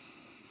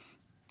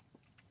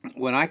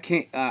when I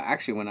came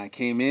actually when I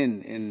came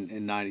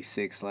in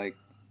 '96, like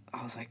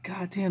I was like,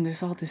 God damn,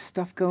 there's all this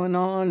stuff going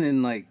on,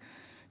 and like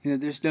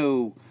there's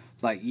no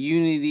like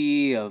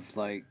unity of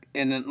like,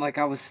 and then like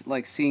I was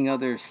like seeing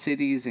other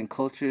cities and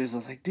cultures. I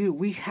was like, dude,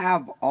 we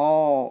have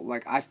all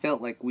like I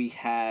felt like we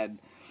had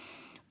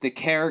the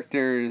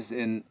characters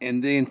and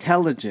the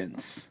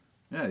intelligence.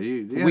 Yeah,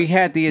 We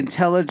had the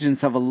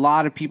intelligence of a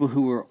lot of people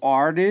who were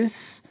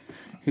artists,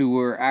 who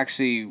were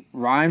actually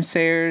rhyme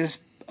sayers,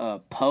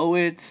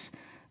 poets,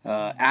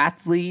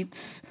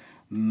 athletes,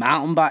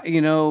 mountain bike,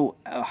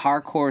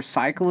 hardcore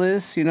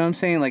cyclists. You know what I'm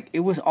saying? Like it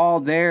was all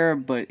there,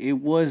 but it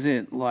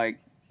wasn't like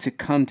to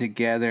come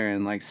together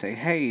and like say,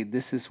 hey,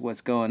 this is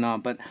what's going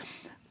on. But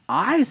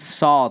I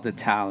saw the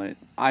talent.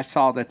 I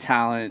saw the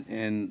talent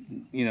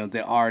in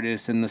the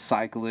artists and the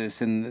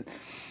cyclists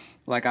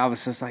like I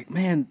was just like,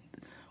 man,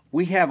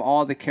 we have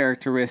all the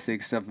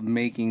characteristics of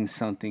making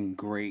something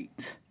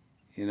great,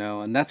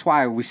 and that's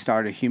why we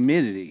started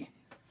Humidity.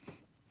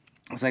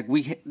 It's like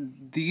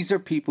these are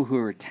people who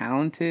are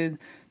talented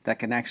that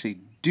can actually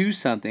do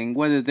something,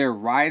 whether they're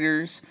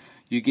writers,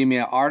 you give me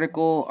an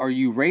article, or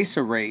you race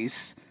a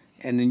race,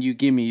 and then you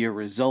give me your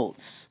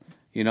results.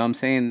 You know what I'm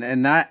saying?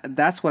 And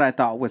that's what I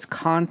thought was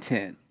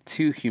content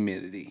to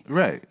Humidity.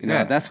 Right.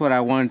 That's what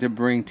I wanted to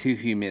bring to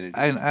Humidity.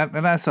 And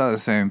I saw the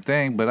same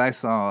thing, but I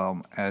saw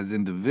them as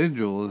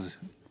individuals,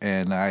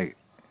 and I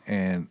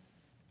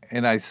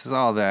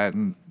saw that,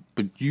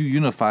 but you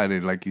unified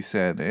it like you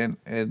said, and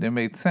it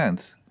made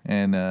sense.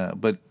 And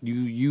but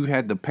you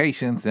had the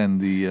patience and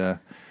the I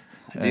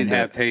did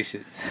have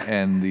patience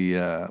and the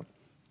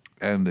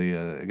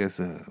I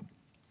guess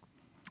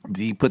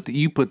you put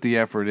the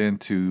effort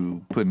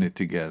into putting it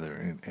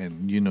together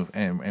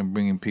and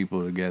bringing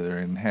people together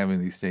and having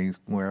these things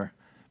where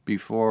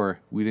before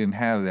we didn't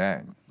have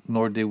that,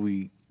 nor did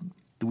we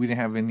didn't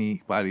have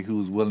anybody who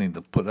was willing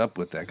to put up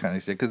with that kind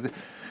of shit, because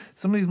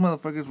some of these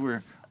motherfuckers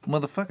were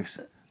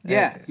motherfuckers.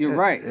 Yeah, you're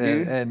right,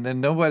 dude. And then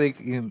nobody,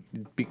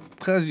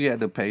 because you had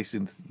the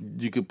patience,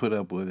 you could put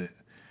up with it.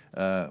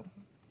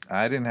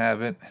 I didn't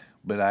have it,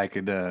 but I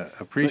could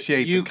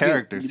appreciate the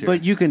characters here.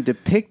 But you can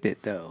depict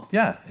it, though.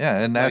 Yeah,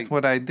 and that's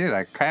what I did.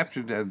 I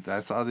captured it.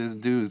 I saw this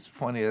dude as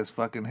funny as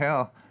fucking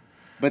hell.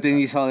 But then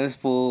you saw this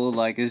fool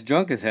like is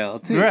drunk as hell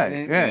too,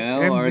 right?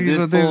 Yeah, or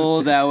this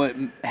fool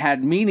that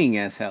had meaning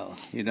as hell.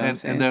 You know what I'm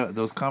saying? And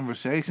those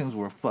conversations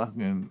were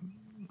fucking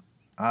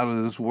out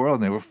of this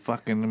world. They were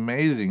fucking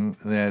amazing.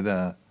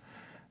 That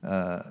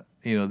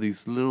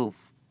these little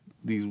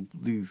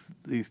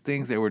these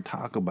things they were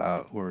talk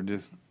about were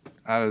just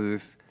out of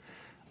this.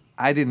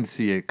 I didn't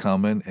see it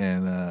coming,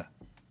 and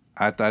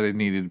I thought it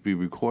needed to be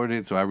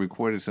recorded, so I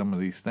recorded some of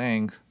these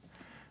things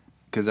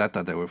because I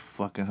thought they were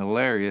fucking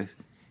hilarious.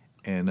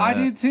 And I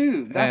did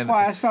too. That's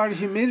why I started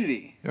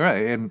Humidity.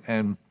 Right,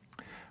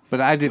 but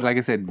I did, like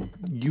I said,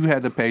 you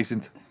had the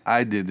patience.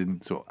 I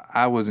didn't, so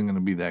I wasn't going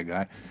to be that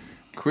guy.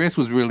 Chris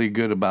was really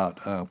good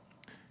about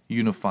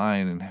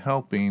unifying and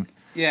helping.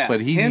 Yeah,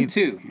 but him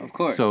too, of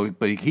course.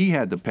 But he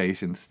had the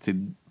patience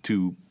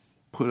to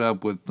put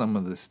up with some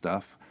of this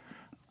stuff.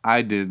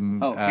 I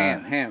didn't. Oh,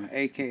 Ham,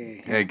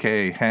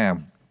 a.k.a.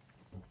 Ham.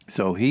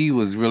 So he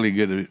was really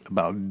good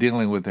about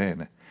dealing with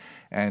it,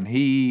 and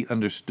he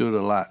understood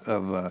a lot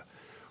of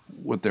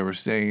what they were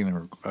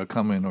saying or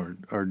coming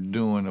or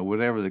doing or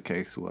whatever the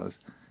case was.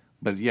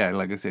 But yeah,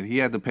 like I said, he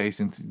had the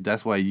patience.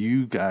 That's why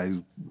you guys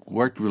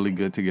worked really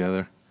good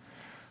together.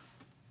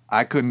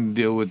 I couldn't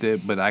deal with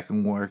it, but I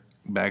can work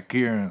back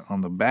here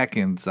on the back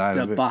end side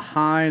The of it.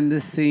 behind the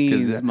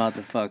scenes 'Cause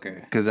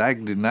motherfucker. Because I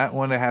did not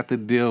want to have to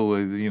deal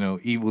with,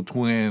 Evil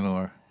Twin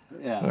or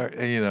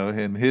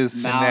and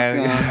his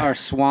Malcolm shenanigans. or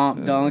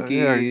Swamp Donkey.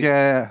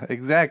 Yeah,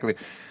 exactly.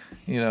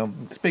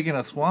 Speaking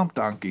of Swamp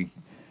Donkey,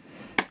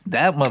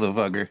 that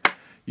motherfucker,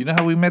 you know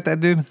how we met that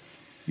dude?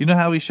 You know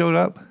how he showed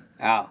up?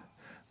 How?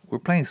 We're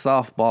playing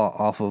softball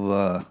off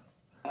of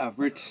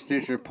Rich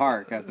Stitcher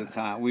Park at the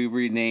time. We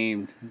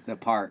renamed the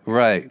park.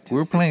 right.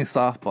 We're playing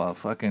softball.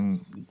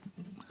 Fucking,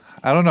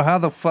 I don't know how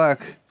the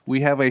fuck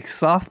we have a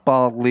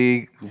softball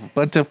league,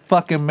 bunch of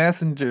fucking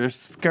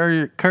messengers,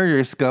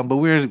 courier scum, but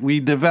we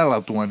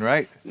developed one,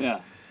 right?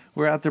 Yeah.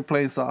 We're out there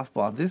playing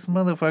softball. This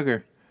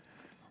motherfucker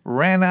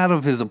ran out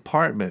of his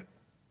apartment,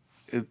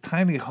 a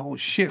tiny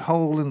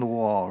shithole in the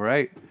wall,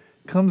 right?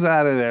 Comes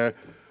out of there.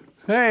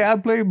 Hey, I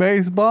play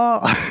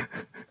baseball.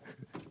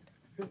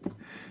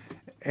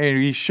 And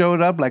he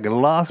showed up like a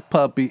lost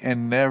puppy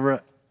and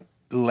never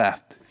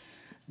left.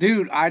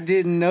 Dude, I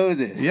didn't know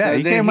this. Yeah, so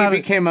he then came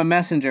became a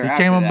messenger. He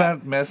after came that.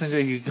 about messenger.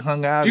 He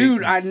hung out.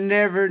 Dude, I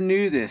never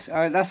knew this.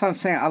 That's what I'm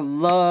saying. I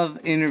love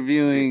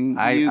interviewing you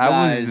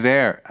guys.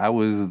 I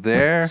was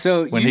there.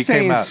 So when you he came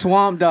saying out.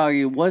 Swamp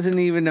Doggy wasn't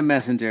even a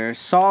messenger,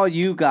 saw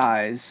you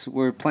guys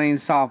were playing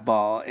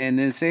softball, and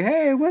then say,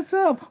 "Hey, what's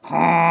up?"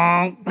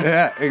 Honk.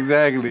 Yeah,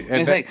 exactly.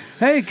 And it's like,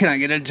 "Hey, can I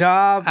get a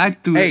job?"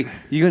 Hey,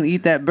 you gonna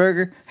eat that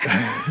burger?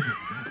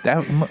 You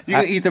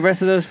gonna eat the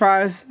rest of those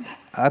fries?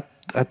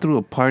 I threw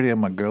a party at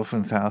my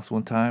girlfriend's house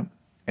one time,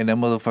 and that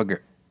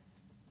motherfucker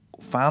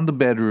found the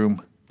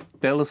bedroom,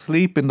 fell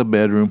asleep in the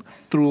bedroom,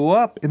 threw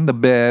up in the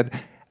bed.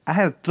 I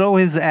had to throw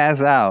his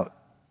ass out.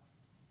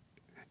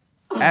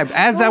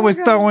 As I was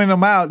throwing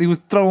him out, he was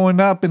throwing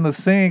up in the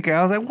sink. And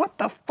I was like, what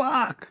the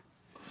fuck?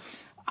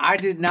 I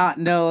did not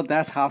know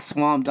that's how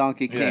Swamp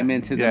Donkey came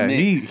into the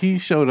mix. He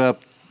showed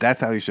up.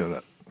 That's how he showed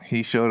up.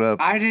 He showed up.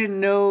 I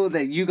didn't know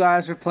that you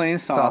guys were playing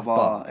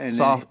softball.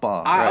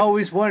 Softball. I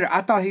always wondered.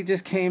 I thought he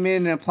just came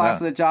in and applied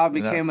for the job,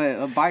 became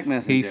a bike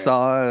messenger. He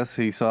saw us.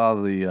 He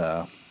saw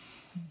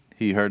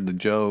he heard the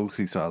jokes.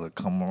 He saw the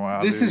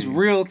camaraderie. This is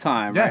real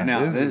time right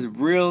now. This is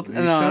real.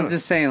 No, I'm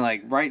just saying,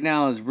 like, right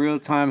now is real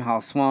time how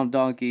Swamp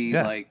Donkey,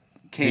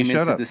 came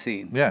into the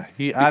scene. Yeah.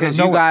 Because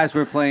you guys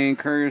were playing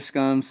Courier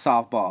Scum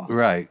softball.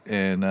 Right.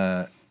 And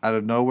out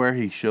of nowhere,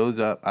 he shows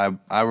up.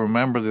 I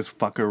remember this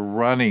fucker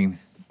running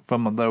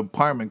from the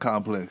apartment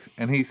complex,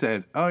 and he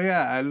said, "Oh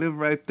yeah, I live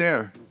right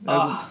there."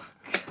 I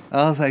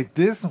was like,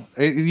 "This,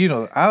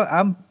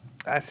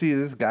 I see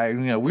this guy.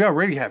 We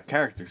already have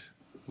characters.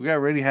 We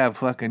already have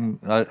fucking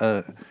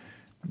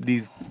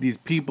these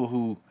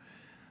people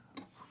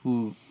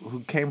who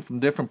came from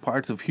different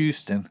parts of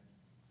Houston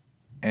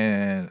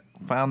and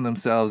found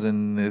themselves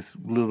in this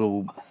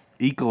little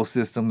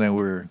ecosystem that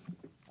we're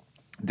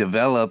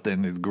developed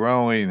and is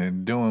growing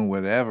and doing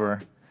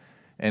whatever.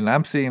 And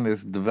I'm seeing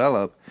this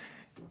develop."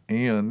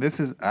 And this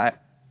is I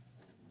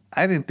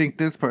didn't think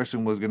this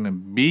person was gonna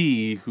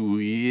be who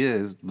he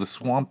is, the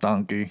Swamp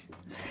Donkey.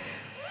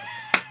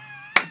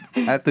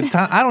 At the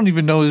time, I don't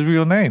even know his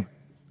real name,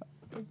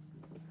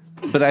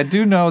 but I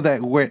do know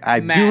that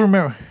do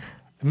remember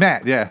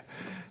Matt. Yeah,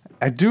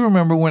 I do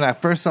remember when I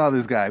first saw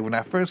this guy. When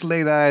I first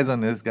laid eyes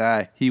on this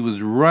guy, he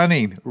was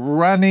running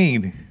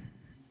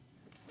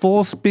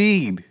full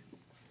speed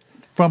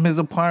from his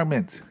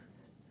apartment.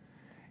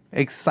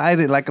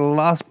 Excited like a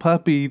lost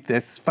puppy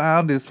that's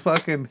found his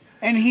fucking.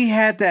 And he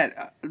had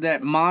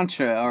that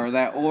mantra or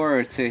that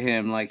aura to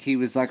him, like he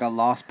was like a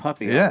lost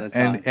puppy all the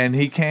time. And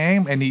he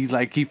came and he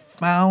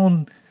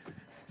found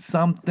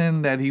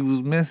something that he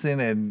was missing,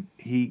 and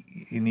he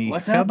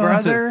what's up,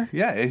 brother?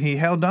 And he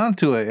held on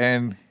to it,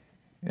 and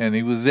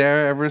he was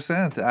there ever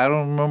since. I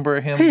don't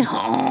remember him.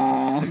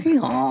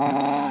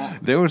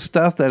 There was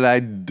stuff that I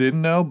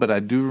didn't know, but I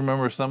do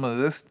remember some of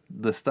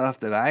the stuff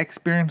that I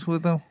experienced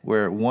with him,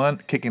 where one,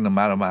 kicking him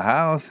out of my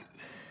house,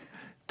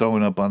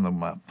 throwing up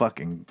on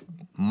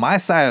my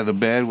side of the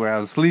bed where I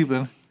was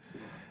sleeping.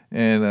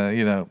 And,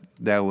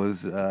 that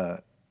was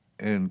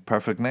in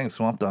perfect name,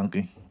 Swamp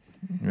Donkey.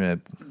 Yeah.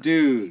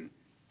 Dude,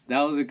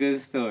 that was a good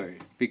story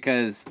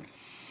because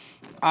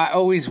I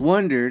always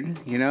wondered,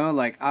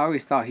 I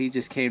always thought he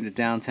just came to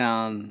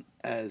downtown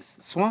as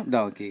Swamp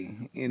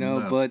Donkey,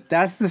 No. but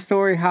that's the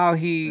story how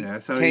he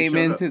came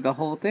into the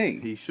whole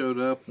thing. He showed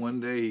up one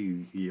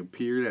day, he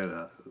appeared at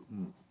a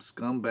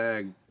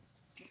scumbag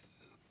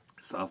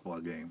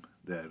softball game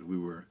that we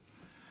were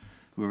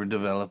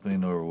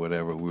developing or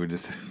whatever. We were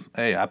just,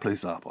 hey, I play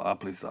softball.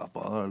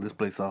 Oh, let's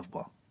play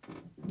softball.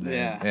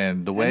 Yeah.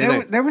 And the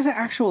way there was an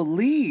actual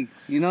league,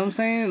 you know what I'm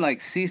saying? Like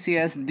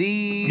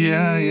CCSD.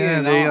 Yeah.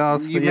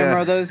 You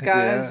remember those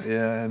guys?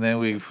 Yeah. And then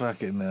we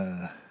fucking,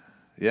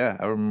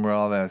 I remember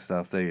all that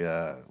stuff.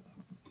 They,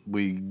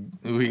 we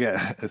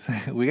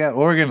got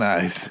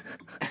organized.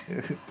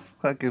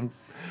 Fucking.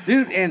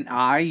 Dude, and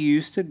I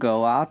used to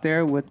go out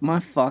there with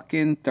my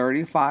fucking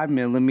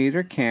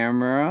 35mm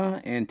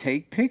camera and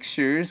take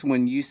pictures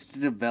when you used to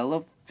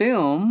develop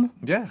film.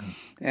 Yeah.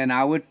 And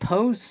I would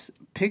post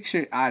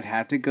picture. I'd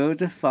have to go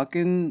to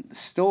fucking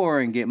store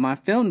and get my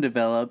film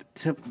developed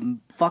to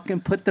fucking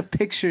put the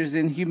pictures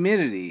in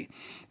Humidity.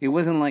 It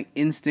wasn't like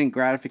instant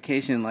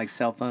gratification like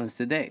cell phones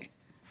today,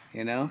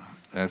 you know?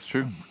 That's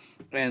true.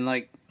 And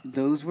like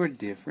those were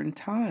different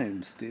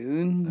times,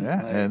 dude.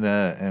 Yeah, like, and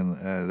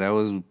that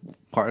was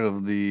part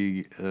of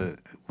the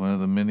one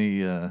of the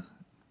many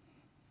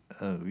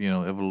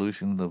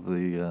evolutions of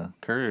the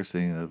Courier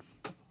scene of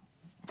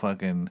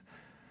fucking.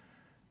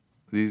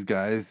 These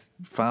guys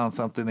found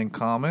something in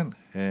common,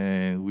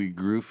 and we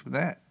grew from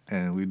that,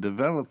 and we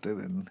developed it,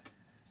 and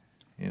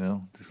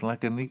just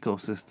like an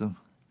ecosystem.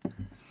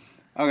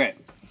 Okay,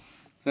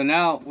 so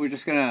now we're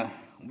just gonna.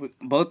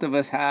 Both of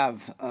us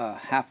have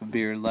half a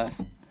beer left,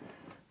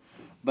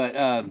 but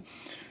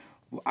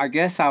I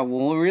guess I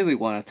will really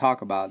want to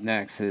talk about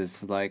next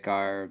is like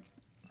our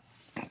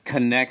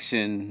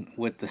connection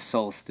with the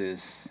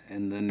solstice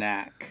and the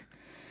knack,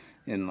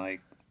 and like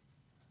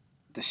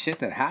the shit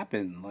that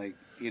happened, like.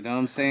 You know what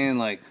I'm saying?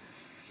 Like,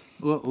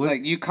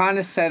 like you kind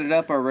of set it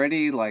up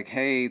already. Like,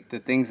 hey, the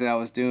things that I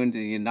was doing to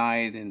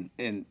unite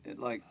and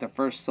like the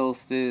first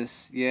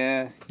solstice.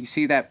 Yeah, you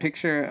see that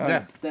picture?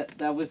 Yeah,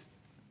 that was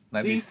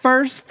 90... the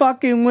first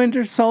fucking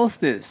winter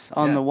solstice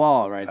on the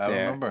wall right there.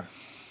 I remember.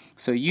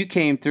 So you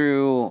came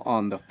through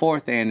on the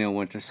 4th annual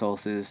winter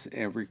solstice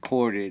and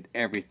recorded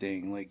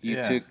everything. Like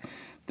you took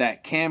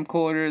that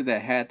camcorder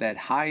that had that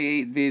high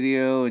 8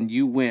 video and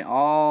you went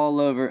all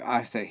over.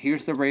 I said,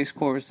 here's the race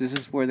course. This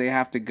is where they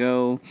have to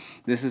go.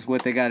 This is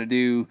what they got to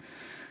do.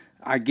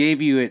 I gave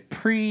you it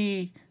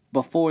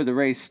before the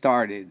race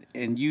started,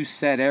 and you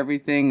set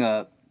everything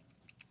up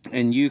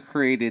and you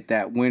created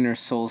that winter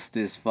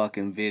solstice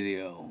fucking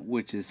video,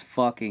 which is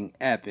fucking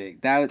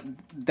epic.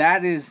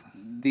 That is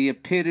the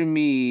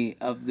epitome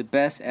of the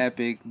best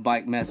epic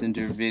bike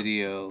messenger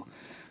video.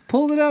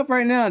 Pull it up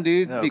right now,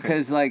 dude, okay.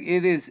 Because like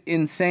it is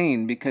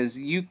insane. Because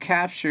you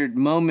captured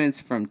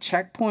moments from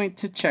checkpoint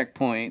to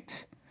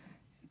checkpoint,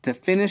 to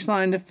finish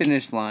line,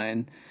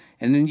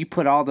 and then you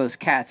put all those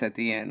cats at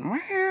the end.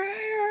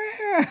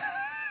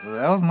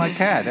 That was my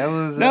cat. That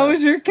was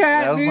your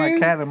cat. That was dude? my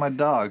cat and my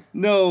dog.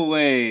 No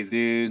way,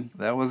 dude.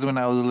 That was when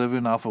I was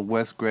living off of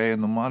West Gray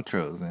and the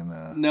Montrose,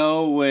 and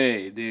no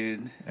way,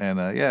 dude. And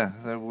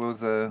that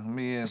was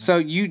me and.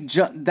 So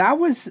that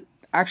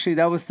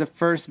was the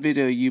first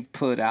video you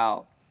put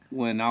out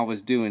when I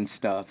was doing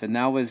stuff, and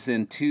that was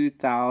in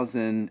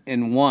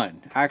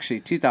 2001. Actually,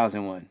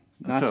 2001,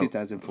 not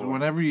 2004.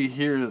 Whenever you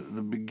hear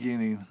the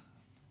beginning.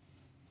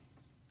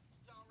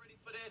 Y'all ready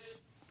for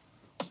this?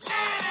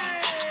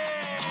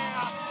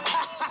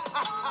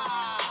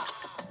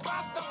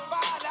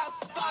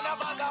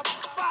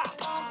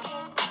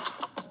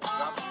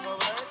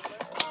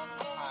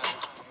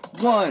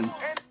 One.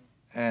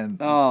 And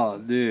oh,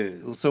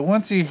 dude. So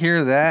once you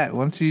hear that,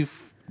 once you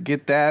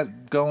get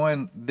that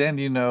going, then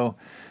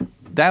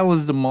that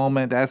was the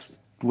moment. That's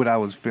what I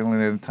was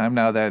feeling at the time.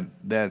 Now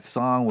that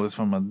song was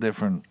from a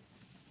different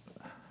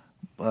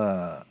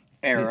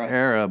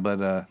era,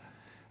 but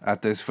I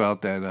just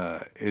felt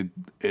that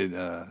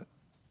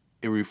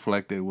it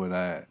reflected what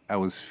I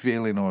was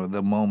feeling, or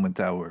the moment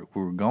that we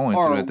were going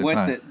through at the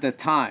time. Or the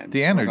times.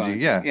 The energy,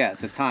 yeah. Yeah,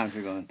 the times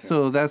we're going through.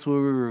 So that's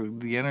what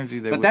the energy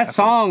that. But that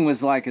song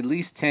was like at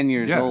least 10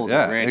 years old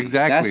already.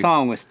 Exactly. That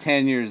song was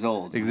 10 years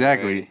old.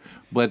 Exactly. Already.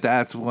 But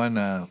that's when.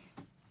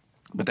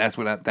 That's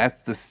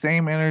the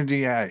same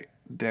energy that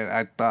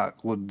I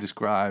thought would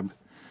describe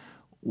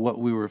what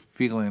we were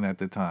feeling at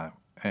the time,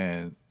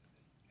 and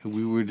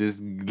we were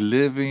just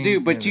living.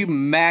 Dude, but you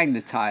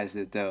magnetized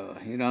it though.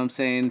 You know what I'm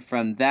saying?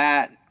 From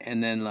that,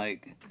 and then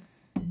like,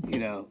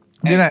 Then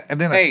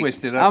I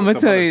switched it up. I'm gonna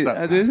tell you,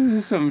 stuff. this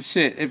is some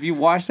shit. If you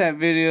watch that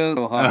video,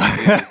 go hard,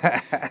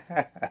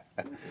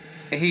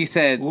 he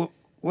said. No,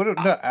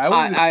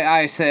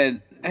 I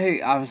said.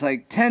 Hey, I was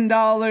like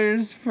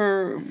 $10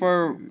 for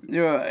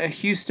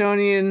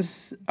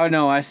Houstonians. Oh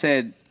no, I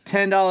said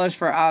 $10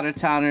 for out of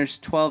towners,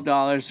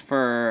 $12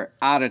 for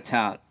out of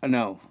town. Oh,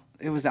 no,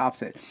 it was the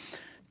opposite.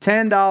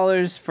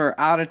 $10 for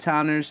out of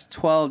towners,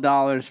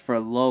 $12 for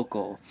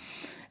local.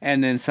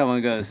 And then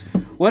someone goes,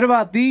 "What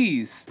about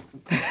these?"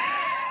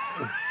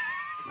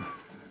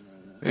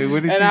 Hey,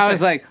 what did and you I say?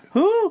 was like,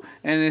 "Who?"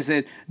 And they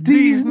said,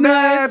 "These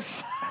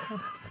nuts."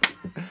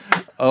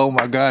 Oh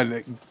my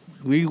God.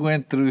 We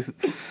went through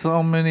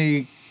so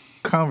many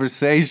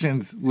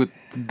conversations with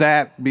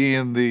that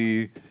being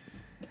the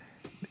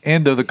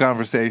end of the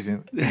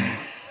conversation.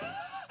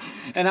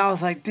 And I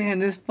was like, damn,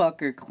 this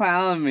fucker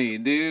clowned me,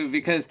 dude,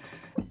 because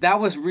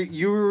that was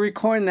you were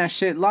recording that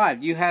shit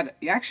live. You had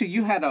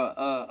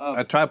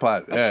a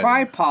tripod.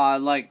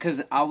 Tripod, like,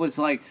 because I was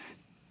like,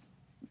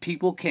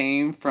 people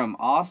came from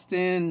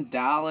Austin,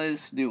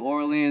 Dallas, New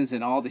Orleans,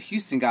 and all the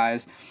Houston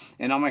guys,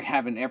 and I'm like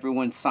having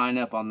everyone sign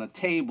up on the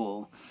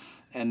table.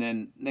 And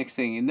then next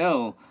thing you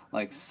know,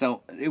 like,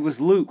 so it was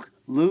Luke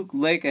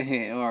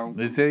Lakeahan, or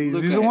is he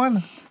the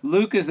one?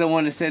 Luke is the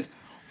one that said,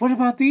 "What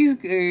about these?"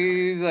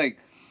 He's like,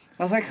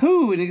 I was like,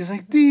 "Who?" And he's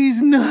like,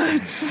 "These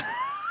nuts."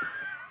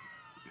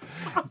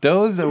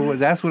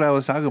 That's what I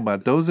was talking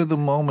about. Those are the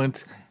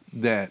moments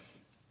that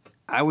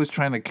I was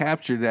trying to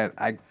capture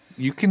that.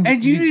 You can,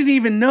 And you didn't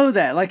even know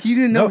that. Like you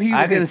didn't know he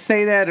was going to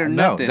say that or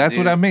nothing. No, that's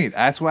dude. what I mean.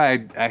 That's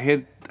why I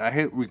hit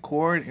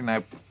record and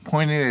I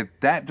pointed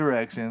it that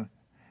direction,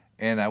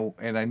 and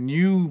I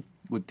knew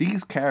with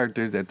these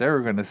characters that they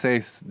were going to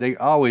say. They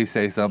always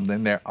say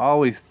something. They're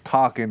always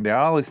talking. They're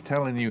always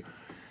telling you,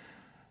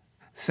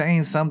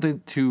 saying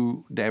something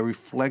that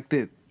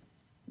reflected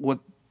what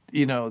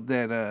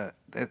that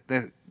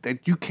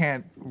you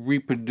can't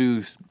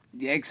reproduce.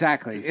 Yeah,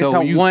 exactly. So it's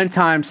a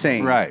one-time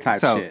saying type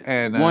shit.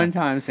 And,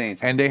 one-time saying.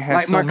 And they had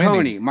like so Marconi.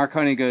 many.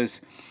 Marconi goes,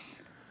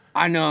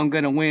 I know I'm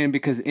gonna win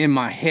because in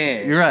my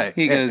head. You're right.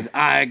 He goes,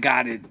 I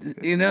got it.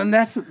 And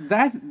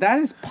that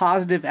is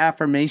positive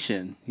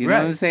affirmation. You know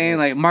what I'm saying?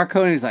 Like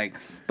Marconi's like,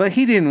 but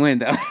he didn't win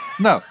though.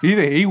 No,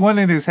 he won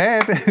in his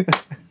head.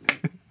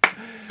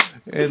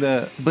 And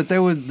but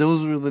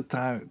those were the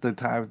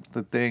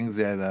things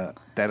that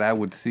I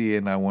would see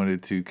and I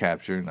wanted to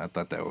capture, and I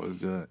thought that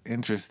was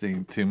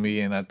interesting to me,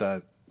 and I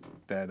thought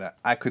that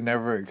I could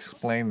never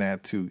explain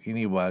that to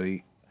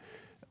anybody,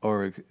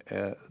 or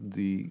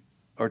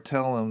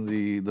tell them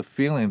the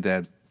feeling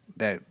that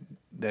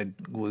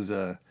was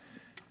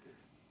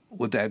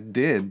what that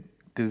did,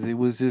 because it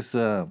was just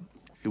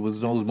it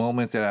was those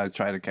moments that I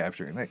tried to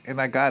capture, and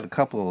I got a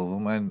couple of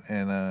them,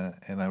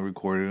 and I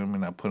recorded them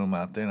and I put them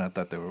out there, and I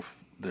thought they were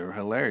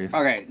hilarious.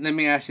 Okay, let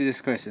me ask you this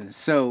question.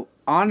 So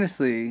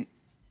honestly,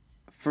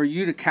 for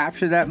you to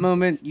capture that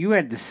moment, you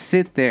had to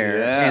sit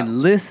there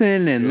and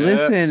listen and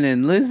listen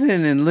and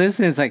listen and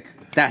listen. It's like,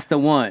 that's the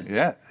one.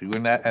 Yeah,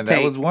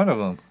 that was one of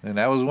them. And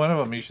that was one of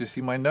them. You should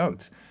see my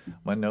notes.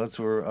 My notes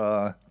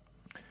were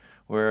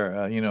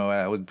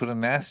I would put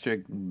an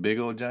asterisk, big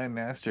old giant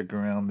asterisk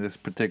around this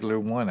particular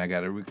one. I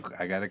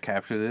gotta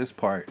capture this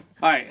part.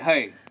 All right,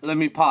 hey, let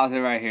me pause it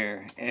right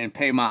here and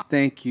pay my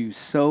thank you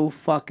so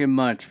fucking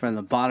much from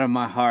the bottom of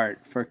my heart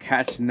for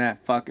catching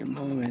that fucking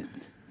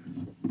moment.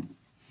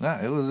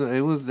 Nah, it was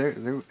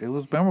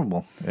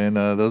memorable, and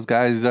those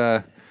guys,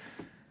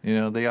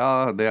 they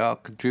all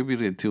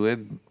contributed to it,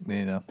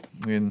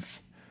 and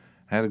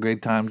had a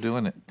great time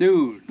doing it,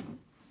 dude.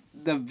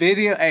 The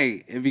video,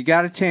 hey, if you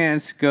got a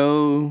chance,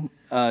 go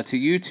to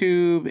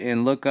YouTube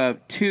and look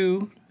up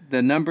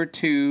the number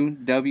 2,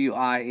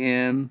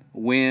 WIM,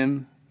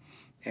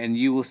 and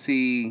you will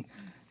see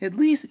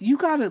you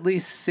got at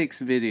least 6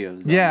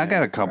 videos. Yeah, I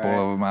got a couple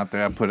of them out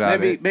there. I put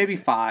out maybe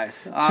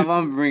 5.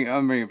 I'm bringing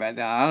it back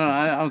down.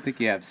 I don't think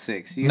you have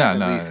 6. You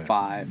have at least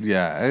 5.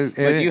 Yeah,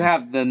 but you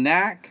have the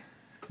Knack,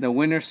 the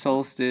Winter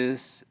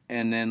Solstice,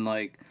 and then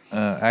like.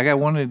 I got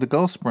one of the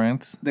Ghost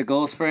Sprints. The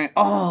Ghost Sprint.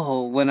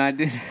 Oh, when I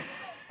did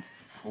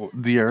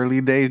the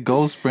early day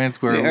Ghost Sprints,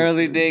 where the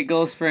early day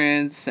Ghost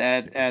Sprints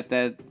at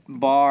that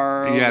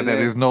bar. Yeah, that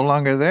is no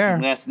longer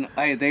there.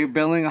 They're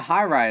building a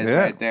high rise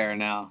right there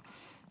now.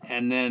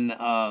 And then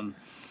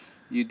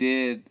you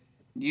did.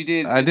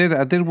 I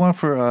did one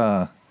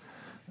for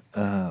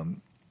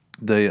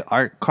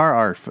the car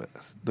art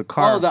fest. The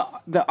car. Oh,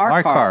 the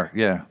art car.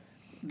 Yeah.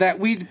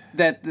 That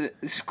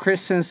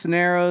Chris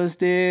Cisneros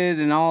did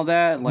and all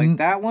that, like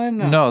that one.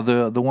 No,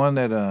 the one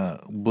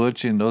that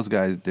Butch and those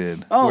guys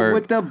did. Oh,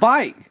 with the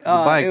bike.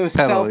 Bike it was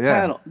pedal,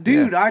 self-pedal.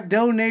 Dude, I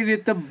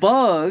donated the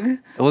Bug.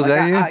 Was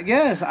that you?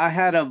 Yes, I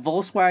had a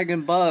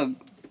Volkswagen Bug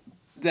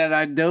that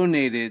I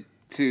donated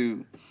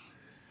to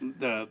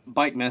the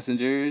Bike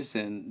Messengers,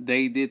 and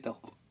they did the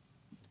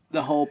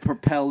whole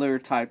propeller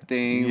type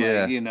thing,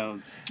 yeah. Like,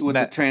 with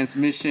the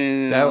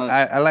transmission.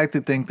 I like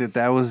to think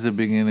that was the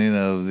beginning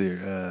of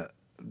their.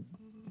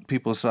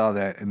 People saw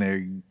that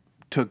and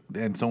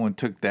someone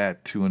took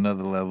that to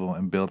another level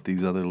and built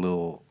these other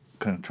little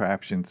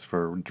contraptions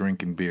for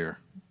drinking beer.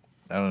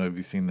 I don't know if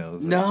you've seen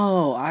those.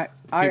 No,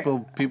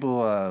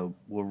 people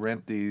will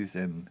rent these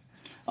and.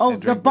 Oh,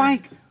 the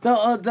bike,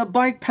 the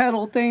bike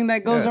pedal thing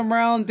that goes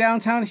around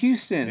downtown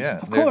Houston. Yeah,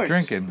 of course.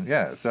 Drinking.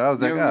 Yeah, so I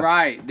was You're like,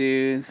 right,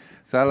 dude.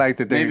 So I like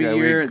to think maybe that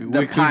you're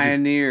the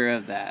pioneer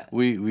of that.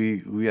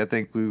 I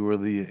think we were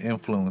the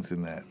influence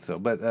in that. So,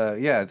 but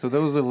so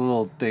those are the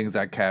little things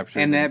I captured.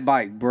 And that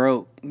bike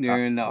broke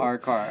during the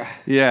art car.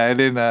 Yeah, and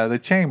then the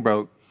chain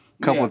broke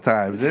a couple of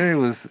times.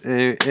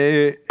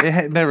 It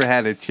had never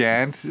had a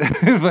chance,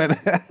 but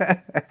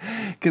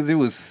because it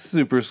was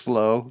super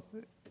slow.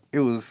 It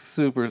was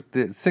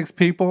 6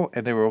 people,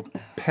 and they were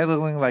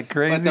pedaling like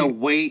crazy. But the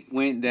weight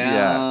went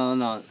down.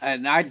 Yeah.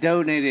 And I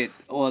donated.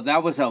 Well,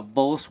 that was a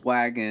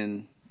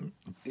Volkswagen,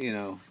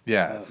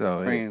 Yeah,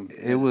 so frame.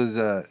 It was,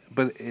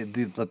 but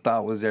the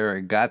thought was there.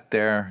 It got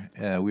there.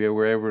 We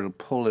were able to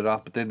pull it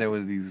off, but then there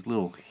was these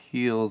little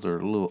hills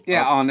or little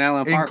on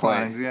Allen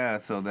Parkway. Inclines, yeah.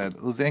 So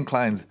those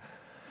inclines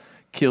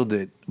killed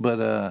it,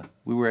 but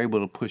we were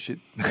able to push it.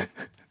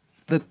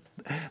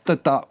 The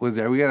thought was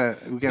there. We gotta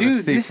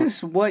dude, see. This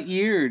is what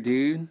year,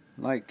 dude?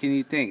 Like, can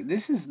you think?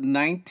 This is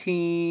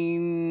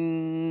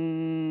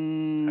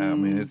 19. I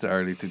mean, it's the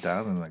early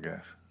 2000s, I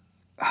guess.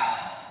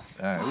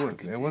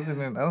 It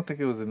wasn't. I don't think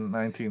it was in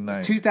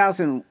 1990.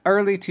 2000,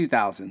 early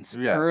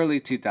 2000s. Yeah. Early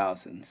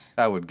 2000s.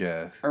 I would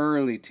guess.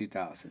 Early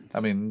 2000s.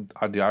 I mean,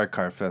 the Art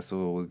Car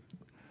Festival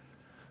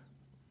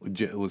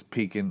was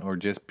peaking or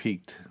just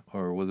peaked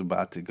or was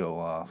about to go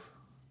off,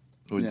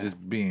 or just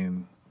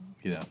being,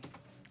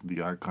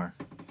 the art car.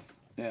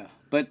 Yeah,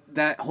 but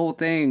that whole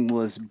thing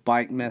was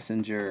bike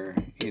messenger,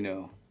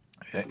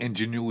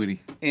 Ingenuity.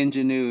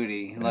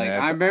 Like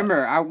I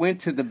remember, I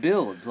went to the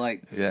build.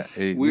 Like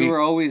we were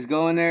always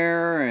going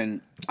there, and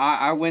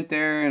I went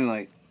there, and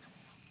like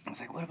I was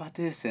like, "What about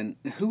this?" And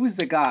who was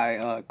the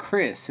guy?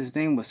 Chris. His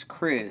name was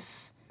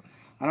Chris.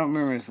 I don't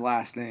remember his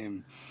last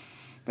name,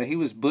 but he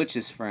was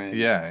Butch's friend.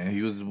 Yeah, and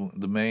he was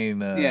the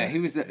main.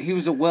 He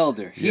was a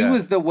welder. He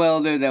was the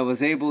welder that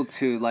was able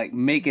to like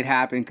make it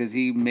happen because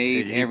he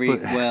made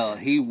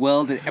he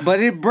welded,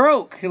 but it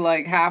broke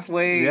like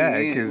halfway. Yeah,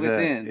 because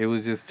it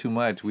was just too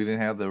much. We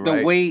didn't have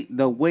the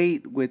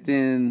weight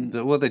within.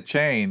 The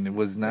chain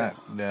was not.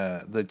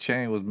 The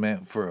chain was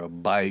meant for a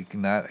bike,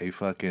 not a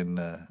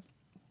fucking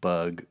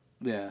bug.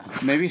 Yeah,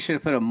 maybe you should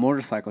have put a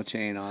motorcycle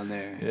chain on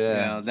there.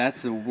 Yeah,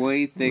 that's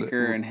way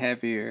thicker and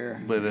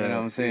heavier. But you know what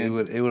I'm saying?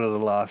 It would have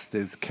lost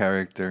its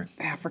character.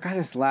 Yeah, I forgot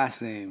his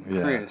last name.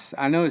 Yeah. Chris.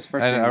 I know his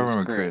first name. I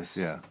remember Chris.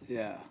 Yeah.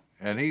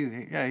 And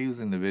he was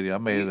in the video. I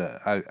made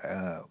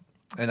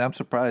and I'm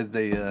surprised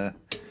they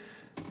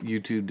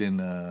YouTube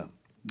didn't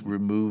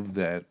remove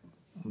the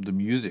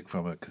music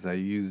from it because I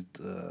used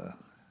some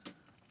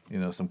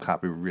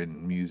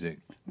copywritten music,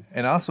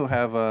 and I also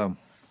have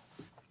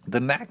the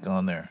knack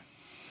on there.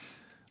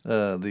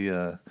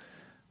 The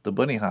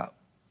bunny hop.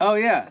 Oh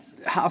yeah,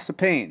 House of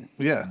Pain.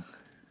 Yeah.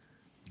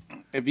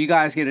 If you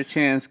guys get a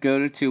chance, go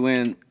to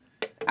 2N.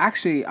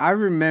 Actually, I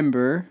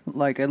remember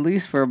like at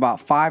least for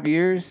about 5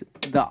 years,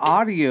 the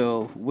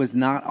audio was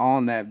not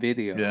on that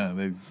video. Yeah,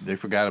 they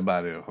forgot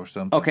about it or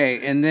something.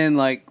 Okay, and then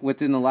like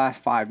within the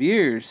last 5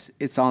 years,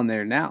 it's on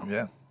there now.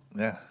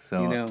 Yeah.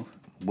 So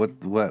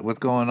what's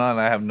going on?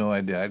 I have no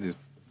idea. I just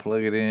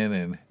plug it in,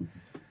 and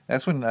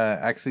that's when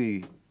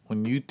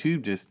when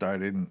YouTube just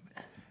started.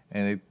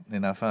 And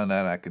I found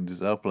out I could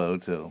just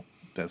upload, so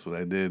that's what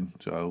I did.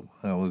 So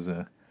I was,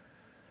 I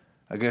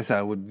guess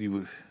that's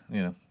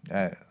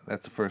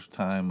the first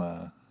time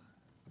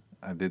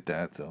I did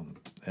that. So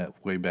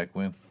way back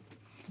when.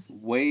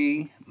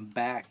 Way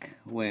back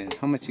when.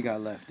 How much you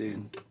got left,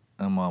 dude?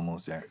 I'm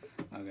almost there.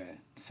 Okay.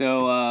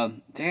 So,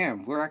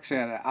 damn, we're actually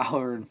at 1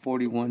 hour and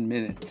 41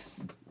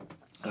 minutes.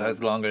 So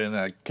that's longer than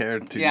I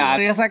cared to. Yeah,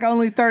 it's like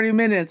only 30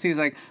 minutes. He was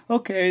like,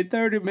 okay,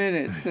 30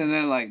 minutes. And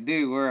then like,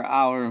 dude, we're 1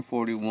 hour and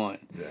 41.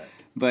 Yeah.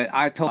 But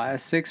I told I a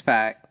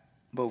 6-pack,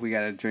 but we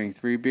got to drink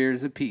 3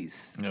 beers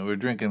apiece. We're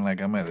drinking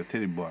like I'm at a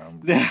titty bar. I'm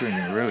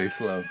drinking really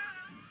slow.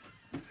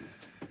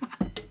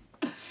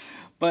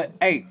 But,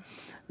 hey,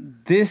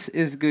 this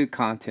is good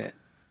content.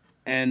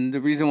 And the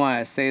reason why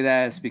I say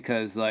that is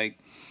because, like,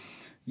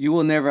 you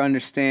will never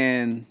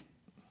understand...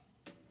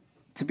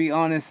 To be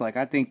honest, like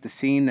I think the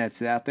scene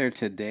that's out there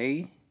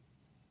today,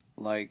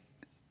 like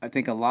I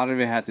think a lot of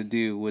it had to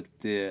do with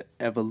the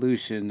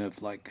evolution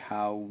of like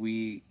how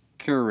we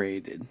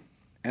curated.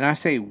 And I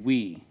say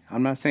we.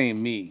 I'm not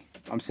saying me.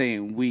 I'm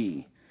saying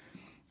we.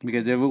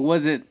 Because if it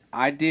wasn't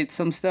I did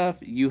some stuff,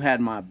 you had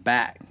my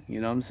back.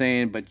 You know what I'm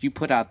saying? But you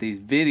put out these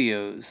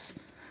videos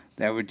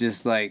that were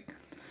just like,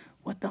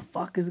 what the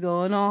fuck is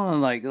going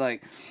on? Like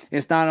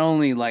it's not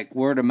only like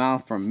word of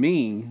mouth from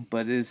me,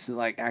 but it's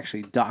like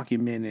actually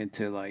documented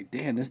to like,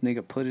 damn, this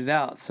nigga put it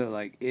out. So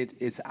like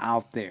it's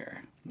out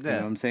there. You know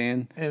what I'm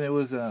saying? And it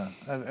was I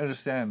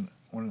understand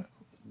when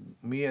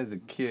me as a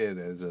kid,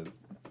 as a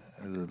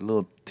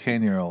little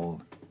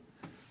 10-year-old,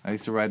 I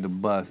used to ride the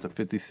bus, the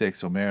 56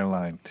 from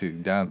Airline to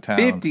downtown.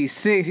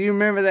 56, you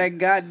remember that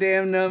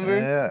goddamn number?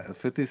 Yeah,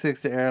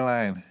 56 to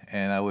Airline,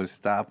 and I would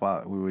stop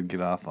out. We would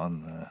get off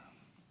on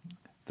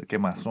the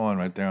Quemazon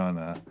right there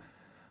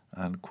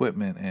on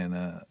Equipment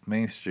and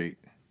Main Street,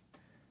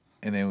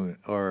 and then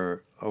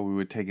or we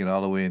would take it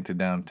all the way into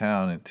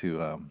downtown into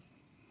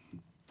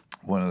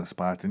one of the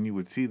spots, and you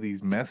would see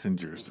these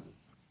messengers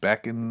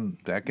back in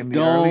the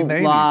early 80s.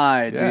 Don't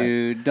lie,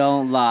 dude.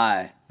 Don't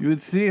lie. You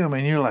would see them,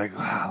 and you're like,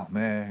 wow,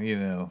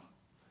 man,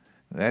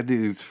 that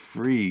dude's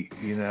free.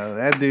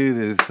 That dude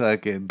is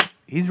fucking.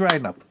 He's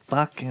riding a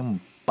fucking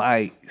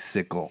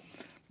bicycle.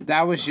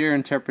 That was your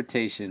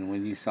interpretation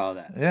when you saw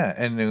that. Yeah,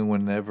 and then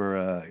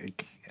whenever.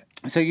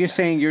 So you're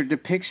saying your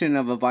depiction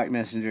of a bike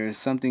messenger is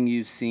something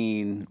you've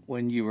seen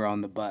when you were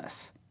on the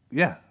bus?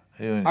 Yeah.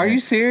 Are you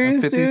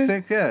serious,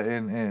 56, dude? Yeah,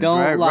 and don't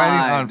lie,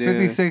 riding on dude.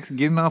 56,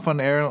 getting off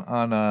on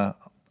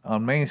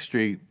on Main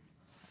Street,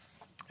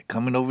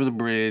 coming over the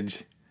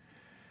bridge,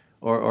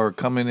 or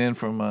coming in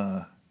from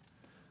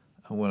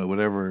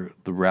whatever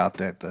the route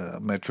that the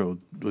metro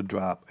would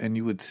drop, and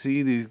you would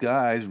see these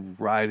guys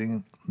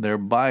riding their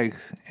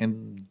bikes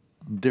and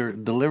they're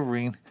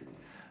delivering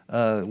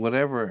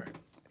whatever,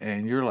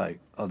 and you're like,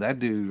 oh, that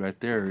dude right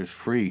there is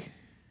free.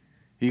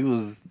 He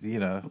was,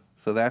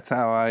 so that's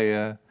how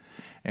I,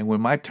 and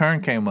when my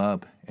turn came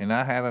up and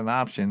I had an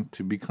option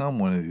to become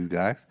one of these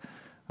guys,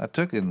 I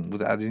took it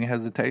without any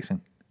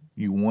hesitation.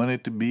 You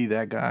wanted to be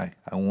that guy.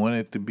 I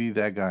wanted to be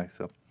that guy.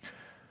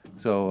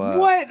 So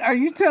what are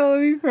you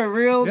telling me for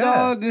real,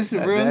 dog? This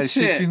is real shit.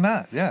 Shit you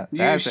not, yeah.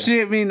 You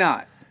shit me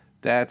not.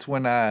 That's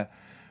when I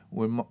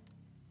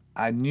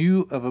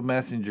knew of a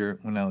messenger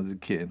when I was a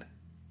kid.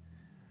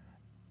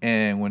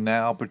 And when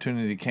that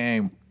opportunity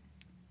came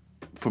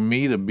for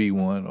me to be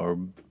one, or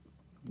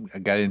I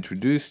got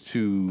introduced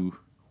to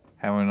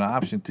having an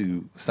option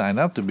to sign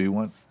up to be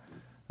one,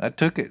 I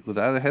took it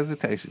without a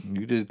hesitation.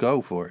 You just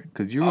go for it.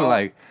 Because you were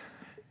like,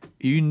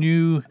 you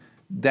knew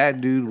that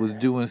dude was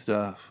doing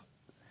stuff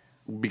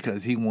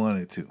because he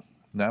wanted to.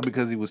 Not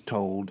because he was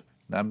told.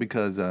 Not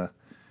because,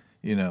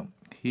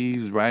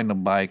 he's riding a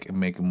bike and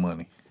making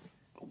money.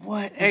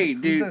 What? Hey,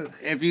 dude,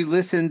 if you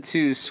listen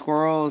to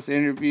Squirrel's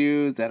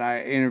interview that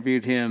I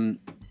interviewed him,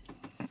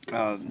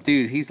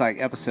 dude, he's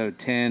like episode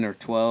 10 or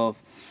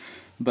 12.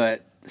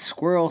 But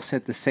Squirrel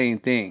said the same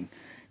thing.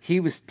 He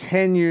was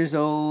 10 years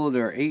old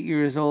or 8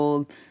 years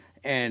old,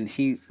 and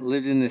he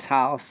lived in this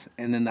house.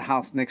 And then the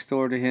house next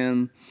door to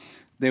him,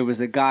 there was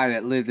a guy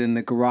that lived in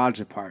the garage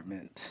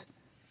apartment.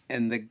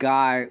 And the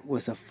guy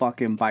was a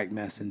fucking bike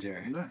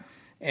messenger. Yeah.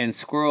 And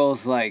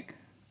Squirrel's like,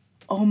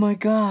 oh my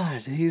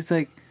God. He's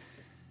like,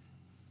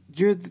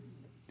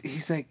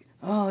 he's like,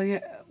 oh yeah.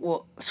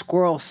 Well,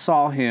 Squirrel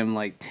saw him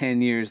like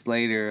 10 years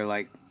later.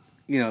 Like,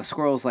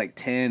 Squirrel's like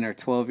 10 or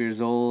 12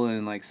 years old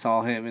and like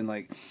saw him and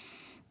like,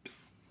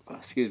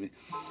 excuse me.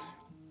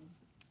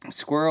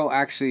 Squirrel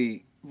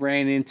actually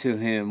ran into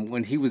him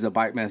when he was a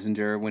bike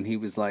messenger when he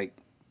was like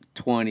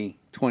 20,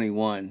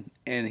 21.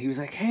 And he was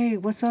like, hey,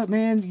 what's up,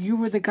 man? You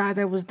were the guy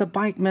that was the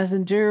bike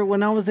messenger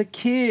when I was a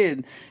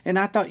kid. And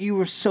I thought you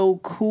were so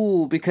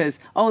cool because,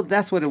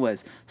 that's what it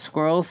was.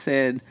 Squirrel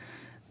said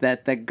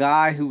that the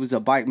guy who was a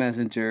bike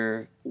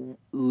messenger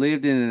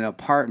lived in an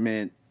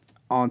apartment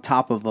on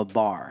top of a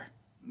bar.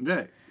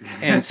 Yeah.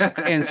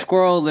 and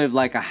Squirrel lived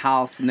like a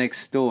house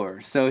next door.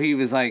 So he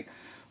was like,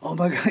 oh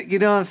my God, you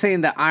know what I'm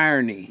saying? The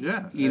irony.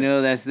 Yeah.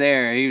 That's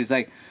there. He was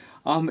like,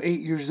 I'm 8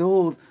 years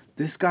old.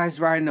 This guy's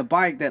riding a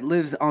bike that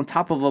lives on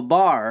top of a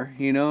bar,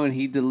 and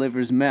he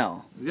delivers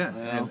mail.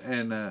 Yeah.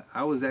 And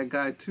I was that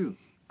guy too.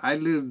 I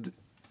lived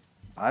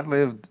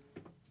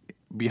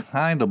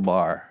behind a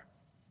bar.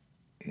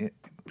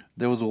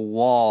 There was a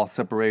wall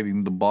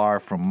separating the bar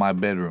from my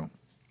bedroom.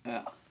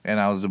 Yeah. And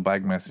I was a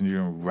bike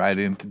messenger right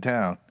into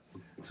town.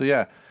 So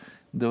yeah,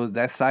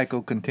 that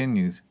cycle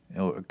continued.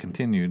 I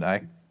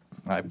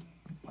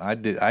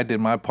did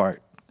my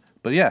part.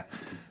 But yeah,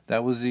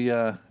 that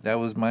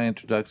was my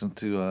introduction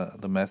to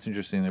the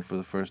messenger singer for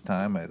the first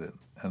time at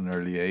an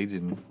early age,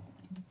 and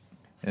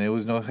it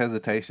was no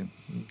hesitation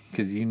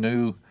because you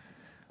knew.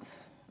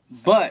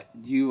 But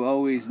you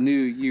always knew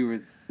you were.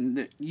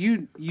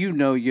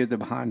 You're the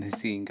behind the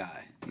scene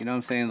guy. You know what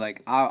I'm saying?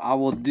 Like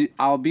I'll do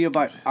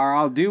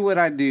what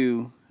I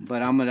do,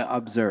 but I'm gonna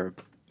observe.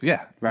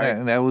 Yeah, right. Yeah,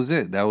 and that was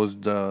it. That was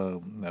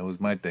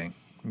my thing.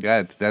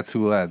 That's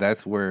who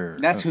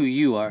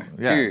you are.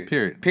 Yeah,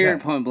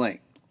 period. Point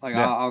blank. Like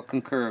I'll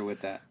concur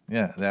with that.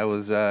 Yeah, that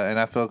was, and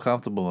I felt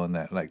comfortable in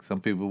that. Like some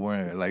people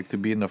weren't like to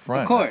be in the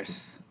front. Of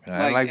course,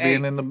 I like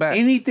being in the back.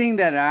 Anything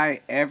that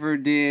I ever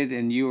did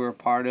and you were a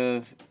part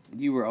of,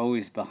 you were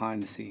always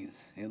behind the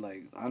scenes. You're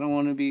like, I don't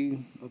want to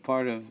be a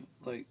part of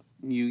like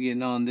you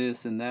getting on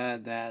this and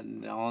that,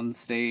 and on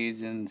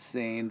stage and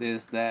saying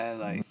this, that,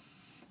 like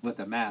with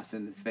a mask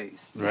in his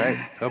face. Right.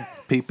 A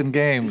peeping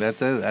game.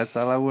 That's it. That's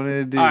all I wanted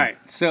to do. All right.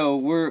 So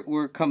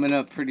we're coming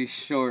up pretty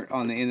short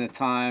on the end of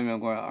time and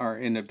we're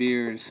in the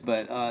beers,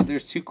 but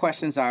there's two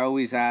questions I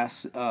always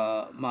ask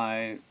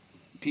my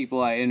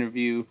people I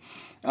interview.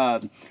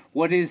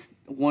 What is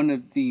one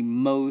of the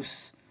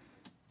most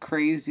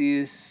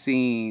craziest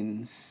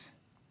scenes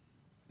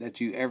that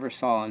you ever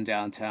saw in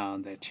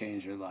downtown that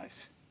changed your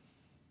life?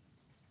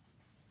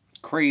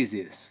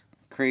 Craziest.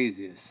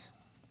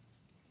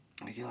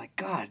 You're like,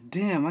 God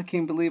damn, I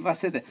can't believe I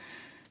said that.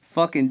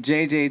 Fucking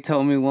JJ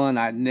told me one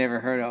I'd never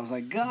heard. I was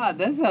like, God,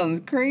 that sounds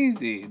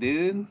crazy,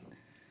 dude.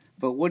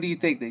 But what do you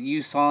think that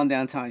you saw in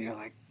downtown? You're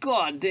like,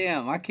 God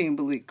damn, I can't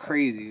believe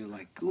crazy. You're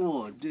like,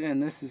 oh, damn,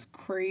 this is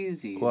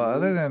crazy. Well, dude.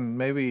 Other than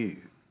maybe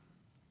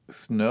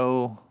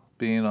snow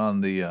being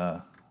on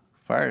the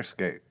fire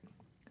escape,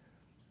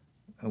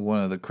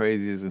 one of the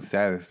craziest and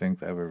saddest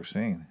things I've ever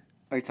seen.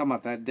 Are you talking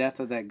about that death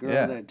of that girl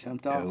that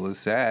jumped off? It was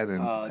sad.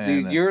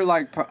 Dude, you're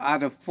like,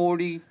 out of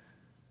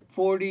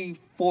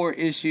 44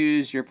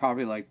 issues, you're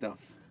probably like the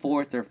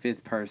fourth or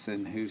fifth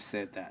person who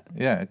said that.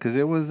 Yeah, because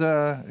it was,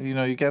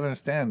 you got to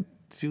understand,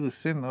 she was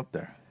sitting up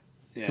there.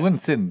 Yeah. She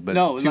wasn't sitting, but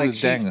she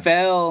was dangling. She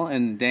fell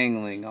and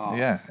dangling off.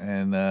 Yeah,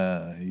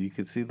 and you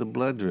could see the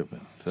blood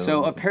dripping.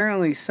 So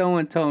apparently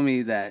someone told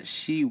me that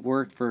she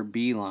worked for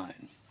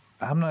Beeline.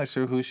 I'm not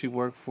sure who she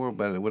worked for,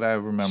 but what I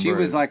remember, she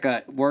was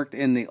worked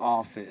in the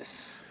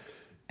office,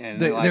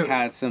 and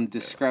had some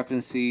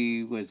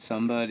discrepancy with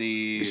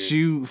somebody.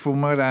 She,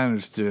 from what I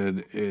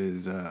understood,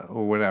 is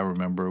or what I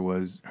remember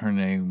was her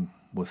name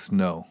was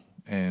Snow,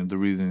 and the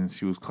reason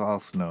she was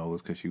called Snow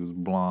was because she was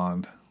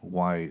blonde,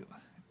 white,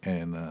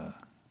 and a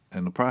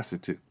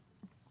prostitute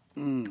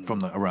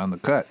from around the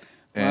cut.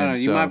 And I don't know,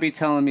 you might be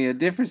telling me a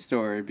different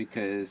story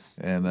because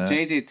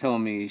JJ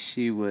told me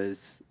she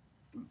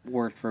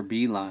worked for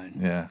Beeline.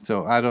 Yeah,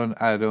 so I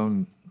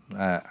don't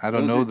I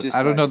don't Those know. are just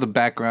I don't know like- the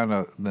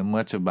background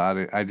much about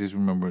it. I just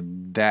remember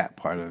that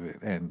part of it,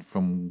 and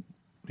from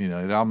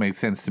it all made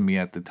sense to me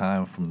at the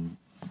time from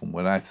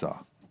what I saw.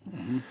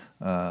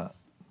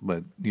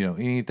 But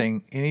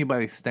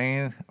anybody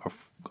staying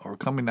or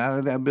coming out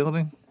of that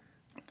building,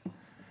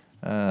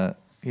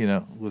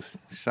 was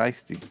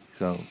shiesty.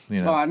 So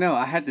Oh, I know.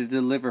 I had to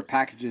deliver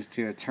packages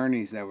to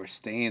attorneys that were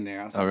staying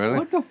there. I was Oh, like, really?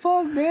 what the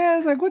fuck, man? I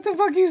was like, what the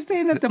fuck are you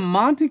staying at the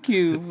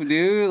Montague,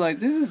 dude? Like,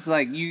 this is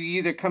like, you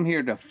either come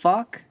here to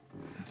fuck,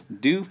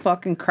 do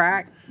fucking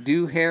crack,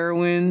 do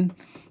heroin,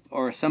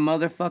 or some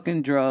other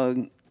fucking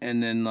drug,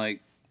 and then,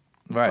 like,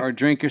 right, or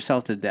drink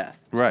yourself to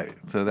death. right.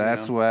 So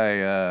that's know?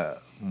 why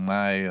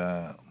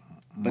my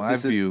my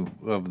this is- view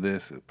of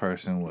this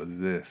person was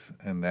this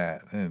and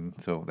that, and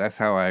so that's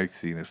how I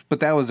seen it. But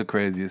that was the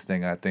craziest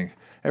thing. I think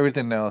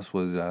everything else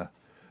was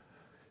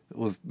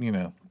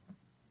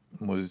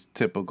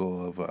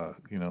typical of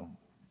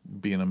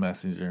being a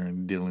messenger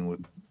and dealing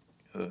with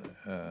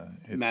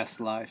Mess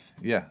life.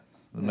 Yeah,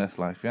 the mess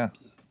life. Yeah.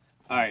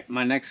 All right,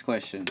 my next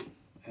question,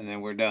 and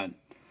then we're done.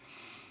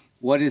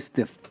 What is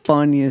the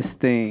funniest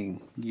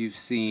thing you've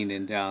seen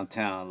in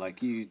downtown?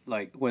 Like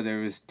whether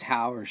it was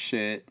tower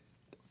shit,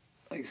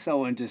 like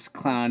someone just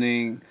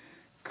clowning.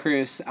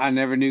 Chris, I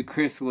never knew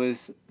Chris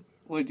was.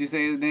 What'd you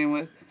say his name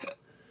was?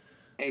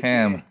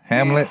 AKA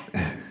Hamlet.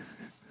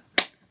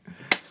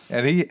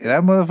 And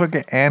that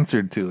motherfucker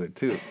answered to it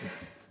too.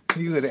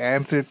 He would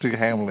answer to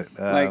Hamlet.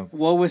 Like,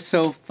 what was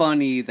so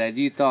funny that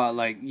you thought,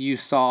 like, you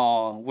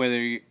saw,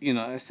 whether,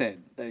 I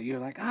said, that you're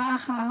like,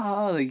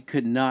 like, you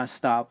could not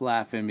stop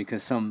laughing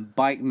because some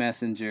bike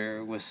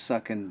messenger was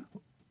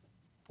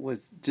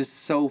just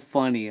so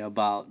funny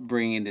about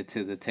bringing it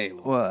to the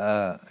table.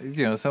 Well,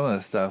 some of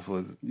the stuff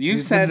was.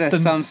 You've said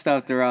some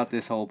stuff throughout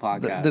this whole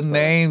podcast.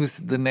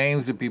 The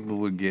names that people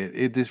would get,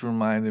 it just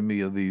reminded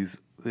me of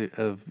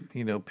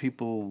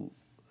people,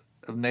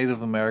 of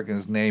Native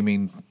Americans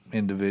naming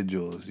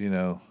individuals,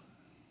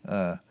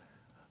 run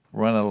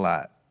a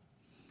lot,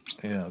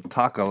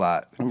 talk a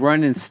lot.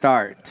 Run and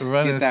start.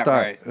 Run Get and that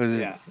start. right.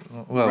 Yeah.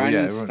 Well, Run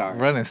yeah, and start.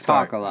 Run and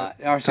start. Talk a lot.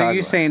 So Talk you're a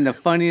lot. saying the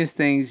funniest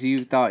things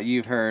you thought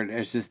you've heard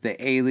is just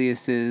the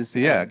aliases.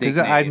 Yeah, because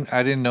I nicknames.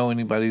 didn't know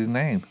anybody's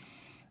name.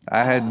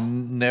 I had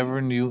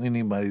never knew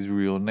anybody's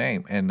real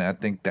name, and I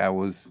think that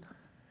was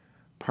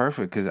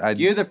perfect because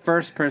You're the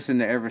first person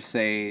to ever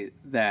say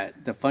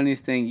that the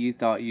funniest thing you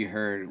thought you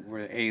heard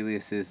were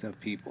aliases of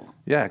people.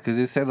 Yeah, because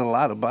it said a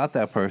lot about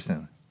that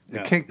person.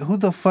 Yeah. Who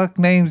the fuck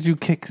names you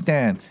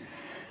kickstand?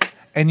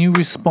 And you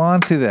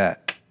respond to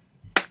that.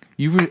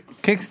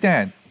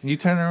 Kickstand. You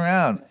turn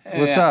around.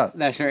 What's Yeah, up?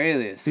 That's your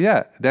alias.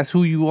 Yeah, that's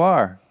who you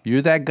are.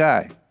 You're that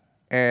guy.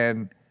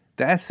 And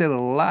that said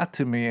a lot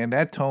to me, and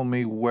that told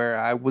me where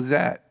I was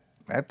at.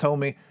 That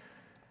told me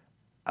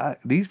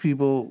these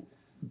people,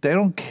 they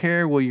don't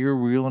care what your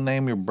real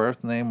name, your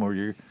birth name, or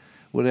your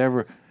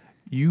whatever.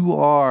 You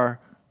are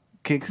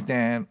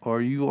kickstand,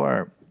 or you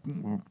are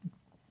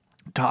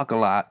talk a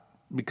lot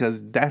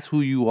because that's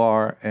who you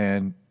are.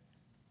 And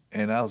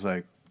I was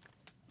like,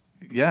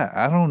 yeah,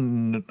 I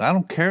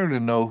don't care to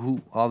know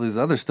who all this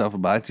other stuff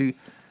about you.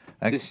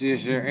 This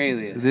is your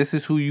alias. This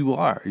is who you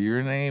are.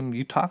 Your name,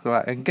 you talk a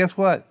lot. And guess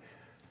what?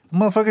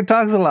 Motherfucker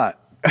talks a lot.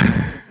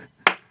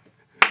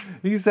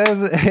 He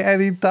says, and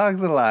he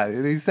talks a lot,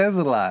 and he says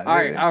a lot. All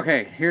right,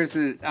 okay. Here's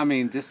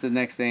just the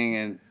next thing,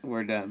 and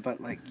we're done. But,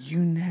 like, you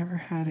never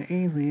had an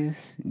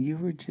alias. You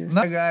were just...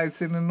 That guy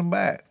sitting in the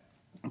back.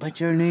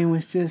 But your name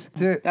was just...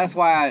 That's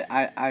why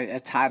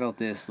I titled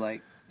this,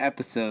 like,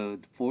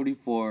 episode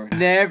 44.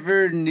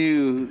 Never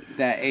knew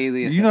that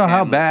alias. You know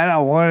how bad I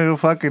wanted a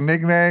fucking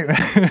nickname?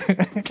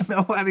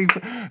 Nobody...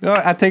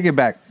 No, I take it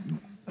back.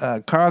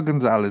 Carl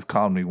Gonzalez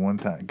called me one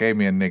time, gave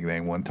me a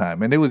nickname one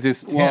time, and it was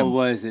just What him.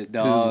 was it,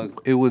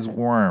 dog? It was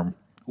Worm.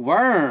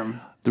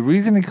 Worm? The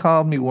reason he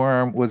called me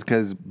Worm was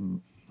because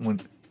when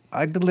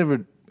I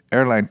delivered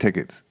airline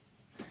tickets,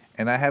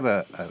 and I had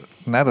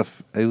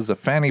it was a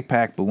fanny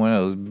pack, but one of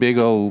those big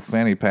old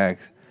fanny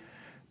packs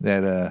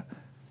that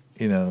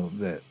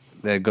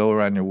that go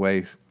around your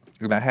waist.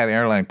 And I had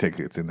airline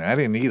tickets in there. I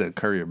didn't need a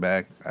courier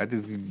bag. I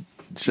just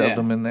shoved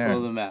them in there.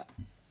 Pull them out.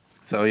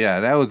 So yeah,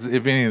 that was,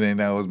 if anything,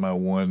 that was my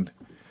one.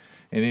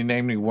 And he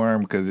named me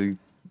Worm because it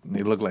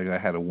looked like I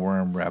had a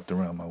worm wrapped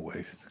around my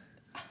waist.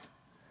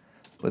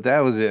 But that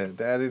was it.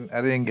 I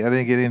didn't get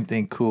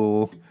anything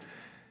cool.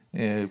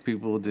 Yeah,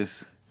 people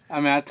just.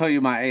 I mean, I told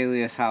you my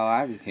alias, how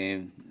I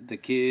became the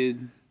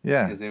kid.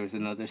 Yeah. Because there was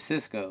another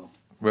Cisco.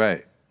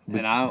 Right.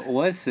 And I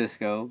was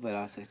Cisco, but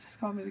I was like,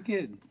 just call me the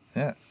kid.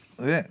 Yeah.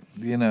 Yeah.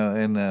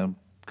 And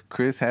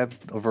Chris had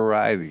a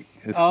variety.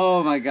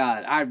 Oh my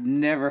God. I've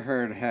never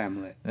heard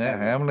Hamlet. Yeah,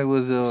 ever. Hamlet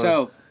was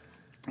So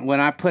when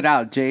I put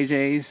out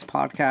JJ's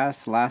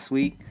podcast last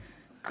week,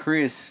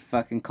 Chris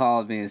fucking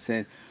called me and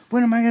said,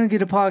 when am I going to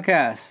get a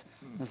podcast?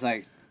 I was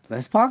like,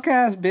 let's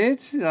podcast,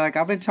 bitch. Like,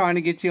 I've been trying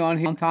to get you on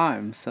here on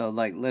time. So,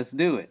 like, let's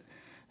do it.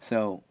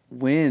 So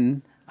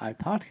when I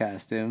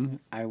podcast him,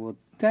 I will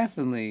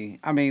definitely,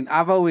 I mean,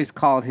 I've always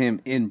called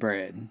him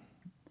Inbred.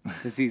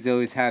 because he's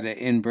always had an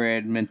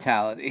inbred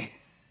mentality.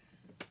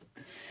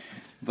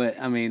 But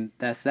I mean,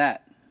 that's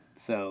that.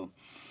 So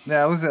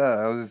Yeah, I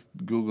was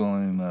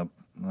googling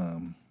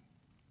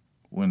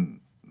when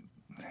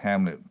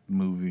Hamlet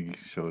movie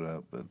showed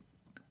up, but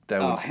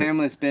that was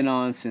Hamlet's been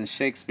on since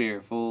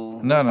Shakespeare.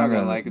 Fool. no, We're no, talking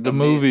no, like the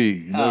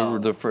movie, Oh.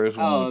 the first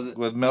Oh, one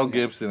with Mel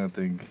Gibson, I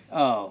think.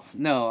 Oh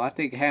no, I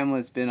think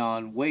Hamlet's been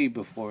on way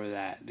before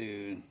that,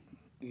 dude.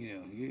 You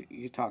know,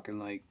 you're talking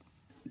like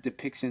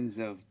depictions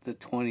of the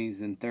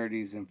 20s and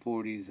 30s and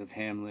 40s of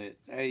Hamlet,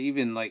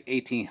 even like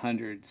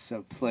 1800s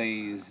of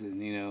plays,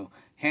 and you know,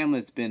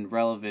 Hamlet's been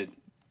relevant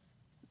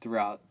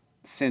throughout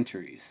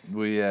centuries.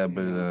 Well, yeah,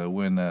 but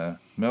when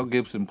Mel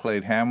Gibson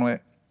played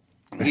Hamlet,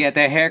 He had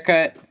that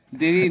haircut.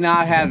 Did he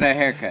not have that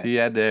haircut? he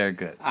had the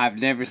haircut. I've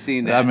never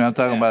seen that. I mean, I'm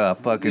talking about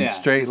a fucking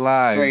straight just a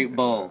line. straight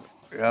bowl.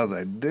 I was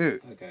like,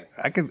 dude, Okay.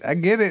 I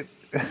get it.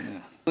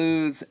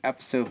 Concludes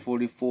episode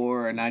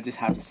 44, and I just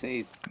have to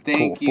say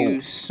thank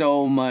you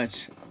so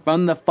much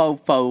from the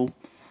fofo,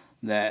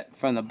 that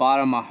from the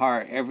bottom of my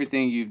heart,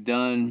 everything you've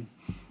done,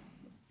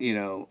 you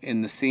know,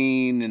 in the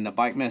scene, in the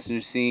bike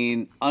messenger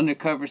scene,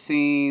 undercover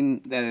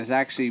scene, that has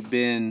actually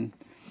been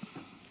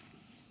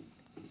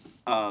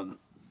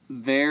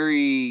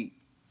very,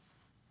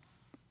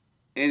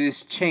 it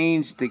has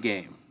changed the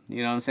game.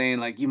 You know what I'm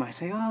saying? Like, you might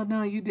say, oh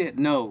no, you did.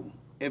 No,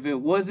 if it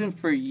wasn't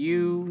for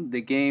you,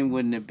 the game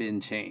wouldn't have been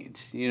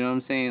changed. You know what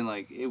I'm saying?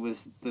 Like, it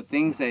was the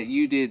things that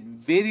you did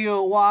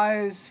video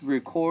wise,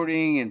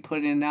 recording and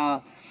putting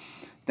out,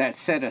 that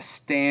set a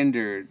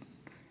standard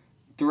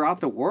throughout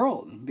the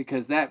world,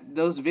 because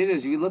those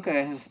videos you look at,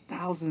 it has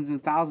thousands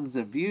and thousands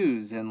of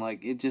views, and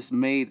like it just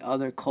made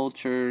other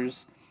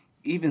cultures,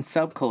 even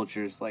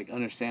subcultures, like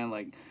understand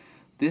like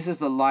this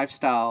is a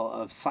lifestyle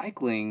of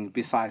cycling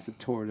besides the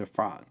Tour de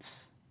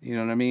France. You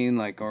know what I mean?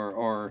 Like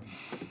or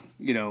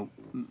you know,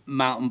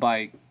 mountain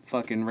bike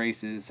fucking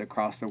races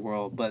across the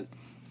world. But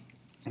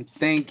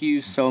thank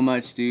you so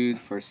much, dude,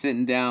 for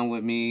sitting down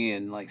with me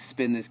and like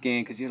spin this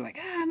game, because you're like,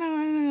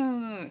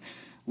 no.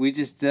 We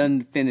just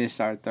done finished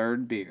our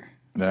third beer.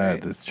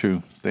 Right? That's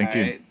true. Thank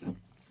you. Right?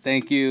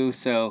 Thank you.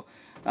 So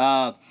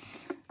I'm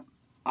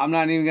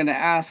not even going to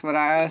ask what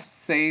I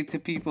say to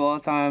people all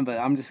the time, but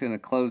I'm just going to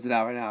close it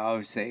out right now. I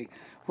always say,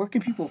 where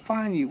can people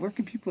find you? Where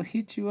can people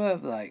hit you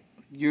up? Like,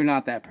 you're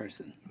not that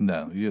person.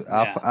 No,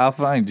 I'll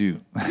find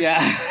you.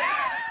 Yeah.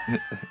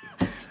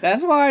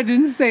 That's why I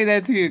didn't say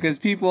that to you, because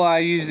people I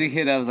usually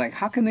hit up was like,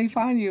 how can they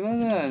find you?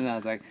 And I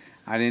was like,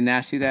 I didn't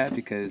ask you that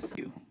because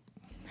you.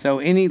 So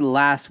any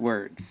last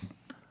words?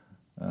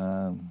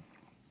 Any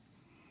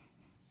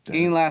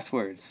last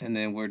words? And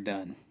then we're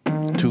done.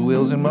 2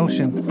 wheels in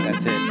motion.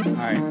 That's it. All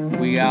right.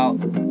 We out.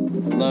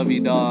 Love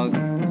you, dog.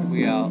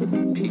 We out.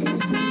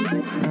 Peace.